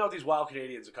hung out with these Wild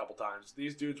Canadians a couple times.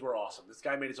 These dudes were awesome. This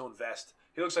guy made his own vest.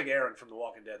 He looks like Aaron from The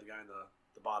Walking Dead, the guy in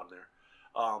the bottom there.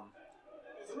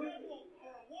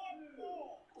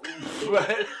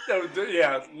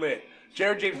 Yeah, lit.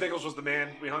 Jared James Nichols was the man.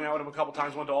 We hung out with him a couple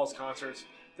times, went to all his concerts.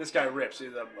 This guy rips.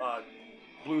 He's a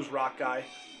blues rock guy.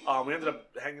 We ended up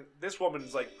hanging. This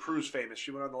woman's like cruise famous.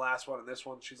 She went on the last one, and this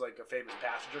one, she's like a famous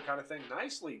passenger kind of thing.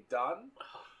 Nicely done.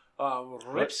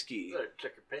 Ripsky. Better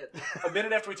check your pants. A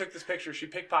minute after we took this picture, she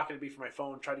pickpocketed me from my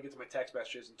phone, tried to get to my text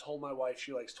messages, and told my wife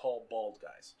she likes tall, bald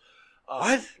guys.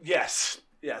 What? Yes.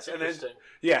 Yes. And then, Interesting.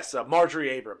 yes, Marjorie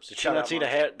Abrams. Did she not see the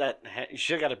hair? You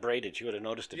should have got it braided. She would have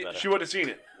noticed it better. She would have seen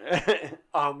it.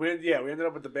 We ended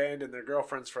up with the band and their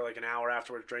girlfriends for like an hour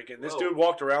afterwards drinking. This Whoa. dude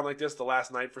walked around like this the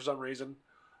last night for some reason.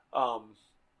 A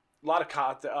lot of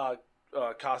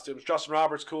costumes. Justin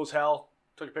Roberts, cool as hell,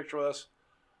 took a picture with us.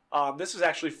 This is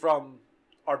actually from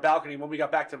our balcony when we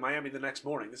got back to Miami the next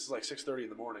morning. This is like 6:30 in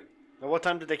the morning. Now, what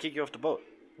time did they kick you off the boat?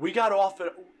 We got off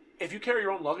at. If you carry your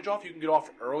own luggage off, you can get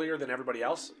off earlier than everybody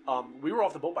else. We were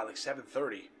off the boat by like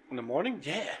 7:30. In the morning?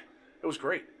 Yeah, it was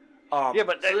great. Yeah,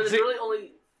 but So there's really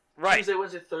only right. Tuesday,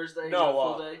 Wednesday, Thursday, No,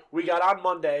 full day? we got on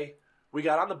Monday. We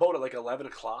got on the boat at like 11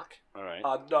 o'clock. All right.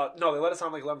 No, they let us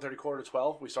on like 11:30, quarter to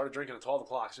 12. We started drinking at 12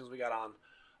 o'clock as soon as we got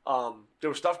on.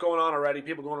 There was stuff going on already.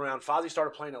 People going around. Fozzy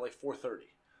started playing at like 4:30.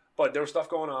 But there was stuff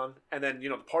going on. And then,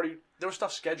 the party, there was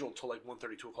stuff scheduled until like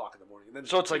 1:30, 2 o'clock in the morning. And then,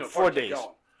 So it's like the 4 party kept days.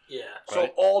 going. Yeah. So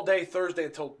Right. all day Thursday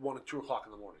until 1 or 2 o'clock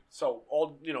in the morning. So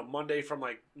all, Monday from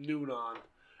like noon on.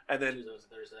 And then, Tuesday,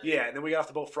 Wednesday, Thursday. yeah, and then we got off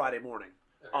the boat Friday morning.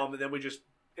 Okay. And then we just,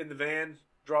 in the van,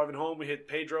 driving home, we hit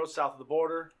Pedro, south of the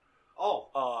border.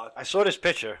 Oh, I saw this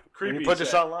picture. When Creepy you put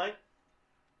this set. online?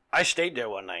 I stayed there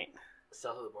one night.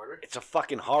 South of the border. It's a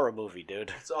fucking horror movie,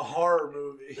 dude. It's a horror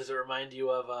movie. Does it remind you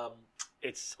of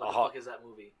It's what a the horror. fuck is that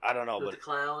movie? I don't know, With but the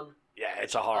clown. yeah,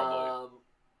 it's a horror movie.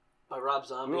 By Rob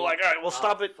Zombie. We were like, all right, we'll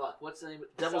stop it. Fuck, what's the name?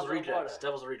 Devil's South of the Rejects. Border.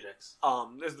 Devil's Rejects.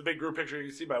 This is the big group picture. You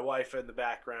can see my wife in the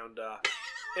background.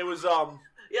 It was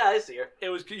Yeah, I see her. it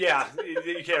was yeah.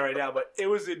 You can't right now, but it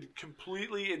was a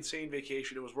completely insane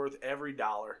vacation. It was worth every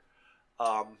dollar.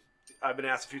 I've been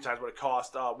asked a few times what it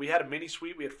cost. We had a mini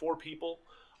suite. We had 4 people.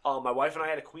 My wife and I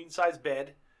had a queen size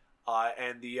bed,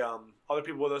 and the other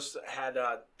people with us had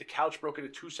the couch broken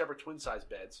into 2 separate twin size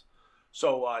beds.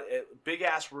 So big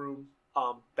ass room,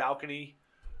 balcony.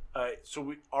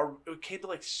 So it came to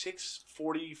like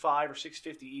 $645 or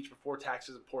 $650 each before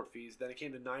taxes and port fees. Then it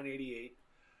came to $988.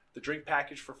 The drink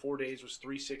package for 4 days was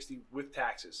 $360 with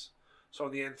taxes. So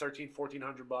in the end,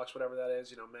 $1,400, whatever that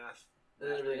is. Math. And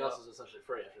then everything else is essentially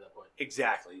free after that point.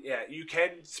 Exactly. Yeah, you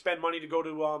can spend money to go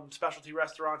to specialty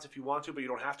restaurants if you want to, but you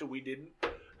don't have to. We didn't.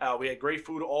 We had great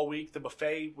food all week. The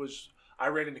buffet was. I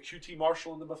ran into QT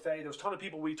Marshall in the buffet. There was a ton of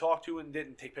people we talked to and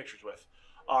didn't take pictures with.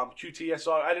 QT, I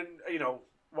saw. I didn't.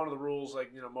 One of the rules,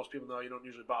 like most people know, you don't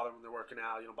usually bother when they're working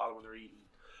out. You don't bother when they're eating.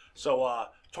 So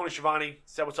Tony Schiavone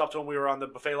said what's up to him. We were on the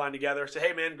buffet line together. Said,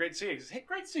 "Hey man, great to see you." He says, "Hey,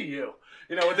 great to see you."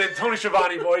 With the Tony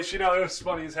Schiavone voice, it was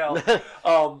funny as hell.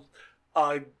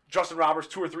 Justin Roberts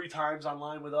 2 or 3 times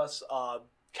online with us.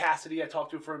 Cassidy, I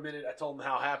talked to for a minute. I told him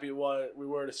how happy we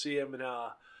were to see him, and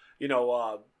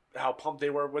how pumped they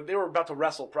were when they were about to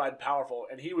wrestle Pride and Powerful,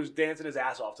 and he was dancing his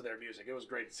ass off to their music. It was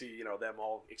great to see them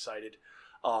all excited.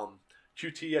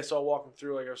 QT, I saw walking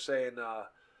through, like I was saying.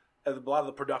 A lot of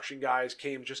the production guys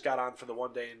just got on for the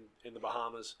one day in the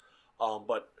Bahamas.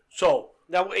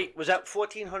 Now wait, was that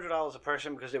 $1,400 a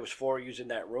person because there was 4 using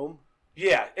that room?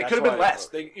 Yeah, it That's could have been why I less.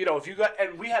 If you got,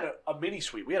 and we had a mini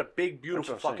suite. We had a big,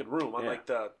 beautiful That's what I'm fucking saying. room on Yeah. like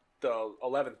the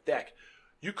 11th deck.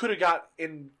 You could have got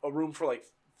in a room for like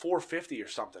 $450 or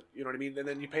something. You know what I mean? And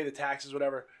then you pay the taxes,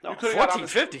 whatever. No, you could have got on the-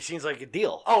 $1,450 seems like a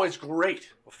deal. Oh, it's great.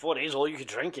 4 days, all you could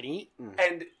drink and eat.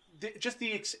 And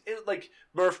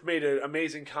Murph made an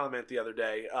amazing comment the other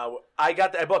day.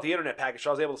 I bought the internet package,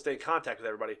 so I was able to stay in contact with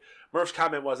everybody. Murph's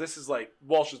comment was, "This is like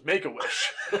Walsh's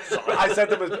Make-A-Wish." I sent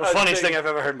them The funniest thing I've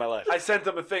ever heard in my life. I sent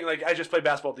them a thing like, I just played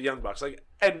basketball with the Young Bucks.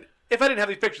 And if I didn't have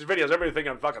these pictures and videos, everybody would think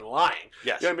I'm fucking lying.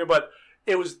 Yes. You know what I mean? But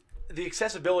it was the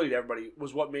accessibility to everybody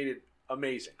was what made it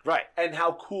amazing. Right. And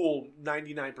how cool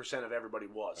 99% of everybody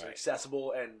was. Right.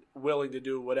 Accessible and willing to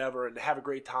do whatever and have a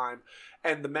great time.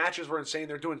 And the matches were insane.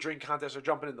 They're doing drink contests. They're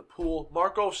jumping in the pool.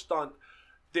 Marco Stunt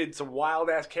did some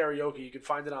wild-ass karaoke. You can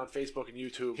find it on Facebook and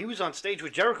YouTube. He was on stage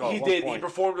with Jericho He at one did. point. He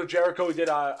performed with Jericho. He did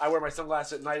I Wear My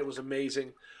Sunglasses at Night. It was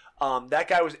amazing. That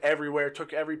guy was everywhere.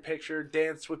 Took every picture.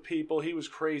 Danced with people. He was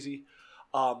crazy.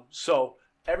 So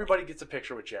everybody gets a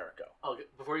picture with Jericho. Okay,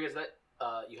 before you get to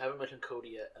that, you haven't mentioned Cody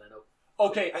yet, and I know.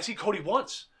 Okay, I see Cody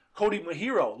once. Cody, my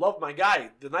hero. Love my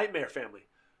guy. The Nightmare Family.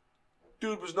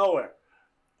 Dude was nowhere.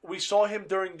 We saw him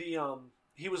during the...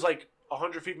 he was like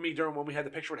 100 feet from me during when we had the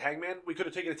picture with Hangman. We could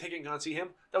have taken a ticket and gone see him.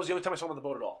 That was the only time I saw him on the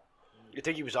boat at all. You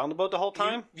think he was on the boat the whole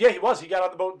time? He was. He got on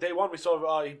the boat day one. We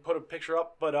saw he put a picture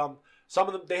up. But some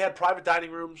of them, they had private dining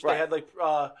rooms. Right. They had like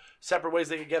separate ways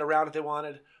they could get around if they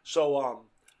wanted. So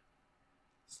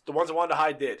the ones that wanted to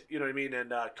hide did. You know what I mean?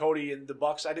 And Cody and the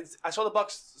Bucks. I saw the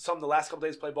Bucks some the last couple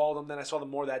days play ball with them. Then I saw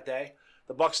them more that day.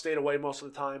 The Bucks stayed away most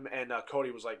of the time, and Cody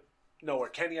was like nowhere.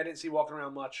 Kenny, I didn't see walking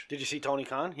around much. Did you see Tony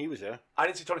Khan? He was there. I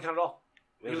didn't see Tony Khan at all.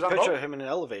 There's was a on the picture boat? of him in an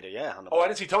elevator. Yeah, on the Oh, I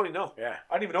didn't see Tony. No, Yeah.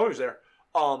 I didn't even know he was there.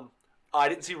 I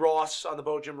didn't see Ross on the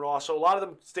boat, Jim Ross. So a lot of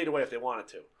them stayed away if they wanted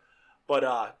to.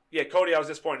 But yeah, Cody, I was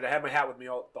disappointed. I had my hat with me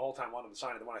the whole time. Wanted to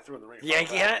sign it. The one I threw in the ring.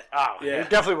 Yankee hat. Oh, Yeah. you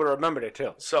definitely would have remembered it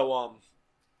too. So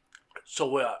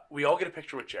we all get a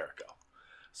picture with Jericho.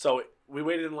 So we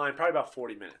waited in line probably about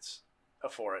 40 minutes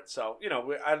for it. So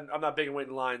I'm not big in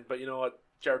waiting in line, but you know what,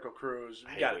 Jericho Cruise, I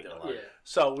you hate got to waiting do in it. line. Yeah.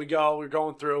 So we're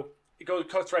going through. It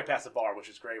cuts right past the bar, which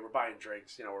is great. We're buying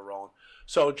drinks, we're rolling.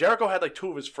 So Jericho had like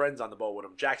 2 of his friends on the boat with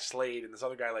him, Jack Slade and this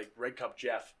other guy like Red Cup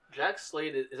Jeff. Jack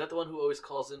Slade, is that the one who always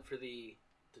calls in for the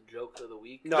joke of the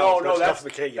week? No, that's that's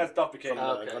Duff McKagan. That's Duff McKagan. From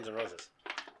Okay. Guns N' Roses.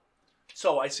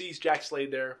 So I see Jack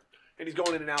Slade there, and he's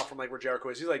going in and out from like where Jericho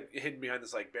is. He's like hidden behind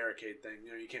this like barricade thing.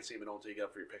 You can't see him at all until you get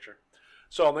up for your picture.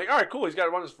 So I'm like, all right, cool. He's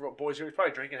got one of his boys here. He's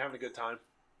probably drinking, having a good time.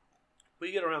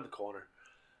 We get around the corner.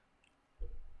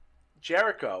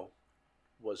 Jericho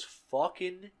was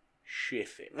fucking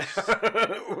shit-faced.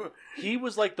 He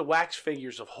was like the wax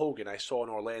figures of Hogan I saw in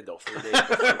Orlando 3 days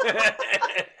before.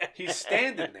 He's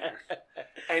standing there,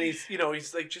 and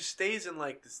he's like just stays in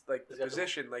like this like the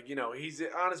position, like he's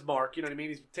on his mark. You know what I mean?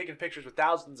 He's taking pictures with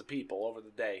thousands of people over the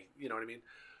day. You know what I mean?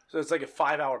 So it's like a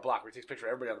 5-hour block where he takes pictures of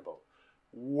everybody on the boat.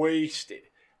 Wasted.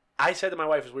 I said to my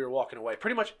wife as we were walking away,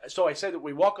 pretty much. So I said that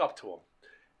we walk up to him,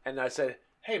 and I said,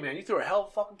 "Hey man, you threw a hell of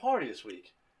a fucking party this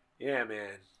week." Yeah, man.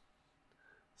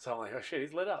 So I'm like, oh shit,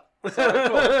 he's lit up. So,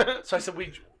 I'm like, cool. So I said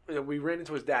we ran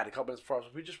into his dad a couple minutes before us.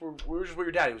 We were just with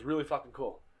your dad. He was really fucking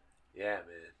cool. Yeah,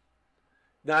 man.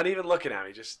 Not even looking at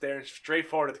me, just staring straight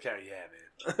forward at the camera.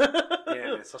 Yeah, man.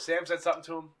 Yeah, man. So Sam said something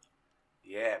to him.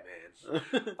 Yeah,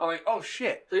 man. I'm like, oh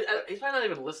shit. So he's probably not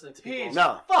even listening to people. He's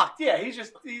No. fucked. Yeah,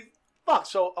 he's fucked.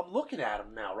 So I'm looking at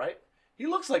him now, right? He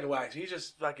looks like a wax. He's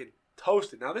just fucking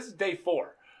toasted. Now this is day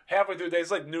 4. Halfway through the day,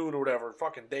 it's like noon or whatever.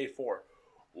 Fucking day 4,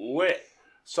 lit.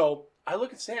 So I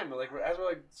look at Sam, like as we're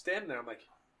like standing there, I'm like,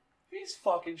 he's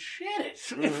fucking shitted.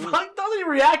 Fuck, doesn't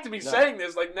even react to me saying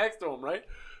this like next to him, right?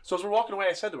 So as we're walking away,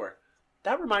 I said to her,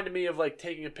 that reminded me of like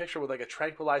taking a picture with like a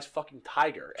tranquilized fucking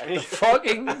tiger at the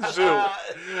fucking zoo.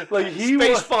 Like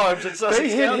Space Farms in they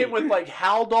Sussex hit County. him with like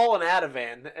Haldol and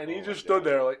Ativan, and he Oh, just my stood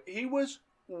God. there like he was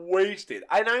wasted.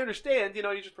 And I understand, he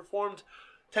just performed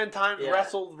 10 times, Yeah.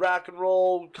 wrestled, rock and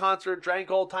roll, concert, drank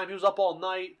all the time. He was up all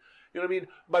night. You know what I mean?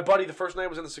 My buddy, the first night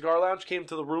was in the cigar lounge, came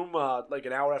to the room like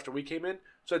an hour after we came in.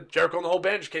 Said Jericho and the whole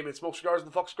band just came in, smoked cigars in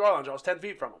the fucking cigar lounge. I was 10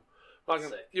 feet from him. Fucking,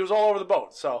 Sick. he was all over the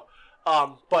boat. So,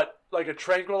 but like a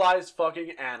tranquilized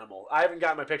fucking animal. I haven't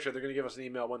got my picture. They're gonna give us an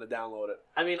email when to download it.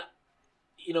 I mean,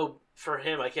 for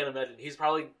him, I can't imagine. He's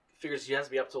probably figures he has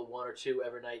to be up till 1 or 2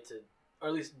 every night or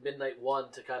at least midnight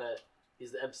 1 to kind of,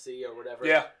 he's the MC or whatever.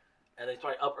 Yeah, And he's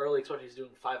probably up early, especially he's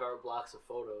doing 5-hour blocks of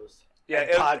photos. yeah,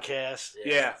 Podcasts,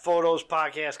 yeah. photos,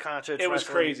 podcasts, concerts. It was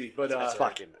wrestling. crazy, but It's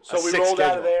fucking. so a we sick rolled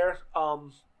out of schedule. there.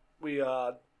 We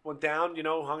went down,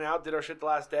 hung out, did our shit the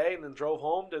last day, and then drove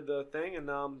home, did the thing, and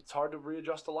it's hard to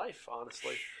readjust to life,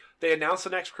 honestly. They announced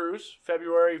the next cruise,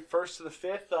 February 1st to the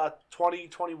 5th,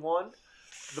 2021.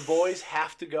 The boys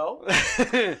have to go.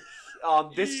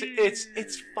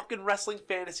 It's fucking wrestling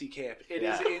fantasy camp. It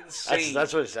is insane.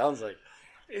 That's what it sounds like.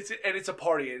 It's a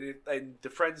party, and the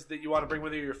friends that you want to bring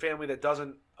with you, your family that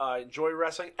doesn't enjoy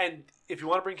wrestling, and if you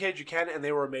want to bring kids, you can. And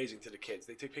they were amazing to the kids.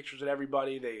 They take pictures with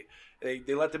everybody.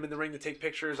 They let them in the ring to take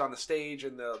pictures on the stage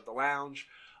and the lounge.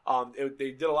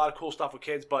 They did a lot of cool stuff with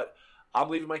kids, but I'm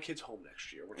leaving my kids home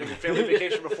next year. We're taking a family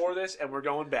vacation before this, and we're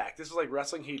going back. This is like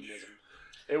wrestling hedonism.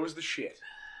 It was the shit.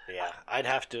 Yeah, I'd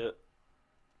have to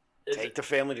take the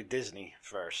family to Disney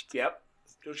first, Yep.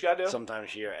 Do what you gotta do. sometime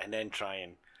this year, and then try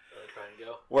and Try and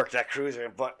go. work that cruiser.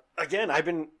 But again, I've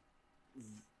been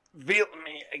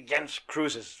vehemently against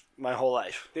cruises my whole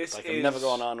life. This I'm is- never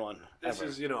going on one. This ever.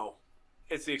 is,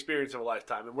 it's the experience of a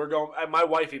lifetime. And we're going, my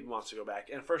wife even wants to go back.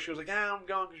 And at first she was like, I'm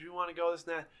going because you want to go, this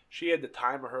and that. She had the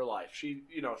time of her life. She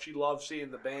loves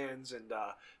seeing the bands and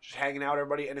just hanging out with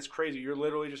everybody. And it's crazy. You're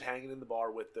literally just hanging in the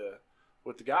bar with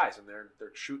the guys. And they're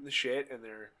shooting the shit and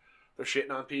they're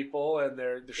shitting on people and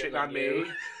they're shitting on me. you.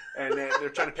 And they're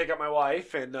trying to pick up my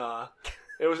wife. And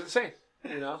it was insane,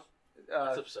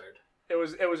 That's absurd. It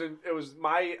was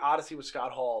my odyssey with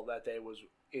Scott Hall that day was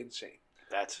insane.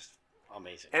 That's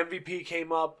amazing. MVP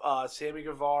came up. Sammy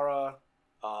Guevara.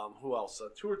 Who else?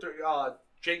 2 or 3.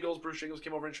 Jingles. Bruce Jingles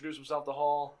came over, introduced himself to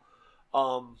Hall.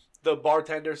 The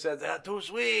bartender says, "Too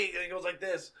sweet," and he goes like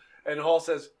this. And Hall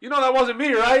says, that wasn't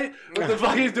me, right? With the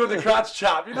fuck, he's doing the crotch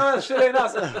chop. That shit ain't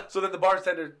us. So then the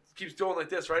bartender keeps doing like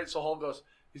this, right? So Hall goes,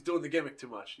 he's doing the gimmick too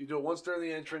much. You do it once during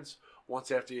the entrance,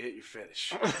 once after you hit your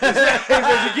finish.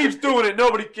 He keeps doing it.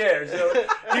 Nobody cares. You know?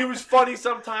 He was funny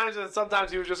sometimes, and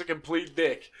sometimes he was just a complete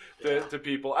dick to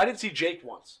people. I didn't see Jake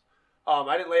once.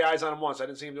 I didn't lay eyes on him once. I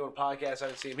didn't see him doing a podcast. I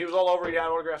didn't see him. He was all over. He had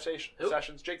autograph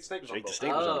sessions. Jake the Snake was on Jake the both.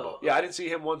 Snake was on the boat. Yeah, I didn't see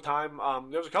him one time.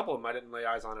 There was a couple of them I didn't lay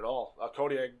eyes on at all.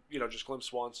 Cody, I just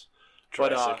glimpsed once.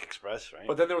 Tricycle Express, right?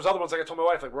 But then there was other ones, like I told my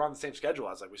wife, like we're on the same schedule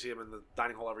as. Like we see them in the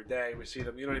dining hall every day. We see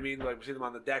them, you know what I mean? Like we see them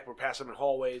on the deck. We're passing them in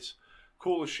hallways.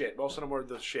 Cool as shit. Most of them were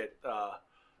the shit.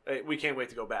 We can't wait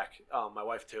to go back. My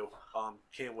wife too.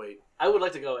 Can't wait. I would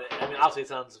like to go. I mean, obviously it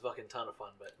sounds a fucking ton of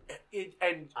fun, but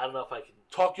And I don't know if I can.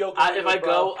 talk yoke. If I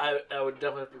go, I would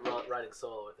definitely have to be riding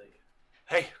solo, I think.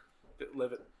 Hey,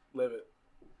 live it.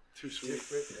 Too sweet.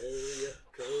 Different area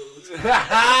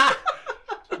codes.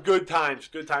 Good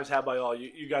times had by all.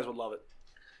 You guys would love it.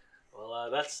 Well,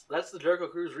 that's the Jericho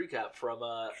Cruise recap from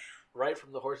right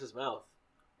from the horse's mouth.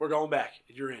 We're going back.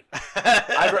 You're in.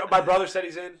 My brother said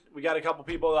he's in. We got a couple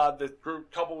people. The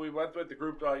couple we went with, the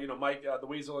group, Mike, the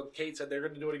Weasel, and Kate said they're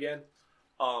going to do it again.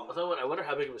 I wonder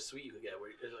how big of a suite you could get.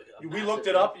 We looked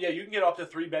it up. Yeah, you can get up to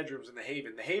 3 bedrooms in the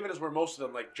Haven. The Haven is where most of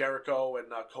them, like Jericho and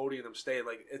Cody and them, stay.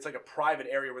 Like it's like a private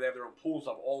area where they have their own pool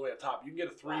stuff all the way up top. You can get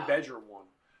a 3-bedroom one,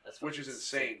 which is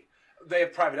insane. They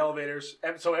have private elevators.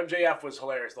 And so MJF was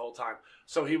hilarious the whole time.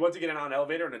 So he went to get in on an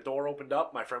elevator, and the door opened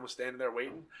up. My friend was standing there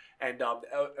waiting, and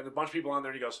a bunch of people on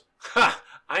there, and he goes, "Ha!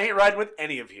 I ain't riding with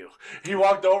any of you." He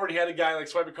walked over, and he had a guy like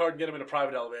swipe a card and get him in a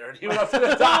private elevator, and he went up to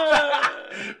the top.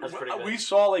 That's pretty good. We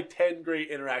saw like 10 great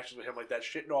interactions with him like that,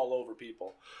 shitting all over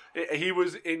people. He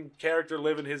was in character,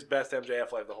 living his best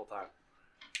MJF life the whole time.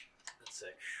 That's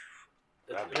sick.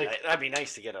 That'd be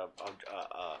nice to get a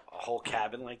whole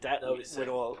cabin like that That would be with sick.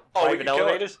 all we private could kill it.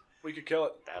 elevators. We could kill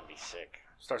it. That'd be sick.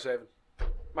 Start saving.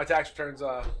 My tax returns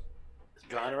Gone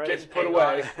already? getting put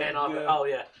away. Paying off. Yeah. Oh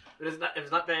yeah. If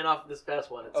it's not paying off this past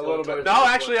one, it's A going little bit. towards No, the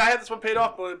next actually, one. I had this one paid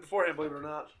off beforehand, believe it or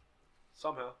not.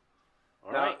 Somehow.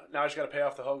 All right. Now I just got to pay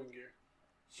off the Hogan gear.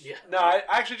 Yeah. No, I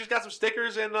actually just got some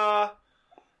stickers and not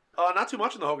too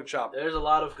much in the Hogan shop. There's a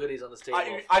lot of goodies on this table.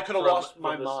 I could have from- lost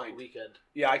my from this mind. weekend.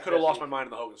 Yeah, I could have lost my mind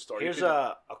in the Hogan store. Here's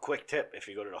a quick tip: if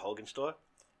you go to the Hogan store,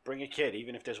 bring a kid,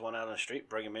 even if there's one out on the street,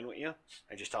 bring him in with you,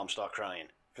 and just tell him start crying.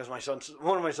 Because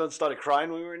one of my sons started crying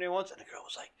when we were in there once, and the girl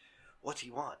was like, "What's he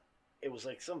want?" It was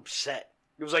like some set.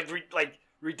 It was like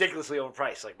ridiculously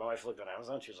overpriced. Like my wife looked on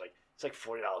Amazon, she was like, "It's like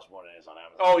 $40 more than it is on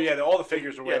Amazon." Oh yeah, all the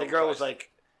figures were. yeah. The girl was overpriced. like,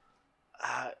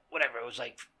 whatever. It was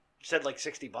like said like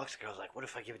 $60. The girl was like, "What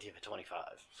if I give it to you for $25?"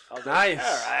 I was Nice. Like,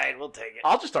 all right, we'll take it.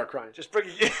 I'll just start crying. Just bring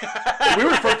it. We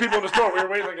were the first people in the store. We were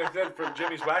waiting, like I said, for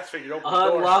Jimmy's wax figure to open the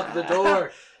door. Unlock the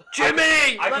door. Jimmy,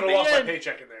 I let could have me lost my in.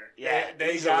 paycheck in there. Yeah,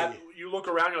 they easily. got. You look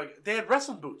around, you're like, they had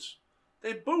wrestling boots. They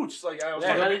had boots. Like I was Yeah,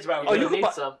 talking to Miggs about. Oh, it. you could need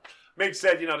buy- some. Miggs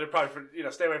said, they're probably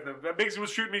stay away from them. Miggs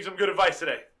was shooting me some good advice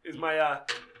today. Is my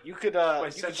You could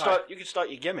senpai. you could start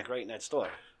your gimmick right in that store.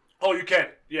 Oh, you can.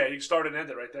 Yeah, you can start and end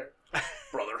it right there,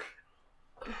 brother.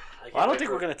 I don't think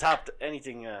we're gonna top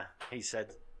anything he said.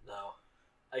 No.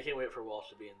 I can't wait for Walsh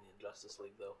to be in the Injustice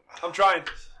League, though. I'm trying.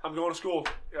 I'm going to school.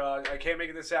 I can't make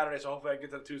it this Saturday, so hopefully I can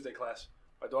get to the Tuesday class.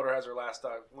 My daughter has her last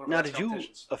one of her Now, last did you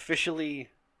competitions. officially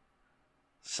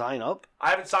sign up? I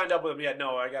haven't signed up with them yet.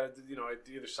 No, I got to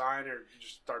either sign or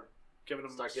just start giving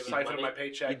them Start giving them siphoning money. my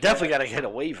paycheck. You definitely got to get a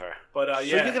waiver. But So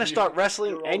yeah, you're gonna start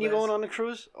wrestling you're and you're all going on the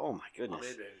cruise? Oh my days. goodness! Oh,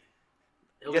 maybe.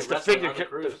 He'll Guess be the wrestling figure on the ca-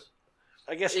 cruise.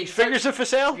 I guess You these start- figures are for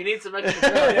sale. If you need some extra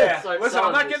Yeah. start Listen, I'm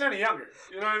selling not this. getting any younger.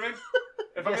 You know what I mean?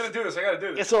 If I'm Yes. gonna do this, I got to do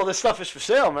this. Guess all this stuff is for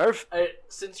sale, Murph.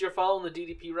 Since you're following the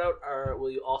DDP route, will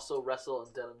you also wrestle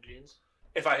in denim jeans?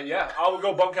 If I will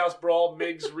go bunkhouse brawl,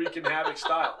 Miggs, Reekin, Havoc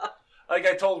style. Like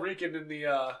I told Reekin in the,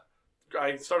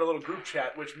 I started a little group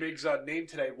chat, which Miggs named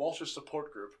today Walsh's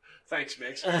Support Group. Thanks,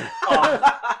 Miggs.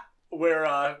 Where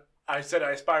I said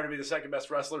I aspire to be the second best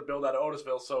wrestler built out of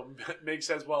Otisville. So Miggs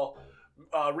says, well,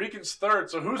 Reekin's third,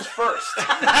 so who's first?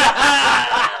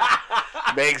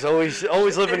 Meg's always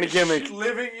living the gimmick.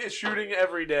 Living, shooting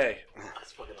every day.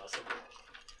 That's fucking awesome.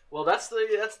 Well, that's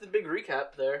the big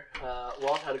recap there.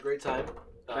 Walt had a great time.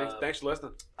 Thanks for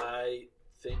listening. I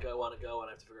think I want to go, and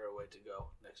I have to figure out a way to go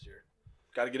next year.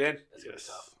 Got to get in. That's gonna be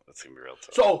tough. That's gonna be real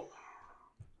tough.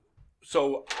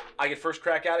 So I get first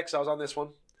crack at it because I was on this one.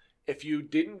 If you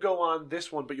didn't go on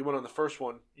this one, but you went on the first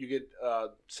one, you get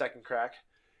second crack.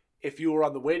 If you were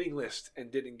on the waiting list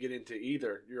and didn't get into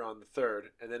either, you're on the third,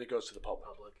 and then it goes to the public.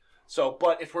 So,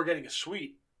 but if we're getting a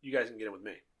suite, you guys can get in with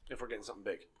me. If we're getting something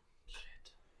big.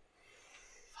 Shit.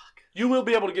 Fuck. You will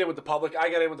be able to get in with the public. I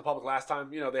got in with the public last time.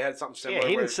 They had something similar.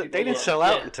 Yeah, where they people didn't were- sell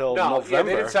out until No, November. yeah,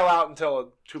 they didn't sell out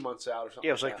until 2 months out or something.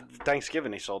 Yeah, it was like that.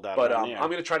 Thanksgiving they sold out. But around I'm there.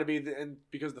 going to try to be, and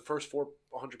because the first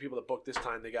 400 people that booked this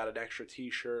time, they got an extra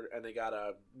T-shirt and they got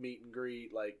a meet and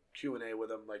greet, like Q&A with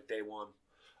them, like day one.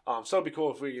 So it'd be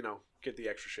cool if we, get the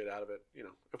extra shit out of it.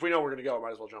 If we know we're going to go, we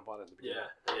might as well jump on it. In the beginning.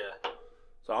 Yeah.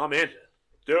 So I'm in.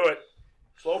 Do it.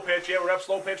 Slow pitch. Yeah, we're up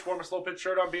slow pitch. Wore my slow pitch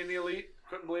shirt on being the elite.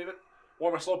 Couldn't believe it.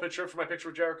 Wore my slow pitch shirt for my picture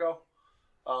with Jericho.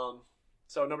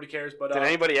 So nobody cares. But Did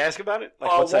anybody ask about it?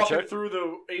 Like, what's that walking shirt? through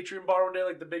the atrium bar one day,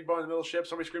 like the big bar in the middle of the ship,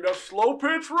 somebody screamed out, "Slow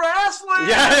pitch wrestling!"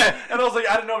 Yeah. And I was like,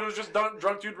 I didn't know if it was just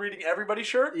drunk dude reading everybody's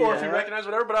shirt or if he Yeah. recognized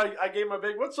whatever, but I gave him a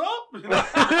big, "What's up?"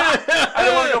 I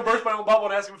didn't want to go burst my own bubble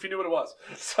and ask him if he knew what it was.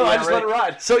 So I just let it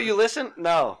ride. So you listen?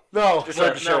 No. No. Just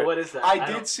like the shirt. what is that? I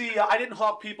don't- did see. I didn't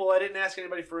hawk people. I didn't ask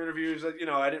anybody for interviews. I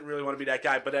didn't really want to be that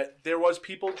guy. But there was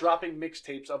people dropping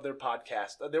mixtapes of their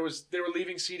podcast. They were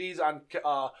leaving CDs on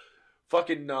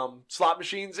fucking slot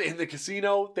machines in the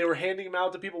casino. They were handing them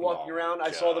out to people walking Oh, around.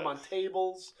 I saw them God. on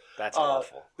tables. That's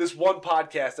awful. This one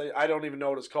podcast, I don't even know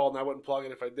what it's called, and I wouldn't plug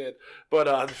it if I did.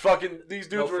 But fucking these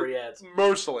dudes No were free ads.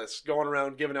 merciless going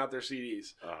around giving out their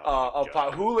CDs. Oh,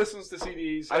 God. Who listens to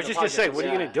CDs? I was just going to say, what are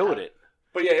you going to do with it?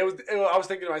 But yeah, I was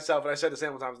thinking to myself, and I said the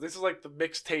same times. This is like the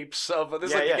mixtapes of this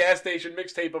is like Yeah. the gas station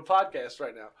mixtape of podcasts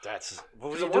right now.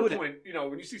 What would Because you at do one with it? point,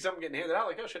 when you see something getting handed out,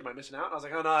 like, oh shit, am I missing out? And I was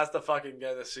like, oh no, that's the fucking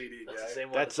guy, the CD guy. That's the same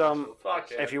one. That's,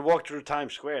 Fuck yeah. If you walk through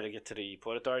Times Square to get to the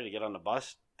Port Authority to get on the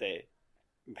bus, they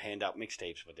hand out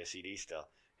mixtapes with their CDs still.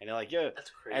 And they're like, yeah.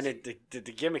 That's crazy. And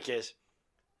the gimmick is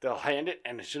they'll hand it,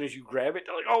 and as soon as you grab it,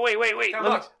 they're like, oh, wait.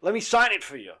 $10. Let me sign it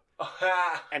for you.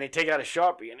 And they take out a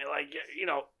Sharpie, and they're like,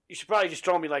 you should probably just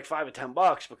throw me like $5 or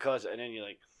 $10 because, and then you're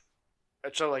like,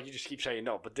 so like you just keep saying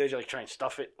no, but they like try and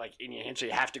stuff it like in your hand, so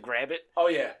you have to grab it, Oh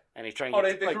yeah. and they try and Oh,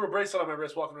 get, they like, threw a bracelet on my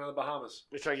wrist walking around the Bahamas.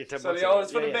 they try to get 10 So bucks. they, out of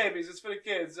it's it. for the Yeah, yeah. babies, it's for the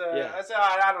kids. Yeah. I said,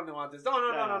 I don't want this. No.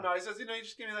 No. He says, you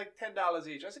just give me like $10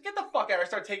 each. I said, get the fuck out. I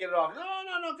start taking it off.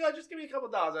 No, God, just give me a couple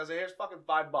dollars. I said, here's fucking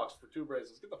 $5 for 2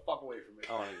 bracelets. Get the fuck away from me.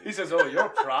 Oh, He says, oh, you're a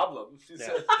problem. He Yeah.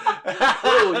 says,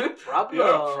 Oh, you problem. You're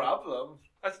a problem.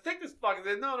 I said, take this fucking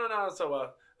thing. No. So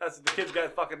that's the kids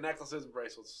got fucking necklaces and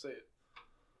bracelets. See it.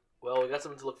 Well, we got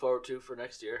something to look forward to for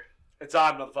next year. It's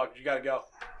on, motherfuckers. You gotta go.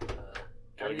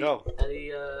 Gotta go.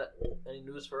 Any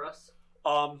news for us?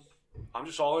 I'm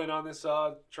just all in on this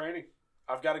training.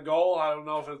 I've got a goal. I don't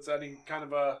know if it's any kind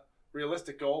of a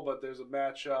realistic goal, but there's a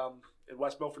match in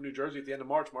West Milford, New Jersey at the end of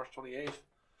March 28th.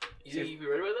 You think you be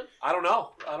ready with it? I don't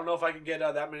know. I don't know if I can get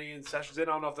that many sessions in.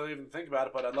 I don't know if they'll even think about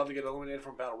it, but I'd love to get eliminated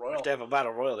from Battle Royal. If they have a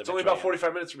battle royal, It's only about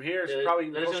 45 minutes from here. It's probably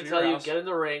They're just closer gonna to tell your you house. get in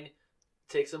the ring,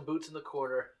 take some boots in the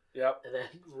corner, Yep. and then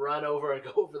run over and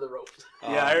go over the ropes.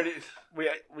 Yeah, I already.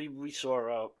 We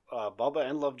saw Bubba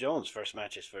and Love Jones first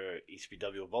matches for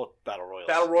ECPW, both battle royals.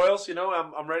 Battle Royals,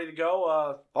 I'm ready to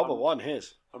go. Bubba won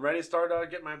his. I'm ready to start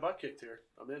getting my butt kicked here.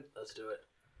 I'm in. Let's do it.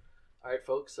 All right,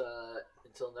 folks.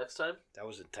 Until next time. That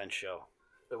was an intense show.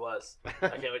 It was. I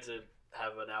can't wait to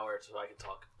have an hour so I can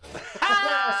talk.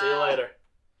 See you later.